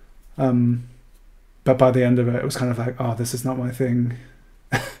 But by the end of it, it was kind of like, oh, this is not my thing.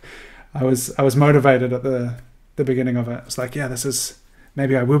 I was motivated at the beginning of it. It's like, yeah, this is,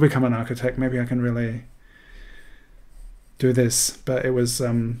 maybe I will become an architect. Maybe I can really do this. But it was,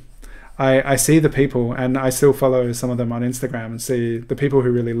 I see the people, and I still follow some of them on Instagram, and see the people who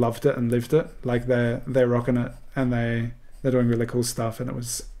really loved it and lived it. Like they're rocking it, and they're doing really cool stuff. And that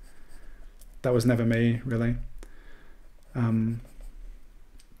was never me, really.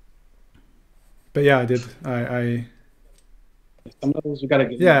 But yeah, I did. Some of those we gotta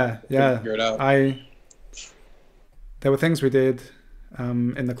get. Yeah. Figure it out. There were things we did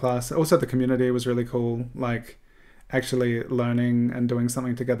in the class. Also, the community was really cool. Like actually learning and doing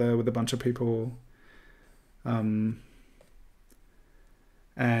something together with a bunch of people. And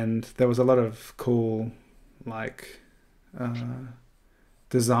there was a lot of cool, like,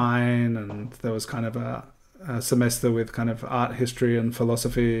 design, and there was kind of a semester with kind of art history and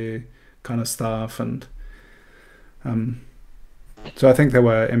philosophy kind of stuff. And so I think there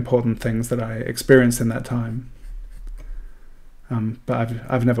were important things that I experienced in that time. But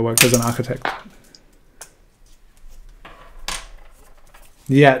I've never worked as an architect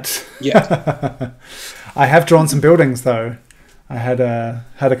yet. I have drawn some buildings though. I had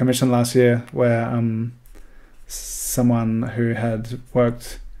a commission last year where someone who had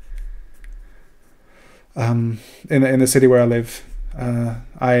worked in the city where I live,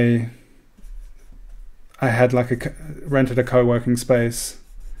 I had like rented a co-working space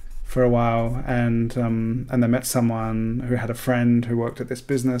for a while, and they met someone who had a friend who worked at this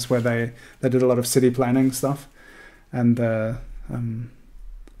business where they did a lot of city planning stuff, and the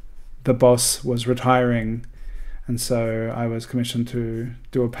boss was retiring, and so I was commissioned to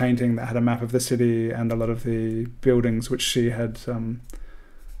do a painting that had a map of the city and a lot of the buildings which she had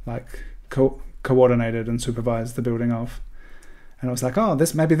coordinated and supervised the building of. And I was like, oh,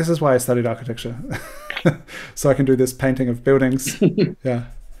 maybe this is why I studied architecture. So I can do this painting of buildings. Yeah.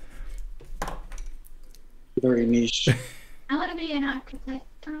 Very niche. I want to be an architect.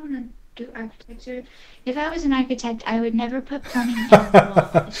 I don't want to do architecture. If I was an architect, I would never put plumbing in the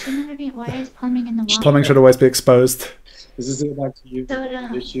wall. It should never be. Why is plumbing in the wall? Plumbing should always be exposed. This is it back to you. So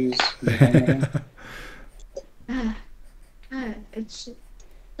Issues. It's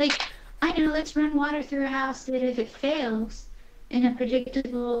like, I know, let's run water through a house that if it fails in a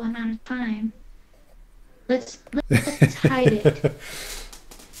predictable amount of time, let's hide it.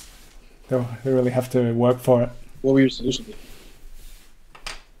 They really have to work for it. What were your solutions?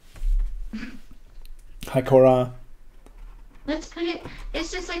 Hi, Cora. Let's put it.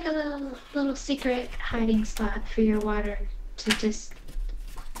 It's just like a little secret hiding spot for your water to just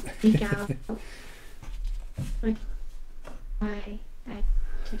leak out. Like, why? I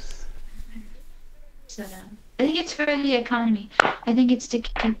just so dumb. I think it's for the economy. I think it's to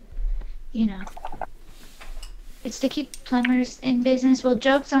keep, it's to keep plumbers in business. Well,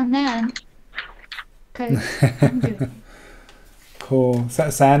 joke's on them. Cause I'm doing it. Cool.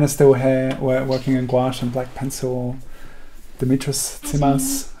 San is still here, working in gouache and black pencil. Dimitris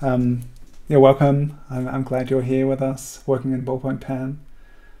Timas, you're welcome. I'm glad you're here with us, working in ballpoint pen.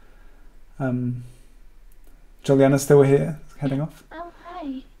 Juliana's still here, heading off. Oh,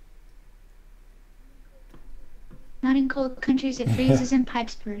 hi. Not in cold countries, it freezes and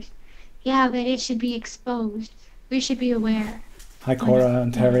pipes burst. Yeah, but it should be exposed. We should be aware. Hi, Cora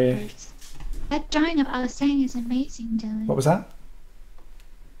and Terry. That drawing of I was saying is amazing, Dylan. What was that?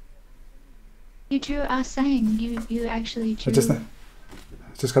 You drew us saying. You actually drew. Just got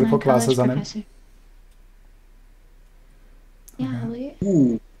to put glasses on him. Yeah, okay.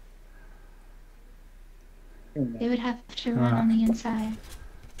 Ooh. They would have to run on the inside.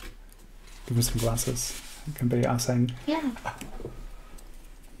 Give me some glasses. It can be us saying. Yeah.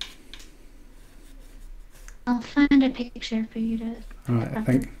 I'll find a picture for you to. All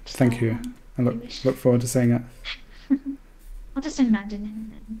right. Thank you. I look forward to seeing it. I'll just imagine it.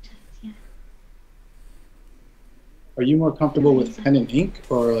 And, yeah. Are you more comfortable with pen and ink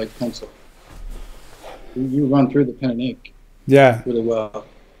or like pencil? You run through the pen and ink. Yeah. Really well.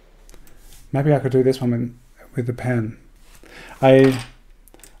 Maybe I could do this one with the pen. I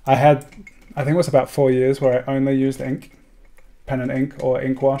think it was about 4 years where I only used ink, pen and ink or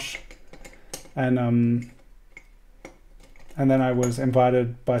ink wash, and then I was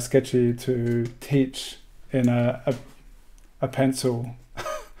invited by Sketchy to teach in a pencil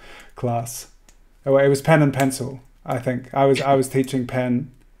class. It was pen and pencil. I think I was teaching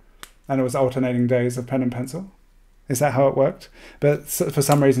pen, and it was alternating days of pen and pencil. Is that how it worked? But for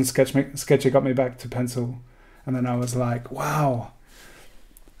some reason, Sketchy got me back to pencil, and then I was like, wow.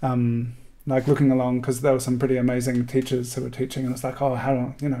 Like looking along, because there were some pretty amazing teachers who were teaching, and it's like, oh,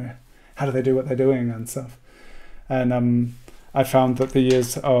 how do they do what they're doing and stuff. And I found that the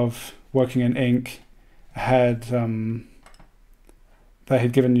years of working in ink had they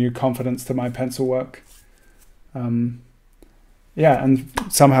had given new confidence to my pencil work. Yeah, and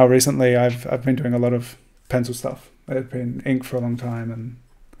somehow recently I've been doing a lot of pencil stuff. It's been ink for a long time,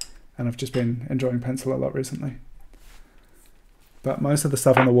 and I've just been enjoying pencil a lot recently. But most of the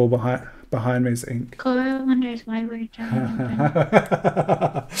stuff on the wall behind me is ink. Cora wonders why we're drawing.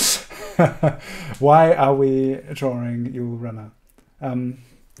 Why are we drawing Yule Runner?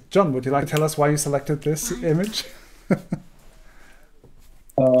 John, would you like to tell us why you selected this image?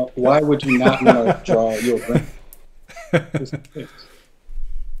 Why would you not want to draw Yule Runner?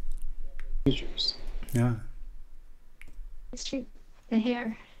 Pictures. Yeah. It's true. The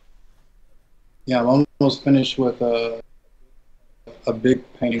hair. Yeah, I'm almost finished with a big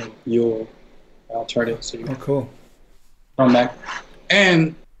painting of Yule. I'll turn it so you Oh, cool. from that.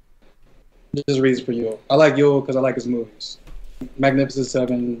 And there's a reason for Yule. I like Yule because I like his movies. Magnificent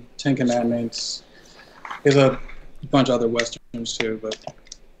Seven, Ten Commandments. There's a bunch of other Western too, but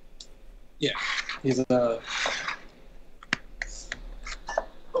yeah, he's a.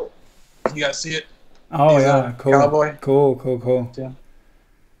 You guys see it? Oh, he's yeah, a cool. cowboy. Cool. Yeah.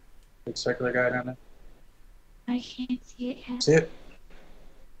 Big circular guy down there. I can't see it yet. See it?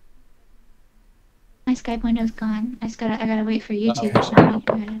 My Skype window's gone. I gotta wait for YouTube to show me.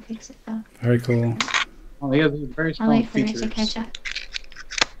 I gotta fix it though. Very cool. Oh, he has very strong I'll wait for features. it to catch up.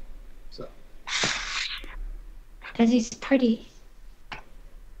 So. Cause he's pretty.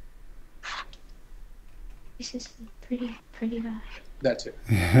 He's just pretty guy. That too.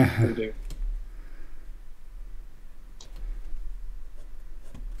 Pretty big.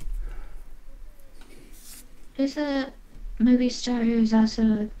 There's a movie star who's also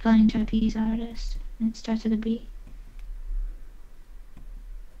a flying trapeze artist, and it starts with a B.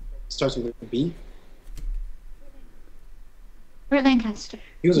 Starts with a B. Burt Lancaster.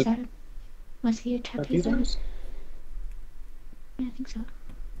 He was Was he a trapeze artist? Yeah, I think so.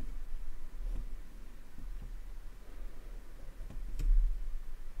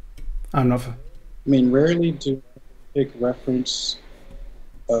 I'm not. I mean, rarely do I pick reference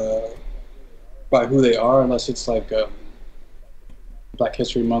by who they are, unless it's like a Black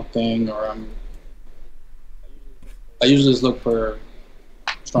History Month thing, or I usually just look for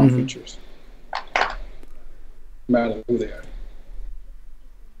strong features, no matter who they are.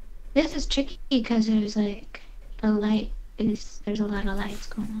 This is tricky because there's like there's a lot of lights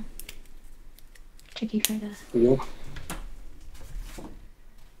going on. Tricky for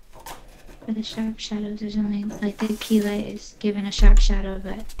the sharp shadows. There's only like the key light is given a sharp shadow,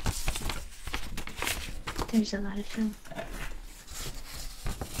 but there's a lot of fill.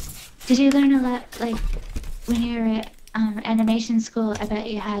 Did you learn a lot like when you were at animation school? I bet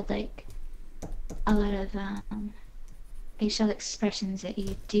you had like a lot of facial expressions that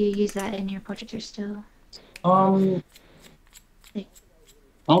do you use that in your portraits or still? Like,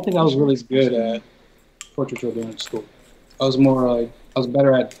 I don't think I was really good at portraiture during school. I was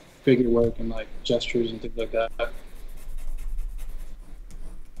better at figure work and like gestures and things like that.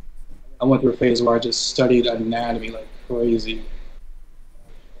 I went through a phase where I just studied anatomy like crazy,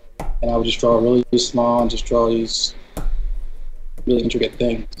 and I would just draw really small and just draw these really intricate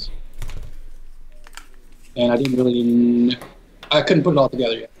things. And I couldn't put it all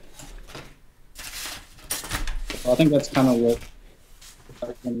together yet. So I think that's kind of what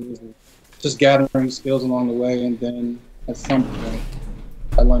just gathering skills along the way, and then at some point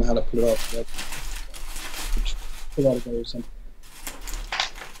I learned how to put it all together. Put it all together something.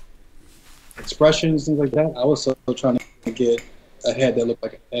 Expressions, things like that. I was still trying to get a head that looked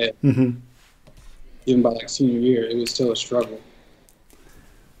like a head. Even by like senior year, it was still a struggle.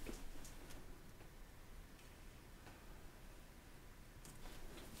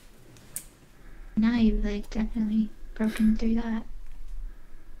 Now you've like definitely broken through that.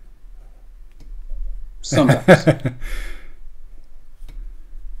 Sometimes.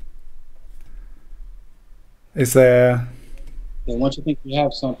 Is there? And once you think you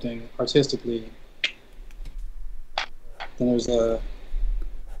have something artistically, then there's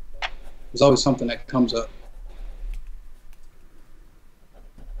always something that comes up.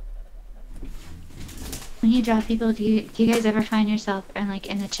 When you draw people, do you guys ever find yourself, and like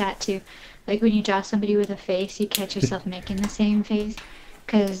in the chat too, like when you draw somebody with a face, you catch yourself making the same face?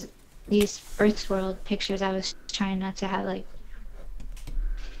 Because these Earthsworld pictures, I was trying not to have like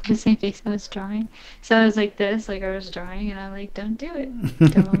the same face I was drawing. So I was like this, like I was drawing, and I'm like, don't do it.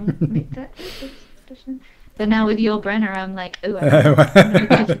 Don't make that face. But now with Yul Brenner, I'm like, ooh,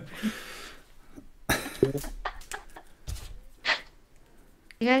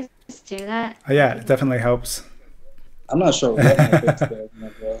 you guys do that? Yeah, it definitely helps. I'm not sure what my face there.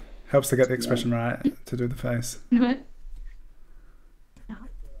 Helps to get the expression right, to do the face. What? No.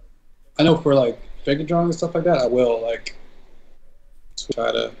 I know for like figure drawing and stuff like that, I will like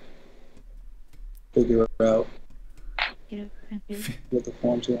try to figure it out. Get the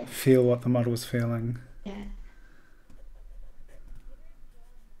form to feel what the model's feeling. Yeah.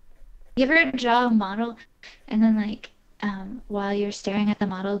 You ever draw a model and then like while you're staring at the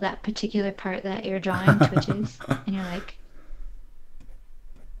model, that particular part that you're drawing twitches and you're like,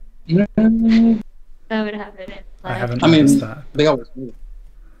 that would happen. I haven't noticed that. They always move.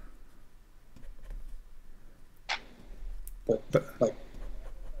 But like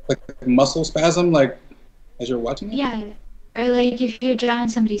muscle spasm, like as you're watching it? Yeah. Or like if you're drawing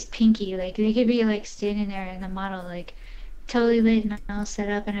somebody's pinky, like they could be like standing there in the model, like totally lit and all set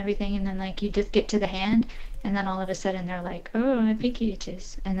up and everything, and then like you just get to the hand, and then all of a sudden they're like, oh, my pinky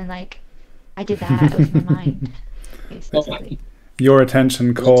itches, and then like I did that with my mind, basically. Your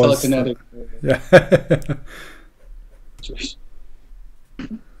attention caused. Telekinetic. Yeah.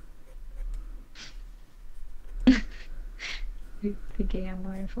 Thinking I'm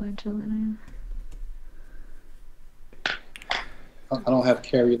more influential than I don't have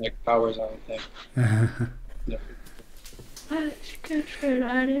carry-like powers, I don't think. No. That's good for an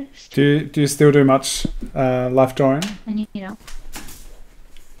artist. Do you still do much life drawing? And you know.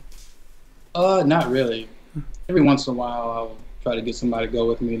 Not really. Every once in a while, I'll try to get somebody to go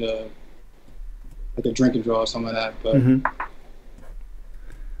with me to like a drink and draw or something like that. But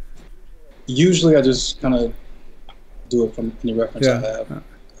usually, I just kind of do it from any reference I have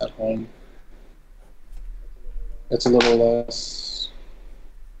at home. It's a little less.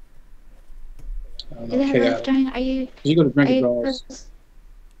 I don't know, Is that life drawing? Are you? You go to drink and draws.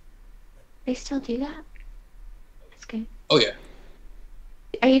 They still do that? That's good. Oh yeah.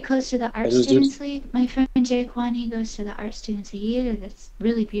 Are you close to the Art Students League? My friend Jay Kwan, he goes to the Art Students League. He did this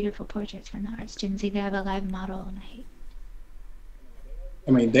really beautiful portraits from the Art Students League. They have a live model night.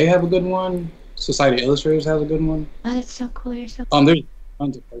 I mean, they have a good one. Society of Illustrators has a good one. Oh, that's so cool. You're so cool. There's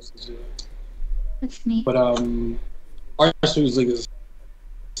tons of places. Yeah. That's neat. But Art Students League is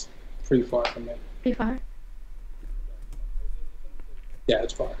pretty far from me. Pretty far? Yeah,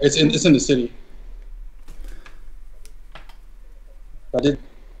 it's far. It's in the city. I did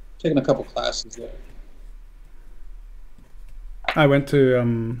taking a couple classes there. I went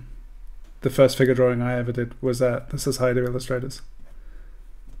to the first figure drawing I ever did was at the Society of Illustrators,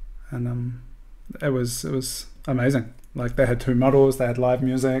 and it was amazing. Like they had 2 models, they had live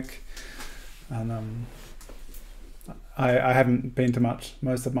music, and I haven't been to much.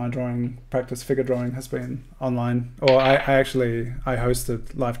 Most of my drawing practice, figure drawing, has been online. Or I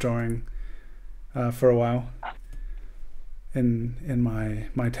hosted live drawing for a while in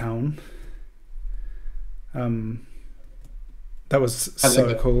my town. That was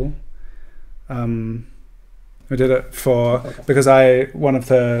so cool. We did it because one of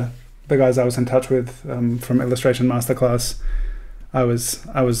the guys I was in touch with from Illustration Masterclass, I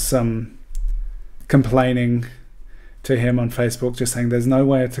was complaining to him on Facebook, just saying there's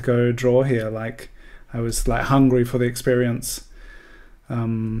nowhere to go draw here. Like I was like hungry for the experience,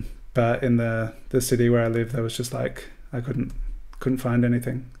 but in the city where I live, there was just like I couldn't find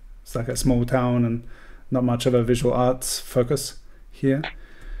anything. It's like a small town and not much of a visual arts focus here.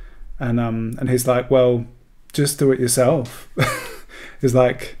 And he's like, well, just do it yourself. He's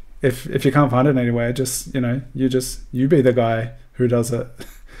like, if you can't find it anywhere, just you be the guy who does it.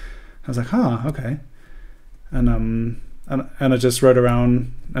 I was like, okay. And I just rode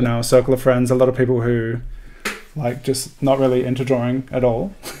around in our circle of friends, a lot of people who like just not really into drawing at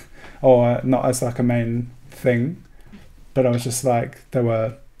all, or not as like a main thing. But I was just like, there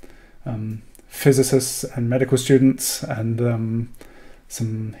were physicists and medical students and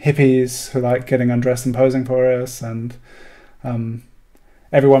some hippies who like getting undressed and posing for us, and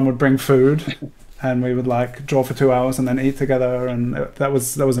everyone would bring food and we would like draw for 2 hours and then eat together, and that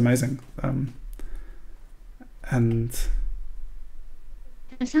was amazing. And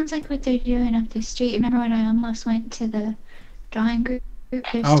it sounds like what they're doing up the street. Remember when I almost went to the drawing group?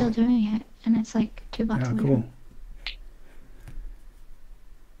 They're still doing it, and it's like 2 blocks away. Cool.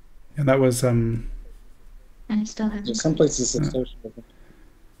 And that was and it still hasn't. Some places are social.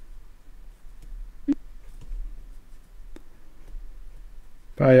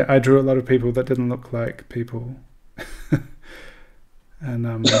 But I drew a lot of people that didn't look like people.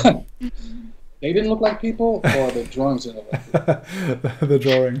 And they didn't look like people, or the drawings didn't look like people? The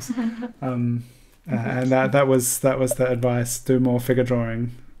drawings. And that was the advice: do more figure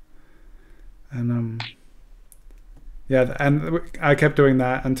drawing. And yeah, and I kept doing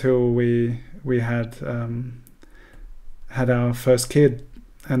that until we had our first kid,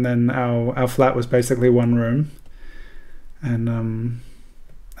 and then our flat was basically 1 room, and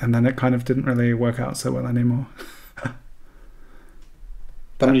then it kind of didn't really work out so well anymore. How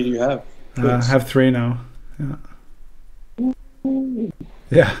many do you have? I have 3 now.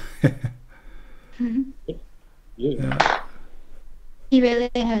 Yeah. Yeah. He really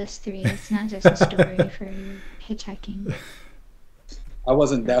has 3. It's not just a story for hitchhiking. I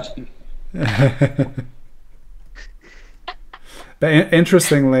wasn't doubting. But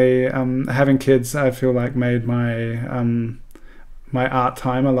interestingly, having kids, I feel like made my my art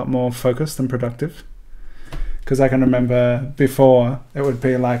time a lot more focused and productive. Because I can remember before it would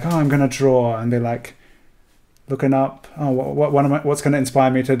be like, I'm going to draw, and be like looking up, what's going to inspire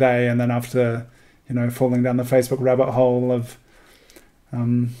me today, and then after falling down the Facebook rabbit hole of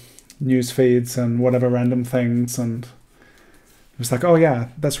news feeds and whatever random things, and it was like, oh yeah,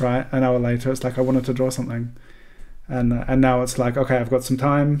 that's right. An hour later, it's like I wanted to draw something, and now it's like, okay, I've got some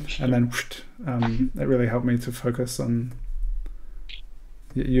time, and then it really helped me to focus on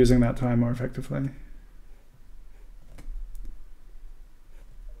using that time more effectively.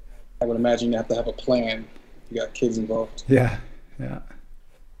 I would imagine you have to have a plan. You got kids involved. Yeah, yeah.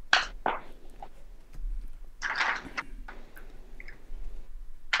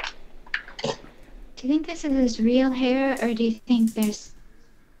 Do you think this is his real hair, or do you think do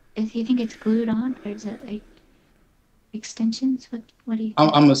you think it's glued on, or is it like extensions? What do you think?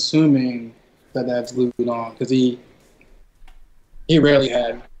 I'm assuming that that's glued on, because he rarely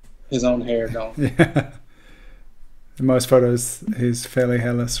had his own hair going. Yeah. In most photos, he's fairly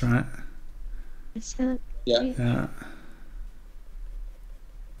hairless, right? So, yeah. Yeah.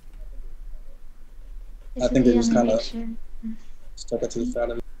 I think it was kind of stuck it to the side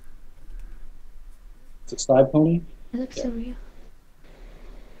of it. It's a side pony. It looks so real.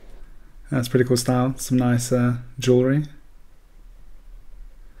 That's pretty cool style. Some nice jewelry.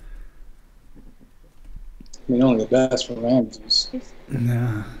 I mean, only the best for Ramses.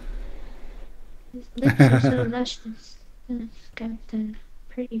 Yeah. His lips are so luscious. It's got the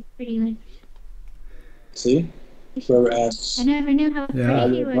pretty lips. See? Whoever asks. I never knew how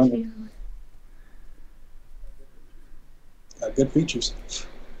pretty he was before. Got good features.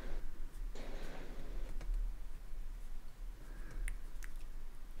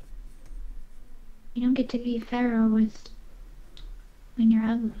 You don't get to be a pharaoh when you're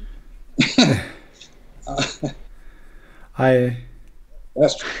ugly.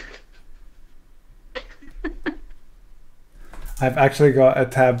 That's true. I've actually got a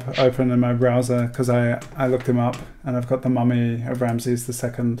tab open in my browser because I looked him up, and I've got the mummy of Ramses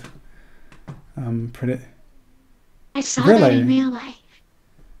II. Pretty. I saw that in real life.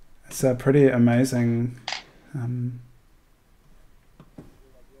 It's a pretty amazing.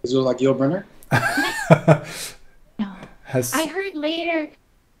 Is it like Yul No. I heard later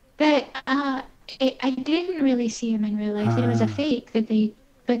that I didn't really see him in real life. It was a fake but they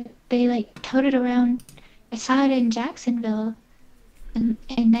like toted around. I saw it in Jacksonville in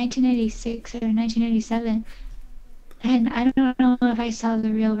 1986 or 1987, and I don't know if I saw the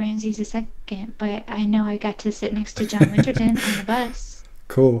real Ramses II, but I know I got to sit next to John Winterton on the bus.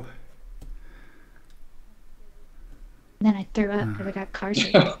 Cool. And then I threw up because I got car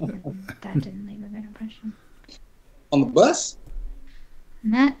sick. That didn't leave a good impression. On the bus?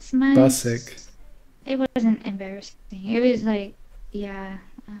 And that's my... Bus sick. It wasn't embarrassing. It was like, yeah.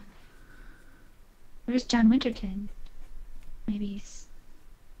 Where's John Winterton? Maybe he's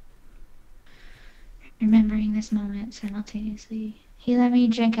remembering this moment simultaneously. He let me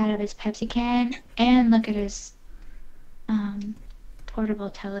drink out of his Pepsi can and look at his portable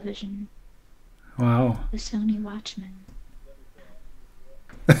television. Wow. The Sony Watchman.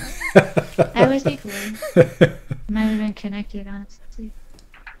 That was cool. Might have been connected, honestly.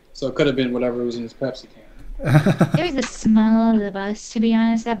 So it could have been whatever was in his Pepsi can. It was the smell of the bus, to be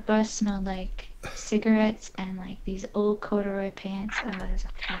honest. That bus smelled like cigarettes and like these old corduroy pants. Oh, it was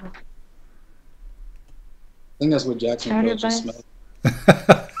horrible. I think that's what Jacksonville just smelled.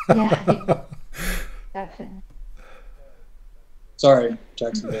 Yeah, definitely. Sorry,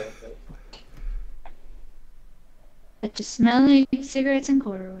 Jacksonville. But just smell like cigarettes and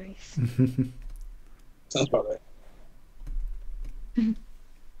corduroys. Sounds about right.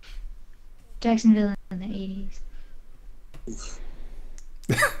 Jacksonville in the 80s.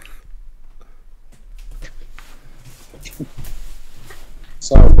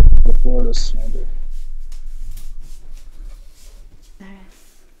 Sorry, the Florida slander. Sara,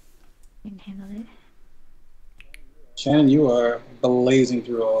 you can handle it. Shannon, you are blazing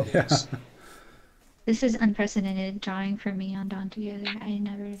through all this. Yeah. This is unprecedented drawing for me on Dawn Together. I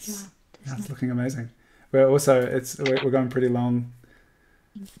never draw this. That's looking amazing. We're also we're going pretty long.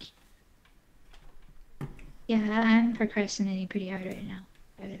 Yeah, I'm procrastinating pretty hard right now.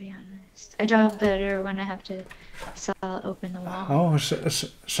 I gotta be honest. I draw better when I have to open the wall. Oh,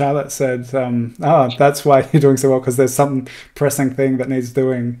 Charlotte said, that's why you're doing so well, because there's some pressing thing that needs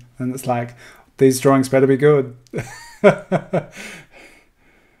doing, and it's like, these drawings better be good.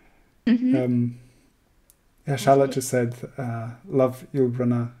 Yeah, Charlotte just said, love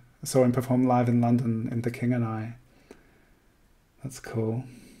Yul. I saw him perform live in London in The King and I. That's cool.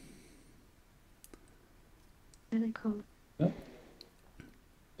 Really cool. Yeah.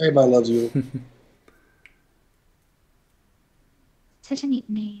 Everybody loves you. Such a neat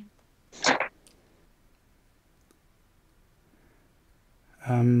name.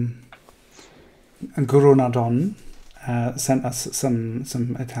 And Guru Nadon sent us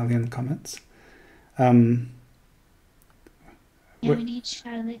some Italian comments. Yeah, we need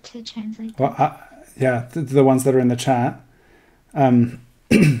Charlotte to translate. Well, yeah, the ones that are in the chat.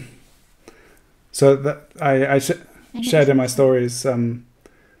 So that I shared in my stories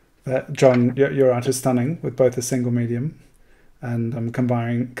that John, your art is stunning with both a single medium and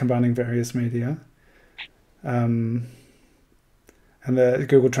combining various media. And the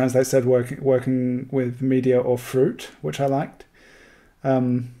Google Translate said working with media or fruit, which I liked.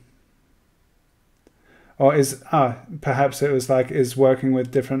 Or perhaps it was like, is working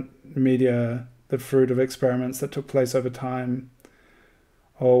with different media the fruit of experiments that took place over time?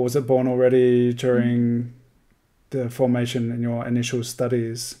 Or was it born already during the formation in your initial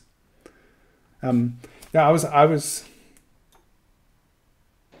studies? Yeah, I was.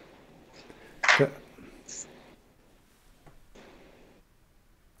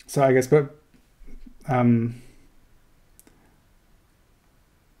 So I guess, but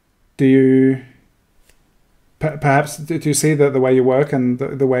do you perhaps do you see that the way you work and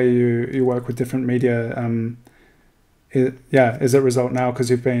the way you work with different media? Is it result now because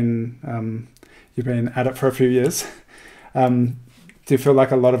you've been at it for a few years? Do you feel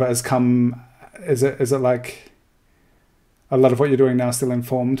like a lot of it has come? Is it like a lot of what you're doing now still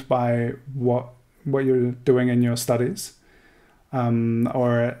informed by what you're doing in your studies,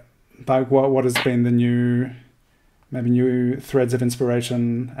 or like what has been the new threads of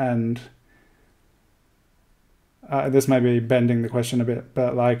inspiration? And this may be bending the question a bit,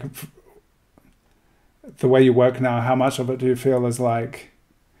 but like the way you work now, how much of it do you feel is like,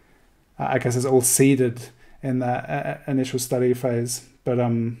 I guess it's all seeded in that initial study phase, but I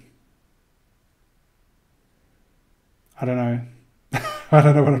don't know. I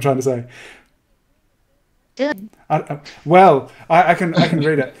don't know what I'm trying to say. I can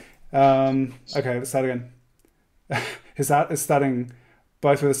read it. Okay, let's start again. His art is studying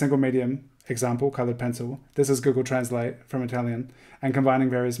both with a single medium, example, colored pencil. This is Google Translate from Italian, and combining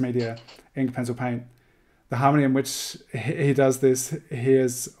various media, ink, pencil, paint. The harmony in which he does this, he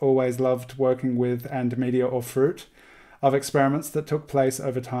has always loved working with and media or fruit of experiments that took place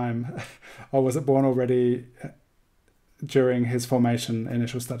over time. Or was it born already during his formation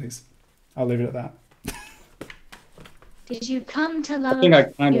initial studies? I'll leave it at that. Did you come to love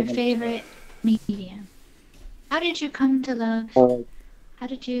your favorite medium? How did you come to love? How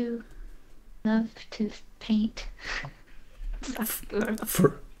did you love to paint? I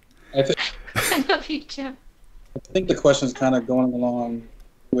love you, Joe. I think the question is kind of going along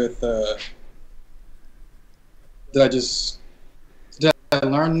with did I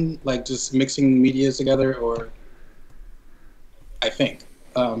learn like just mixing medias together, or I think,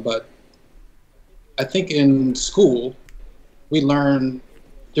 but I think in school we learned,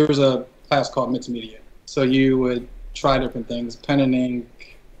 there was a class called mixed media, so you would try different things: pen and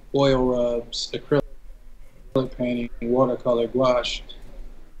ink, oil rubs, acrylic painting, watercolor, gouache,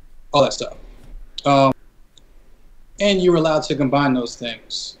 all that stuff. And you were allowed to combine those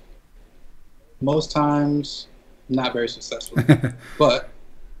things. Most times, not very successfully. But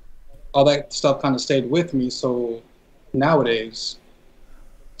all that stuff kind of stayed with me. So nowadays,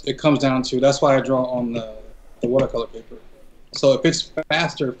 it comes down to, that's why I draw on the watercolor paper. So if it's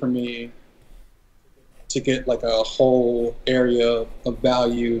faster for me to get like a whole area of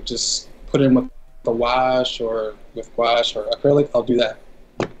value, just put in with the wash or with gouache or acrylic, I'll do that.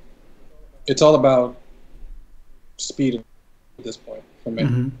 It's all about speed at this point for me.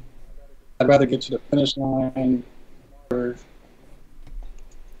 Mm-hmm. I'd rather get to the finish line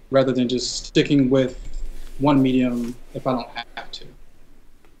rather than just sticking with one medium if I don't have to.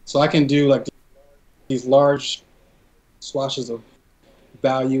 So I can do like these large swatches of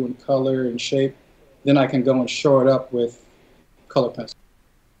value and color and shape. Then I can go and shore it up with color pencil.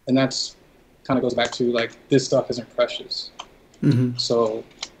 And that's kind of goes back to like, this stuff isn't precious. Mm-hmm. So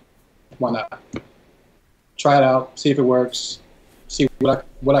why not? Try it out, see if it works, see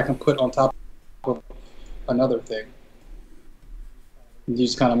what I can put on top of another thing. And you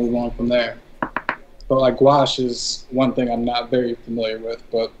just kind of move on from there. But like gouache is one thing I'm not very familiar with,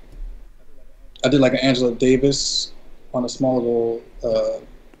 but I did like an Angela Davis on a small little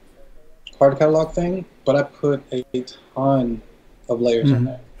card catalog thing, but I put a ton of layers on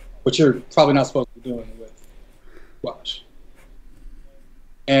there, which you're probably not supposed to be doing with gouache.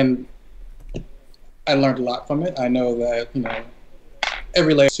 And I learned a lot from it. I know that,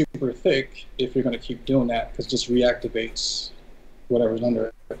 every layer is super thick if you're going to keep doing that, because it just reactivates whatever's under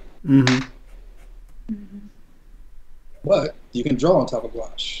it. Mm-hmm. Mm-hmm. But you can draw on top of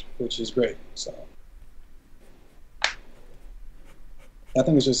gouache, which is great. So I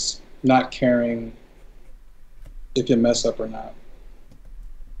think it's just not caring if you mess up or not.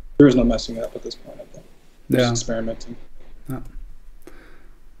 There is no messing up at this point, I think. Just experimenting. Yeah.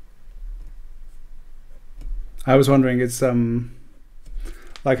 I was wondering, it's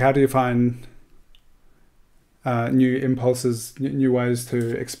like, how do you find new impulses, new ways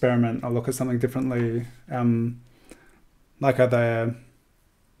to experiment or look at something differently? Like, are there,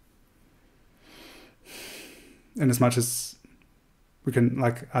 in as much as we can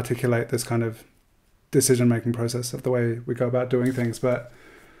like articulate this kind of decision-making process of the way we go about doing things, but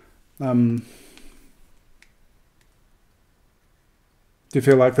do you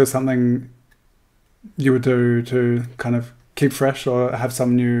feel like there's something you would do to kind of keep fresh or have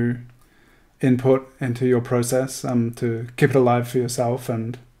some new input into your process, to keep it alive for yourself?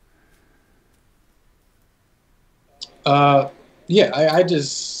 And yeah,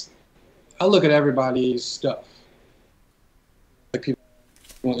 I look at everybody's stuff, like people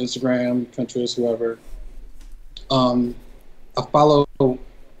on Instagram, Pinterest, whoever. I follow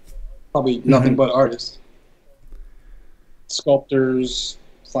probably nothing but artists, sculptors,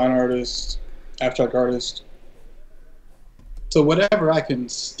 fine artists, abstract artists. So whatever I can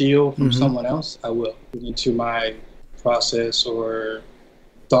steal from someone else, I will into my process or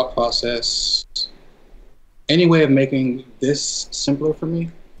thought process. Any way of making this simpler for me,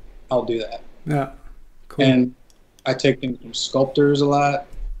 I'll do that. Yeah, cool. And I take things from sculptors a lot,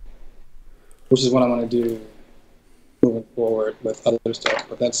 which is what I want to do moving forward with other stuff.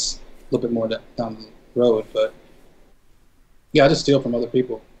 But that's a little bit more down the road. But yeah, I just steal from other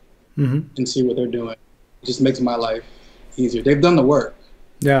people and see what they're doing. It just makes my life easier. They've done the work.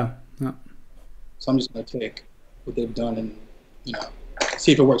 Yeah. So I'm just going to take what they've done and, you know,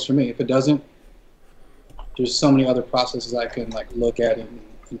 see if it works for me. If it doesn't, there's so many other processes I can like look at and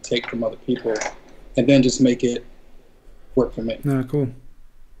take from other people, and then just make it work for me. Yeah, cool.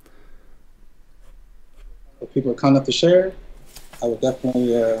 If people are kind enough to share, I would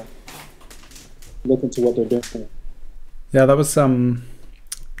definitely look into what they're doing. Yeah, that was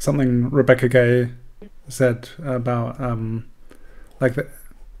something Rebecca Gay said about like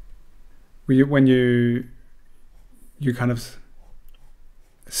when you kind of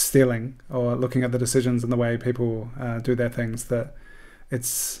stealing or looking at the decisions and the way people do their things, that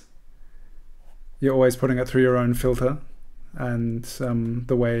you're always putting it through your own filter, and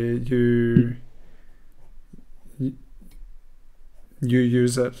the way you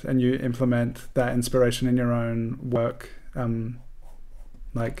use it and you implement that inspiration in your own work,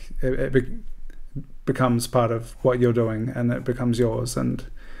 like it becomes part of what you're doing, and it becomes yours, and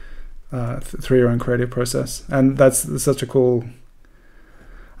through your own creative process. And that's such a cool,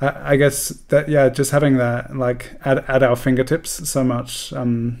 I guess that, yeah, just having that like at our fingertips, so much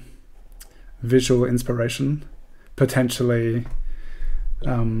visual inspiration, potentially,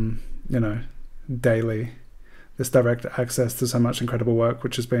 you know, daily, this direct access to so much incredible work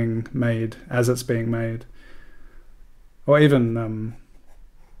which is being made as it's being made, or even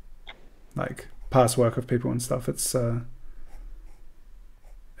like past work of people and stuff. It's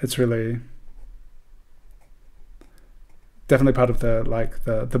really definitely part of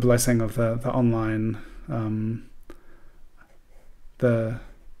the blessing of the online,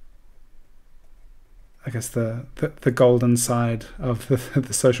 I guess the golden side of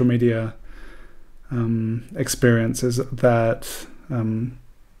the social media experience, is that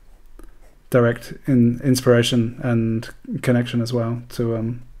direct inspiration and connection as well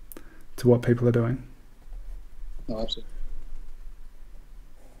to what people are doing. No, absolutely.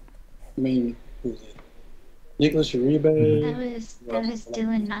 I mean, who's it? Nicholas Uribe. That was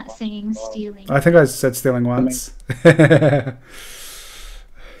Dylan not saying stealing. I think I said stealing once. But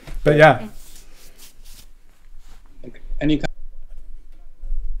yeah. Like any kind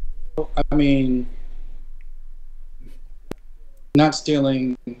I mean, not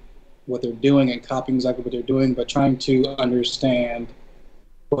stealing what they're doing and copying exactly what they're doing, but trying to understand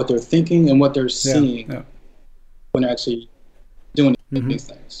what they're thinking and what they're seeing when they're actually doing these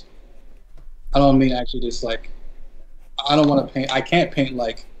things. I don't mean actually just like, I don't want to paint, I can't paint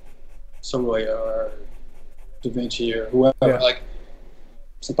like Soroya or Da Vinci or whoever. Like,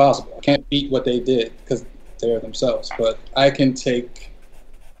 it's impossible. I can't beat what they did because they're themselves, but I can take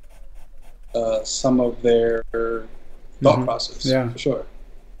some of their thought process, for sure.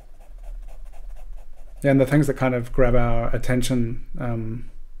 Yeah, and the things that kind of grab our attention,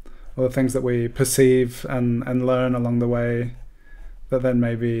 or the things that we perceive and learn along the way, that then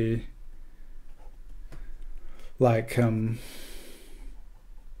maybe like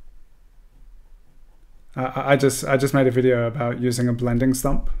I just made a video about using a blending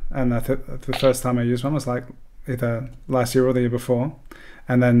stump, and the first time I used one was like either last year or the year before,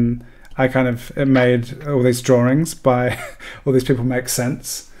 and then it made all these drawings by all these people make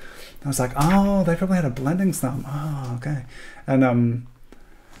sense. I was like, oh, they probably had a blending stump. Oh, okay. And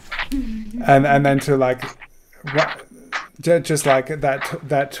then to like just like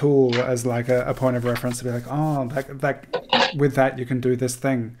that tool as like a point of reference to be like, oh, that with that you can do this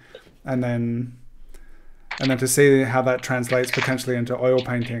thing, and then to see how that translates potentially into oil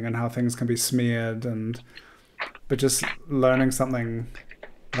painting and how things can be smeared, but just learning something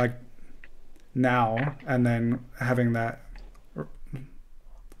like now and then having that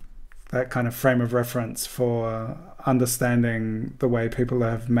kind of frame of reference for understanding the way people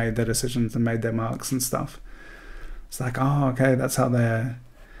have made their decisions and made their marks and stuff. It's like, oh, okay, that's how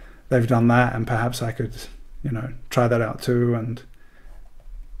they've done that, and perhaps I could, try that out too. And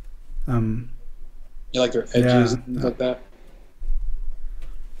you like their edges and things like that.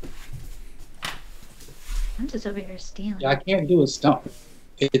 I'm just over here stealing. Yeah, I can't do a stump.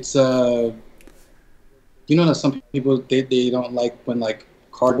 It's that some people they don't like when like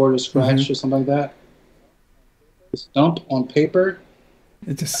cardboard is scratched or something like that. The stump on paper,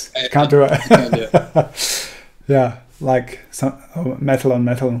 it just can't do it. Can't do it. Yeah, like some metal on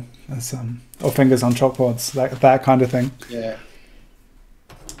metal, or fingers on chalkboards, that kind of thing. Yeah.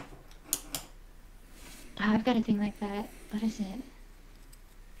 I've got a thing like that. What is it?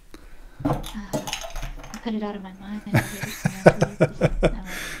 I put it out of my mind.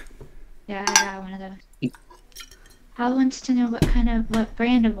 Yeah, I got one of those. Hal wants to know what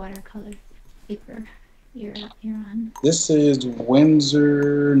brand of watercolor paper you're on. This is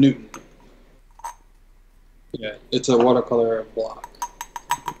Winsor Newton. Yeah, it's a watercolor block.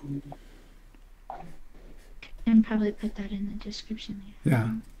 And probably put that in the description there. Yeah.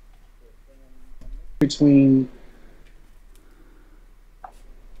 Between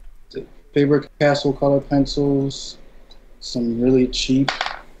the Faber-Castell color pencils, some really cheap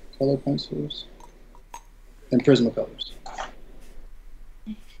color pencils, and Prismacolors.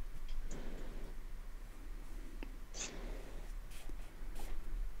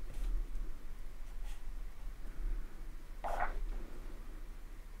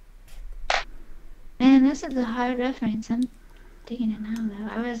 Man, this is a hard reference. I'm digging it now, though.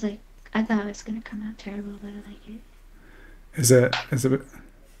 I thought it was gonna come out terrible, but I like it. Is it?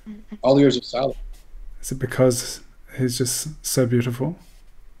 All yours are solid. Is it because he's just so beautiful?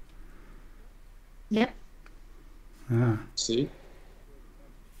 Yep. Ah. See?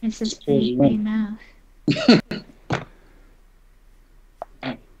 It's his pretty mouth.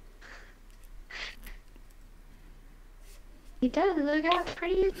 He does look how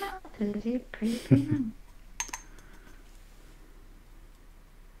pretty his mouth is. He's pretty mouth.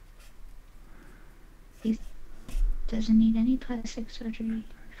 He doesn't need any plastic surgery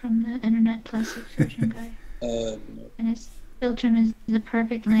from the internet plastic surgeon guy. No. And his filter is the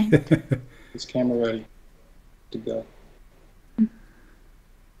perfect length. It's camera ready to go.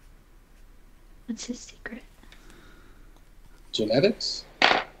 What's his secret? Genetics?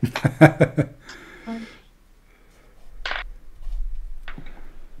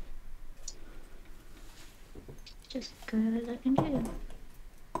 Just good looking dude.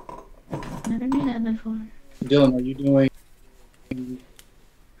 Never knew that before. Dylan, are you doing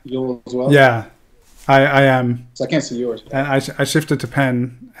yours as well? Yeah, I am. So I can't see yours. And I shifted to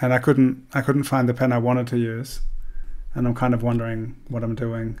pen, and I couldn't find the pen I wanted to use, and I'm kind of wondering what I'm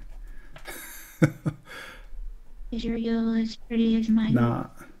doing. Is your yellow as pretty as mine? Nah.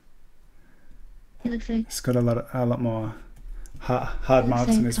 It looks like it's got a lot more hard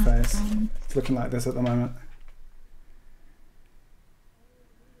marks in his face. It's looking like this at the moment.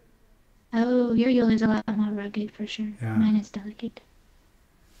 Oh, your yellow is a lot more rugged for sure. Yeah. Mine is delicate.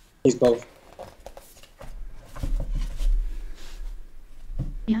 He's both.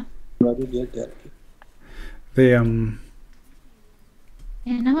 Yeah. Rugged yet delicate. The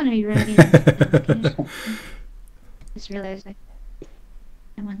Yeah, I want to be rugged. Just realized I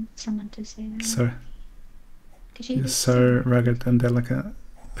want someone to say that. So Could you you're so rugged and delicate.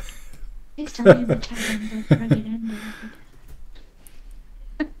 Please tell me in the chat I'm both rugged and delicate.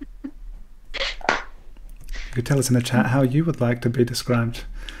 You could tell us in the chat how you would like to be described.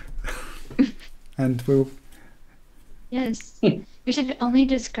 And we'll... Yes. We should only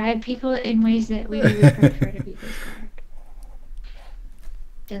describe people in ways that we would prefer to be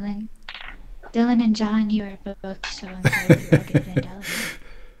described. Dylan and John, you are both so incredibly rugged and delicate.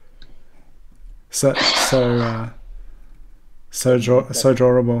 So adorable. So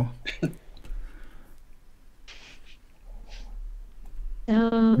adorable.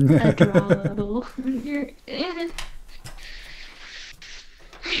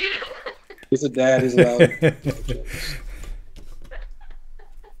 He's a dad. He's allowed.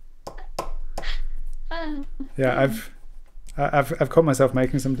 Yeah, I've caught myself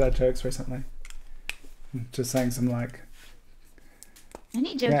making some dad jokes recently. Just saying some like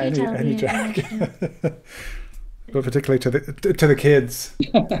Any joke yeah, you tell any me. joke. but particularly to the kids.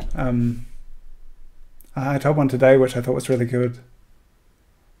 I told one today which I thought was really good.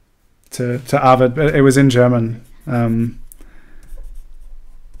 To Arvid, but it was in German, where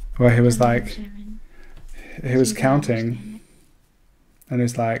he was like, he was counting, and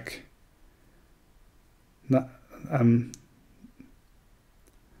he's like, nach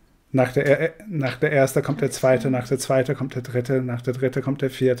der erste kommt der zweite, nach der zweite kommt der dritte, nach der dritte kommt der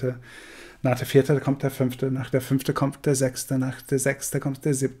vierte, nach der vierte kommt der fünfte, nach der fünfte kommt der sechste, nach der sechste kommt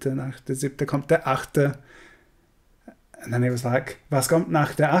der siebte, nach der siebte kommt der achte. And then he was like, was kommt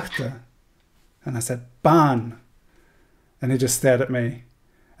nach der achte? And I said, Bahn. And he just stared at me.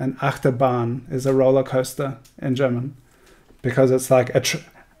 And Achterbahn is a roller coaster in German. Because it's like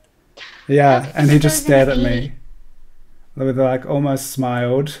yeah, and he just stared at me. With like almost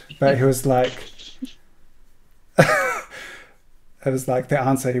smiled. But he was like, it was like the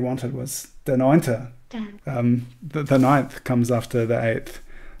answer he wanted was the neunte. The ninth comes after the eighth.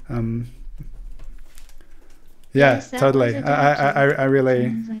 Yeah, yes, totally. I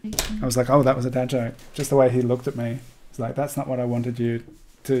really, I was like, oh, that was a dad joke. Just the way he looked at me. It's like, that's not what I wanted you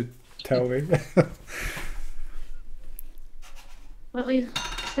to tell me.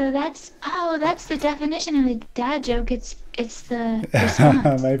 So that's the definition of a dad joke. It's the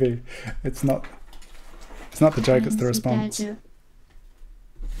response. Maybe it's not the joke. It's the response.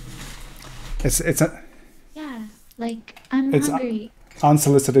 It's a like I'm hungry.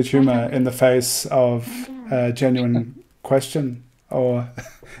 Unsolicited humor in the face of a genuine question or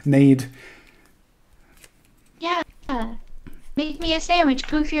need. Yeah. Make me a sandwich.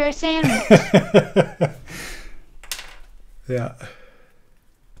 Poof, you're a sandwich. Yeah.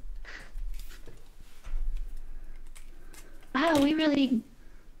 Wow, we really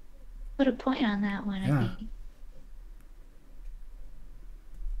put a point on that one, yeah. I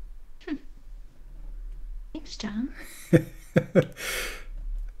think. Thanks, John.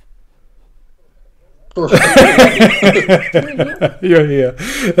 You're here.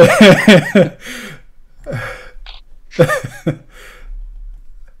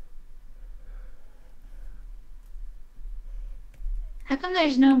 How come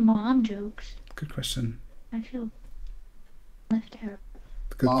there's no mom jokes? Good question. I feel left out.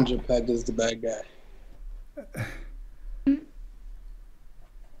 Mom's are pegged as the bad guy.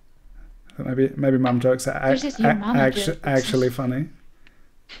 Maybe mom jokes are actually funny.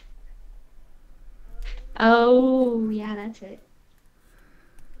 Oh yeah, that's it.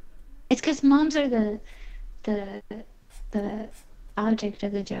 It's because moms are the object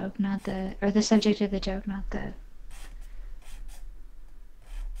of the joke, not the subject of the joke, not the.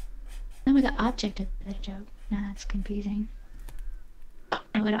 No, the object of the joke. Nah, that's confusing.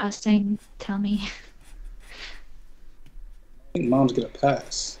 What I was saying, tell me. I think moms get a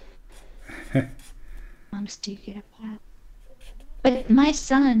pass. Moms do get a pass. But my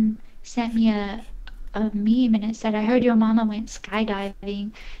son sent me a meme and it said, I heard your mama went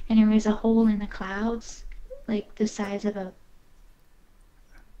skydiving and there was a hole in the clouds, like the size of a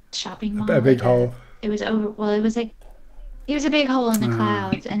shopping mall. A big hole. It was over, well, it was a big hole in the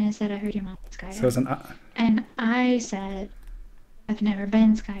clouds and it said, I heard your mama skydiving. So it's and I said, I've never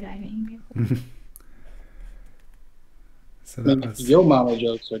been skydiving before. So that was... Your mama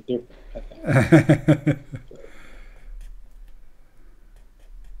jokes are different, I think.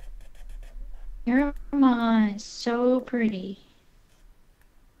 Your mama is so pretty.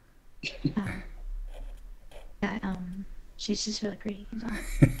 She's just really pretty.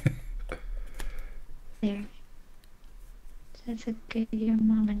 There. That's a good your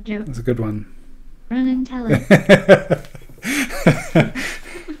mama joke. That's a good one. Run and tell it.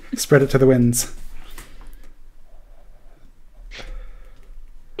 Spread it to the winds.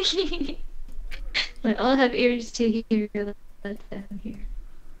 Let all have ears to hear, let them hear.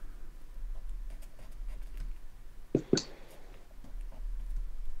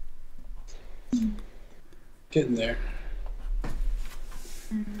 Getting there.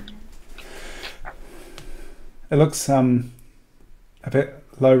 It looks a bit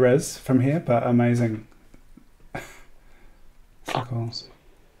low res from here, but amazing. So cool.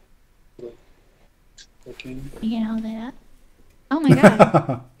 Okay. You can hold it up. Oh my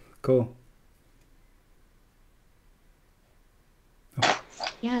god. Cool. Oh.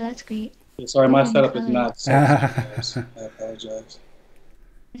 Yeah, that's great. Sorry, my setup is not so guys. I apologize.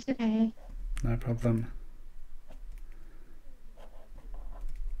 It's okay. No problem.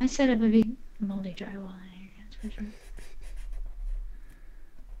 I set up a big moldy drywall in here, that's for sure.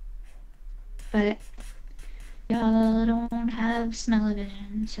 But y'all don't have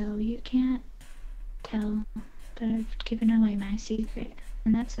smell-o-vision, so you can't tell that I've given away my secret.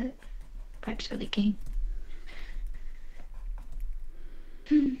 And that's it. Pipes are leaking.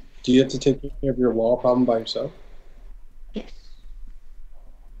 Do you have to take care of your wall problem by yourself? Yes.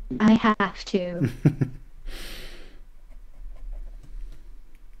 I have to.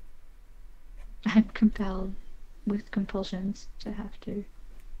 I'm compelled with compulsions to have to.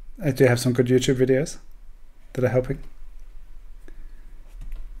 Do you have some good YouTube videos that are helping?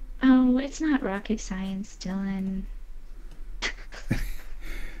 Oh, it's not rocket science, Dylan.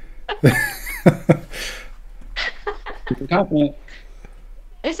 You're confident.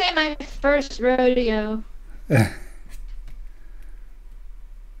 This ain't my first rodeo.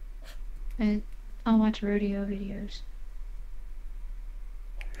 I'll watch rodeo videos.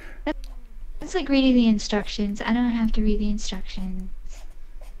 It's like reading the instructions. I don't have to read the instructions.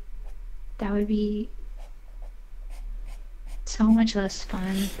 That would be so much less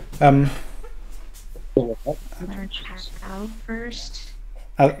fun. Learn how first.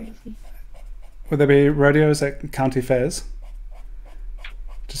 Would there be rodeos at county fairs?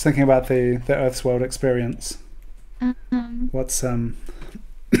 Just thinking about the Earthsworld experience. What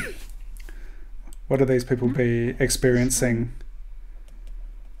are these people be experiencing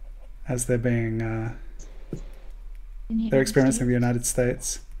as they're being they're experiencing the United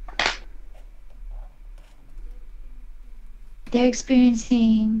States? They're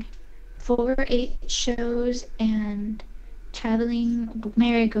experiencing 4-H shows and traveling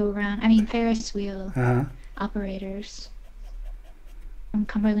Ferris wheel operators from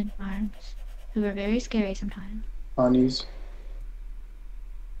Cumberland Farms, who are very scary sometimes. Carnies.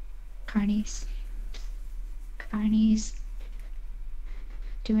 Carnies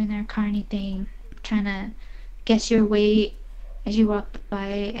doing their carny thing, trying to guess your weight as you walk by,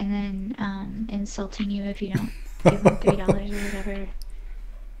 and then insulting you if you don't give them $3 or whatever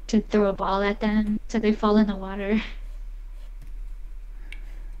to throw a ball at them so they fall in the water.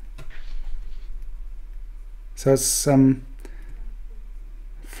 So it's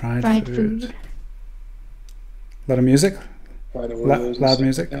fried food. A lot of music. Loud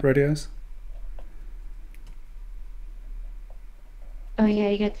music. Rodeos. Oh yeah,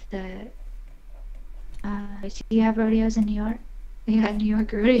 you get the. Do you have rodeos in New York? You got New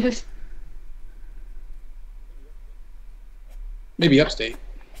York rodeos. Maybe upstate.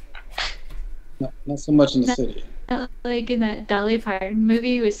 Not so much in the city. Like in that Dolly Parton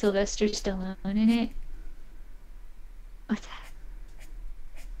movie with Sylvester Stallone in it. What's that?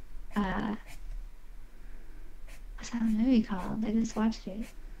 What's that movie called? I just watched it.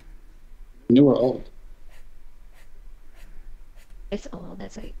 New or old? It's old.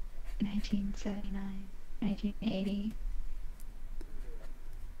 That's like 1979, 1980.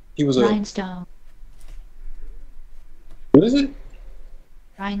 He was a Rhinestone. What is it?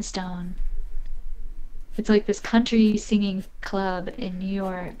 Rhinestone. It's like this country singing club in New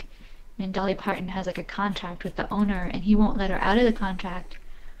York, and Dolly Parton has like a contract with the owner, and he won't let her out of the contract.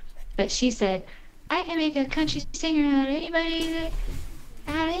 But she said, "I can make a country singer out of anybody."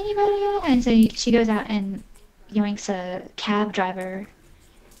 And so she goes out and yoinks a cab driver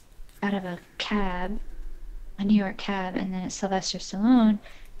out of a cab, a New York cab, and then it's Sylvester Stallone,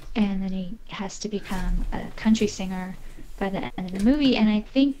 and then he has to become a country singer by the end of the movie, and I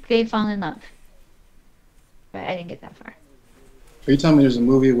think they fall in love. But I didn't get that far. Are you telling me there's a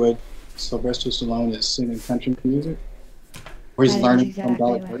movie where Sylvester Stallone is singing country music? Where he's learning from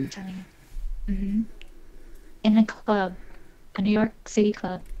Dolly Parton? Mm-hmm. In a club, a New York City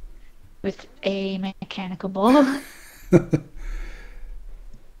club, with a mechanical bull.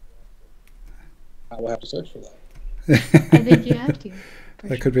 I will have to search for that. I think you have to.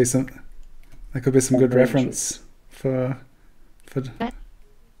 There could be some good reference for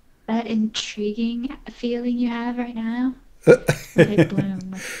that intriguing feeling you have right now. Let it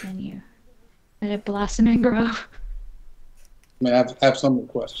bloom within you. Let it blossom and grow. I mean, I have some more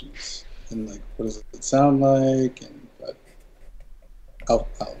questions, and like, what does it sound like? And but I'll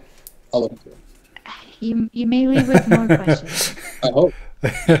look into it. You may leave with more questions. I hope.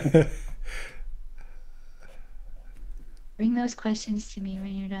 Bring those questions to me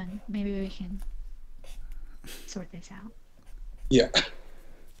when you're done. Maybe we can sort this out. Yeah.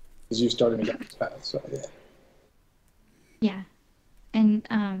 Because you're starting to go this path, so yeah. Yeah. And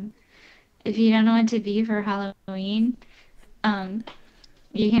if you don't know what to be for Halloween,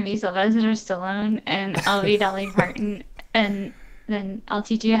 you can be Sylvester Stallone and I'll be Dolly Parton, and then I'll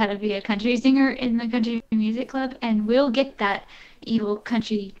teach you how to be a country singer in the country music club, and we'll get that evil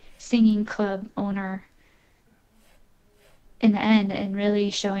country singing club owner in the end and really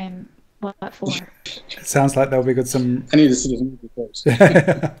show him what for. It sounds like there'll be some. I need to see this movie first.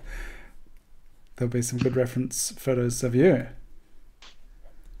 There'll be some good reference photos of you.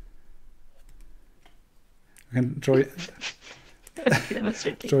 We can draw.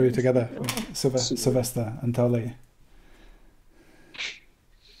 Draw you together, Sylvester and Tolly.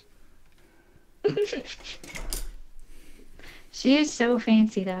 She is so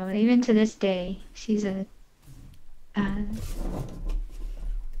fancy though. Even to this day, she's a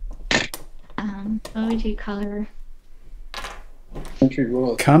what would you call her? Country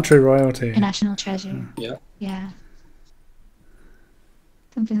royalty. Country royalty. A national treasure. Yeah. Yeah.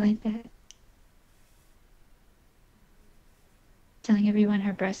 Something like that. Telling everyone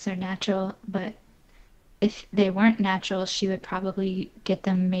her breasts are natural, but if they weren't natural, she would probably get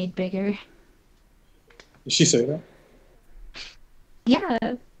them made bigger. Did she say that? Yeah.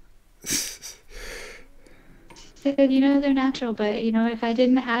 Said, you know, they're natural, but, you know, if I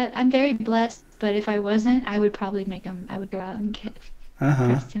didn't have, I'm very blessed, but if I wasn't, I would probably make them, I would go out and get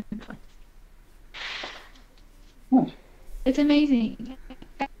breast implants. It's amazing.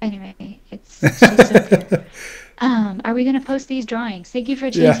 Anyway, she's so pure. Are we going to post these drawings? Thank you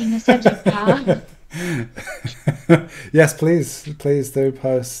for changing the subject, pal. Yes, please do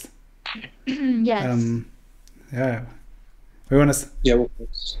post. Yes. Yeah. We want to. Yeah, we'll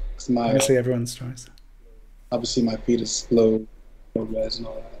post. See everyone's drawings. Obviously, my feet is slow, progress and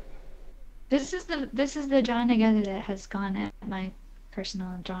all that. This is the drawing together that has gone at my personal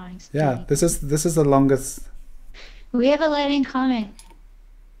drawings. Yeah, this is the longest. We have a lighting comment.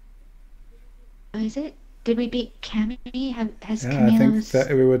 What is it? Did we beat Cammy? Has Yeah, Camilo's... I think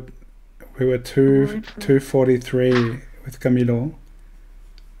that we were 243 with Camilo,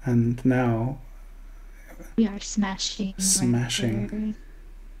 and now we are smashing.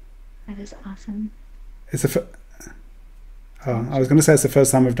 That is awesome. It's I was going to say it's the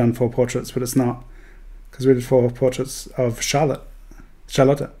first time we've done 4 portraits, but it's not, because we did 4 portraits of Charlotte.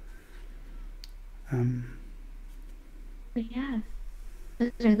 But yeah,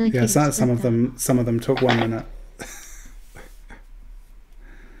 those are the yeah. Some of them took 1 minute.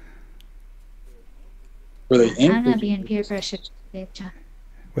 Were they ink? I'm not being peer pressured, John.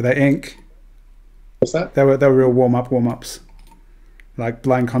 Were they ink? What's that? They were real warm-ups, like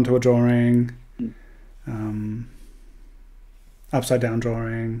blind contour drawing, upside down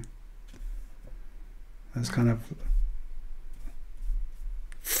drawing. That's kind of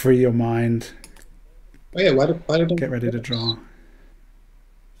free your mind. Oh yeah, why did get ready to draw?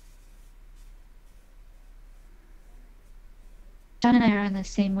 John and I are on the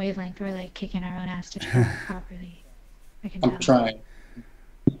same wavelength. We're like kicking our own ass to draw properly. I'm trying.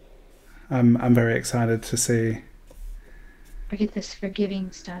 I'm very excited to see. Forget this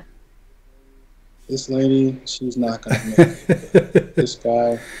forgiving stuff. This lady, she's not gonna make it. This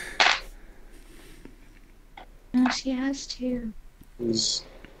guy. No, she has to. He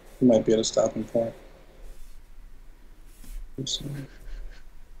might be at a stopping point.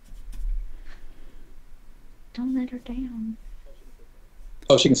 Don't let her down.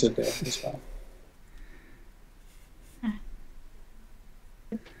 Oh, she can sit there. It's fine.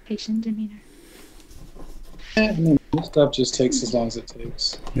 Patient demeanor. I mean, this stuff just takes as long as it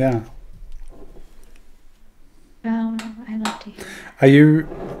takes. Yeah. Oh, I love to hear. Are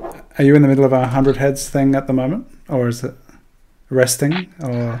you in the middle of a 100 heads thing at the moment, or is it resting,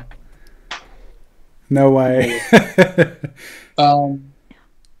 or no way?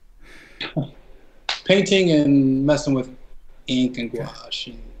 Painting and messing with ink and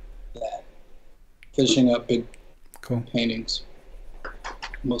gouache and that. Finishing up big paintings.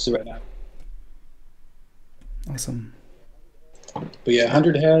 Mostly right now. Awesome. But yeah,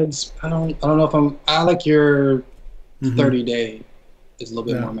 100 heads. I don't know if I like your 30-day. It's a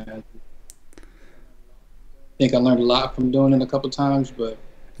little bit more manageable. I think I learned a lot from doing it a couple times, but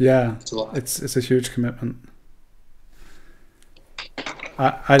yeah, it's a lot. It's a huge commitment.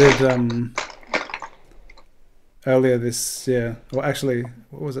 I did earlier this year, or actually,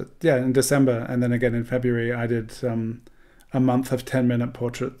 what was it? Yeah, in December, and then again in February, I did a month of 10-minute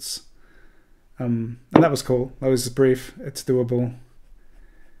portraits. And that was cool. That was brief. It's doable.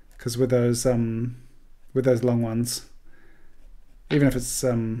 Because with those long ones, even if it's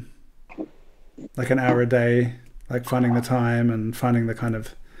like an hour a day, like finding the time and finding the kind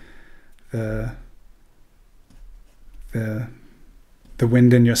of the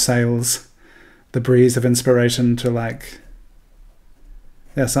wind in your sails, the breeze of inspiration to like,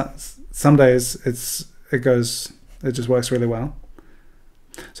 yeah. Some days it just works really well.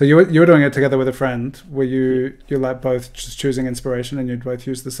 So you were doing it together with a friend. Were you like both just choosing inspiration and you'd both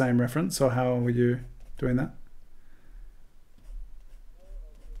use the same reference, or how were you doing that?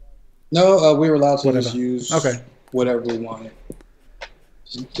 No, we were allowed to just use whatever we wanted.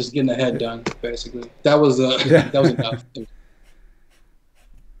 Just getting the head done, basically. That was that was enough.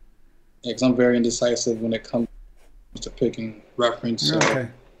 Because I'm very indecisive when it comes to pick and reference. So okay.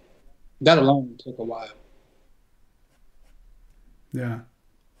 that alone took a while. Yeah.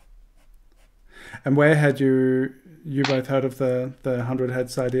 And where had you both heard of the 100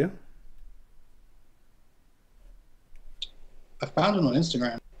 Heads idea? I found it on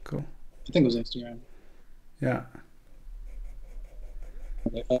Instagram. Cool. I think it was Instagram. Yeah.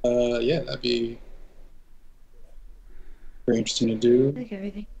 Yeah, that'd be very interesting to do. Like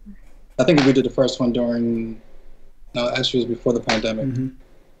everything. I think we did the first one during, no, actually it was before the pandemic. Mm-hmm.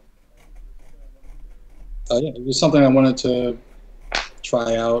 Yeah, it was something I wanted to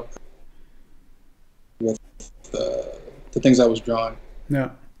try out with the things I was drawing. Yeah.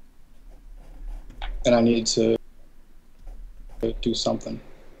 And I needed to do something.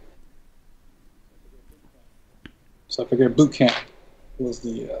 So I figured boot camp was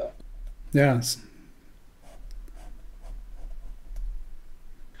the... Yes.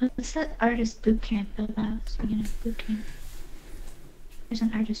 What's that artist boot camp about? Speaking of boot camp, there's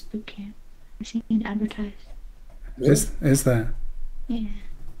an artist boot camp. I've seen it advertised. Is there? Yeah.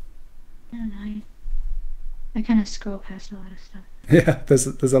 I don't know. I kind of scroll past a lot of stuff. Yeah, there's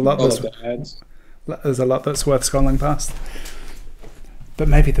a lot there's a lot that's worth scrolling past. But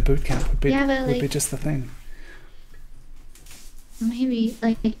maybe the boot camp would be would be just the thing. Maybe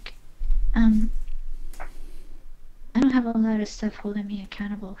like I don't have a lot of stuff holding me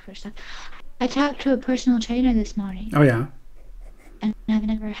accountable for stuff. I talked to a personal trainer this morning. Oh yeah. And I've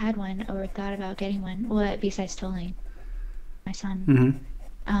never had one or thought about getting one. Well, besides Tolling, my son.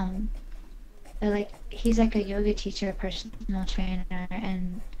 Mm-hmm. But like he's like a yoga teacher, a personal trainer,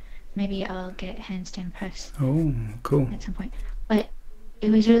 and maybe I'll get handstand press. Oh, cool. At some point. But it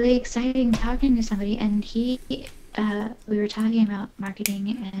was really exciting talking to somebody, and we were talking about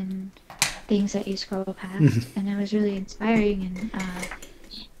marketing and things that you scroll past, and it was really inspiring, and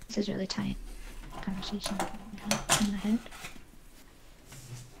this is really tying conversation in my head.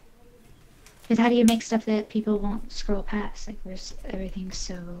 Because how do you make stuff that people won't scroll past? Like, where's everything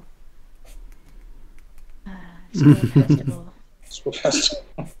so scroll pastable? Scroll past.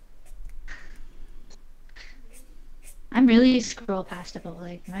 I'm really scroll pastable.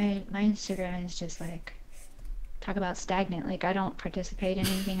 Like my Instagram is just like talk about stagnant. Like I don't participate in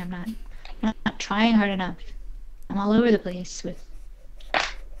anything. I'm not trying hard enough. I'm all over the place with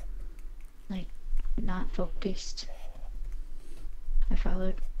like not focused. I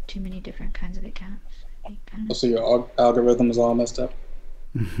followed too many different kinds of accounts. So your algorithm is all messed up?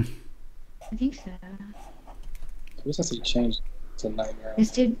 I think so. I wish I could change. It's a nightmare.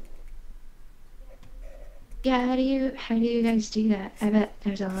 This dude. Yeah, how do you guys do that? I bet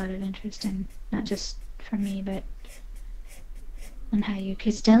there's a lot of interest in, not just from me, but on how you,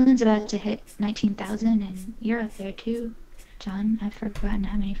 because Dylan's about to hit 19,000 and you're up there too, John. I've forgotten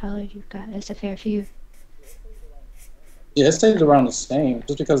how many followers you've got. It's a fair few. Yeah, it stayed around the same,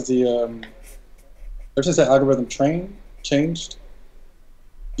 just because the ever since the algorithm changed,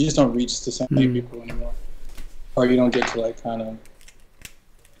 you just don't reach the same many people anymore, or you don't get to like kind of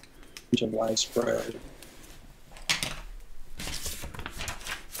reach a widespread.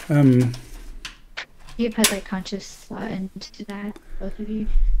 You put like conscious thought into that, both of you?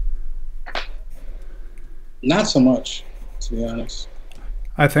 Not so much, to be honest.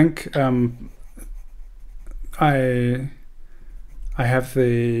 I think I have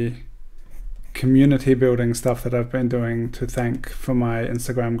the community building stuff that I've been doing to thank for my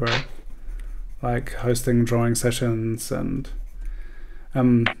Instagram growth, like hosting drawing sessions, and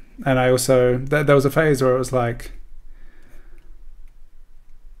I also there was a phase where it was like,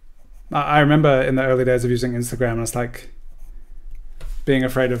 I remember in the early days of using Instagram, I was like being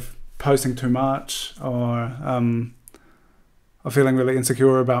afraid of posting too much, or feeling really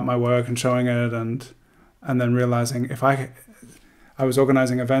insecure about my work and showing it, and then realizing if I was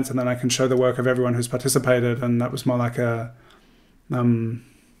organizing events and then I can show the work of everyone who's participated, and that was more like a that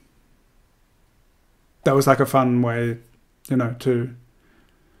was like a fun way, you know, to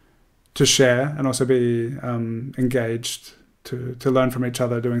share and also be engaged, to learn from each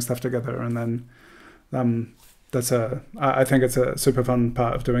other, doing stuff together. And then I think it's a super fun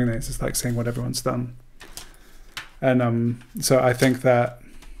part of doing these, is like seeing what everyone's done. And so I think that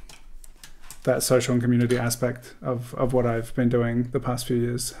social and community aspect of what I've been doing the past few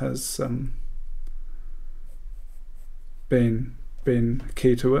years has been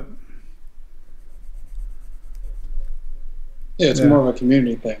key to it. Yeah, it's more of a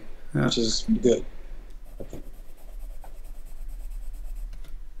community thing, which is good.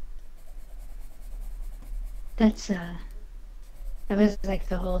 That was like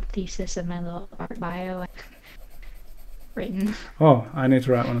the whole thesis of my little art bio written. Oh, I need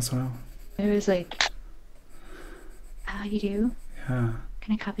to write one as well. It was like Oh, you do? Yeah.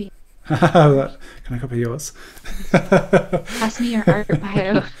 Can I copy? Can I copy yours? Pass me your art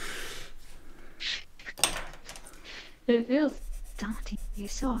bio. It feels daunting.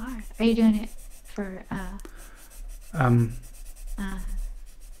 It's so hard. Are you doing it for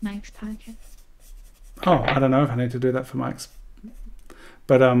Mike's podcast? Oh, I don't know if I need to do that for Mike's,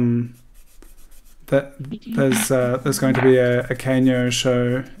 but there's going to be a Canyo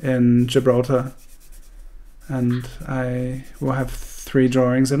show in Gibraltar, and I will have 3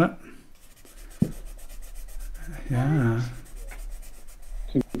 drawings in it. Yeah.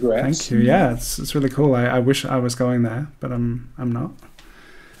 Congrats. Thank you. Yeah, it's really cool. I wish I was going there, but I'm not.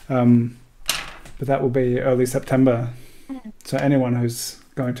 But that will be early September. So anyone who's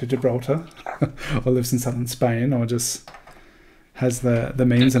going to Gibraltar or lives in southern Spain or just has the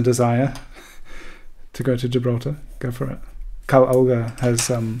means and desire to go to Gibraltar, go for it. Carl Olga has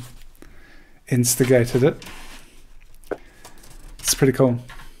instigated it. It's pretty cool.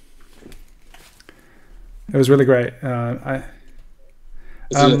 It was really great. Is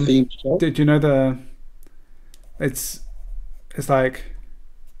it a themed show? Did you know it's like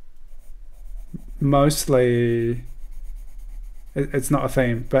mostly it's not a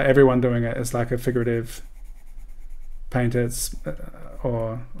theme, but everyone doing it is like a figurative painter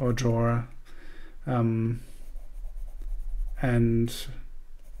or drawer, and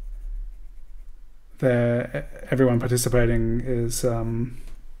everyone participating is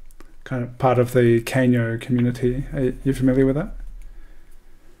kind of part of the Canyo community. Are you familiar with that?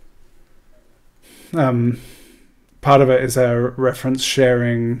 Part of it is a reference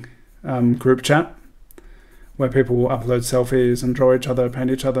sharing group chat where people will upload selfies and draw each other,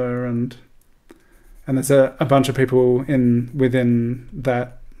 paint each other, and there's a bunch of people within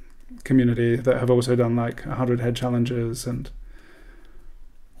that community that have also done like 100 head challenges. And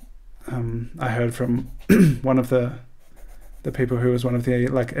I heard from one of the people who was one of the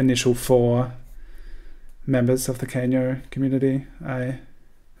like initial 4 members of the Canyo community.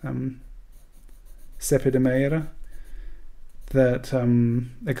 Sepe de Meira, that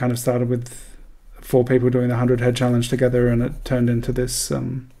it kind of started with 4 people doing the 100 head challenge together, and it turned into this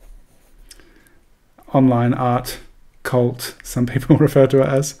online art cult, some people refer to it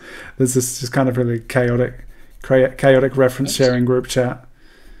as. There's this just kind of really chaotic reference sharing group chat,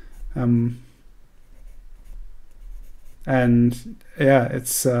 and yeah,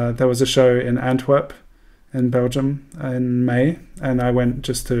 it's there was a show in Antwerp in Belgium in May, and I went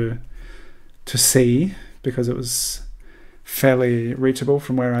just to see, because it was fairly reachable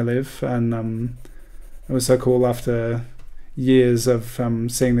from where I live, and it was so cool after years of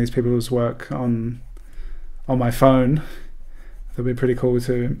seeing these people's work on my phone. It'll be pretty cool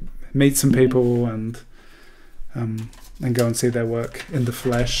to meet some people and go and see their work in the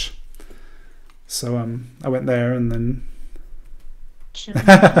flesh. So I went there, and then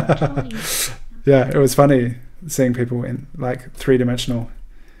yeah, it was funny seeing people in like 3-dimensional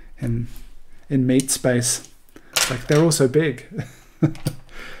in meat space. Like, they're all so big.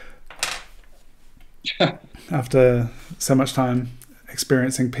 After so much time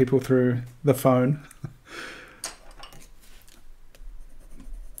experiencing people through the phone.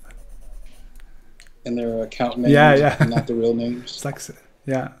 And their account names, yeah. not the real names. It's like,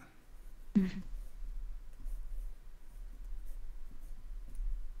 yeah.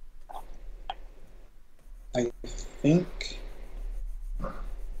 I think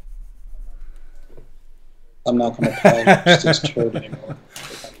I'm not going to play this turd anymore.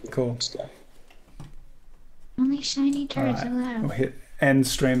 Cool. Only shiny turds allowed. We'll hit end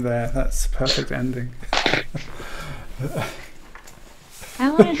stream there. That's perfect ending. I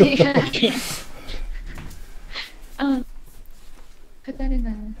want to do that. Put that in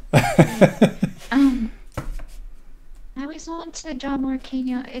the. I always want to draw more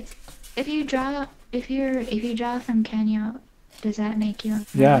Canyo. It's if you draw from Canyo, does that make you a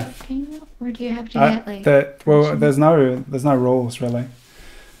fan of Canyo, or do you have to get like? There's no rules really.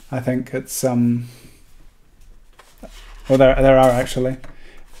 I think it's well, there are actually.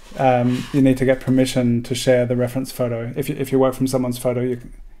 You need to get permission to share the reference photo. If you work from someone's photo, you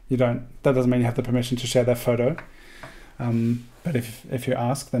don't. That doesn't mean you have the permission to share their photo. But if you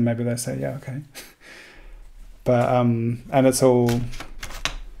ask, then maybe they say yeah, okay. But and it's all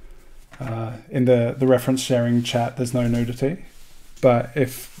in the reference sharing chat. There's no nudity, but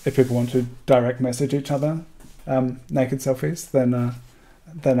if people want to direct message each other naked selfies, then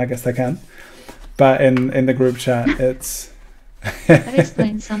I guess they can. But in the group chat, it's that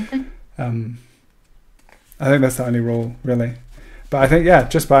explains something. I think that's the only rule, really. But I think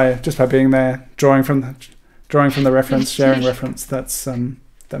just by being there, drawing from the reference, sharing reference, that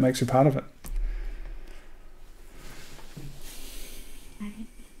makes you part of it. Alright.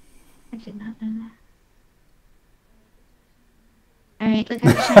 I did not know that. Alright, look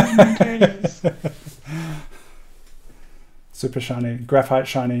how shiny my turret is. Super shiny. Graphite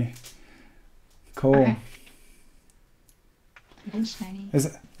shiny. Cool. Okay. It is shiny.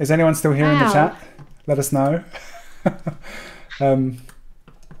 Is anyone still here in the chat? Let us know.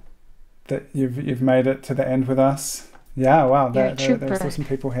 That you've made it to the end with us. Yeah, wow, there's still some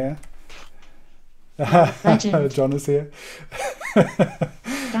people here. Legend. John is here.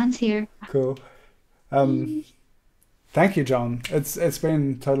 John's here. Cool. Thank you, John. It's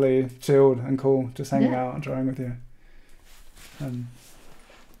been totally chilled and cool just hanging out and drawing with you.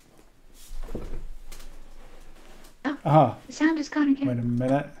 The sound is gone again. Wait a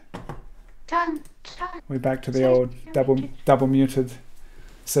minute. John. We're back to the old double muted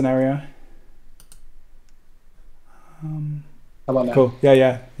scenario. How about now? Cool.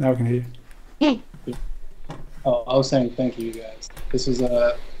 Yeah. Now we can hear you. Hey. Oh, I was saying thank you guys. This was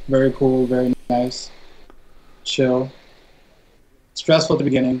very cool, very nice, chill. Stressful at the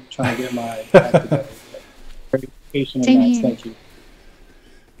beginning, trying to get my act together. Very patient and nice. Thank you.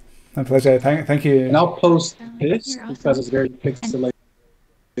 My pleasure. Thank you. And I'll post this because it's very pixelated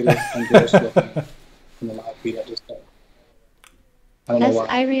and gross looking from the live feed I just did. I don't know why.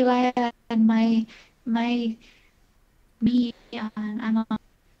 I rely on my I'm on.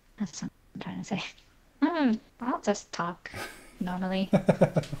 That's what I'm trying to say. I'll just talk normally.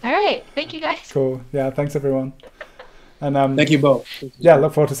 All right. Thank you, guys. Cool. Yeah. Thanks, everyone. And thank you both. Yeah.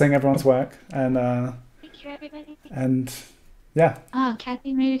 Look forward to seeing everyone's work. And thank you, everybody. And yeah. Oh,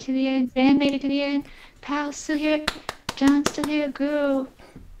 Kathy made it to the end. Dan made it to the end. Pal's still here. John's still here. Guru.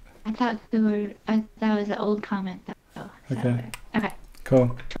 I thought that was an old comment though. Okay. Okay.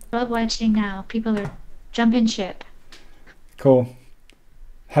 Cool. 12 watching now. People are jumping ship. Cool.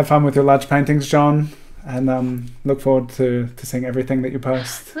 Have fun with your large paintings, John, and look forward to seeing everything that you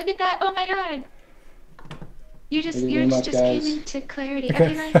post. Look at that! Oh my God! You just came into clarity.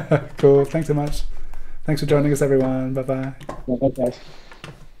 Okay. Cool. Thanks so much. Thanks for joining us, everyone. Bye bye. Bye, guys.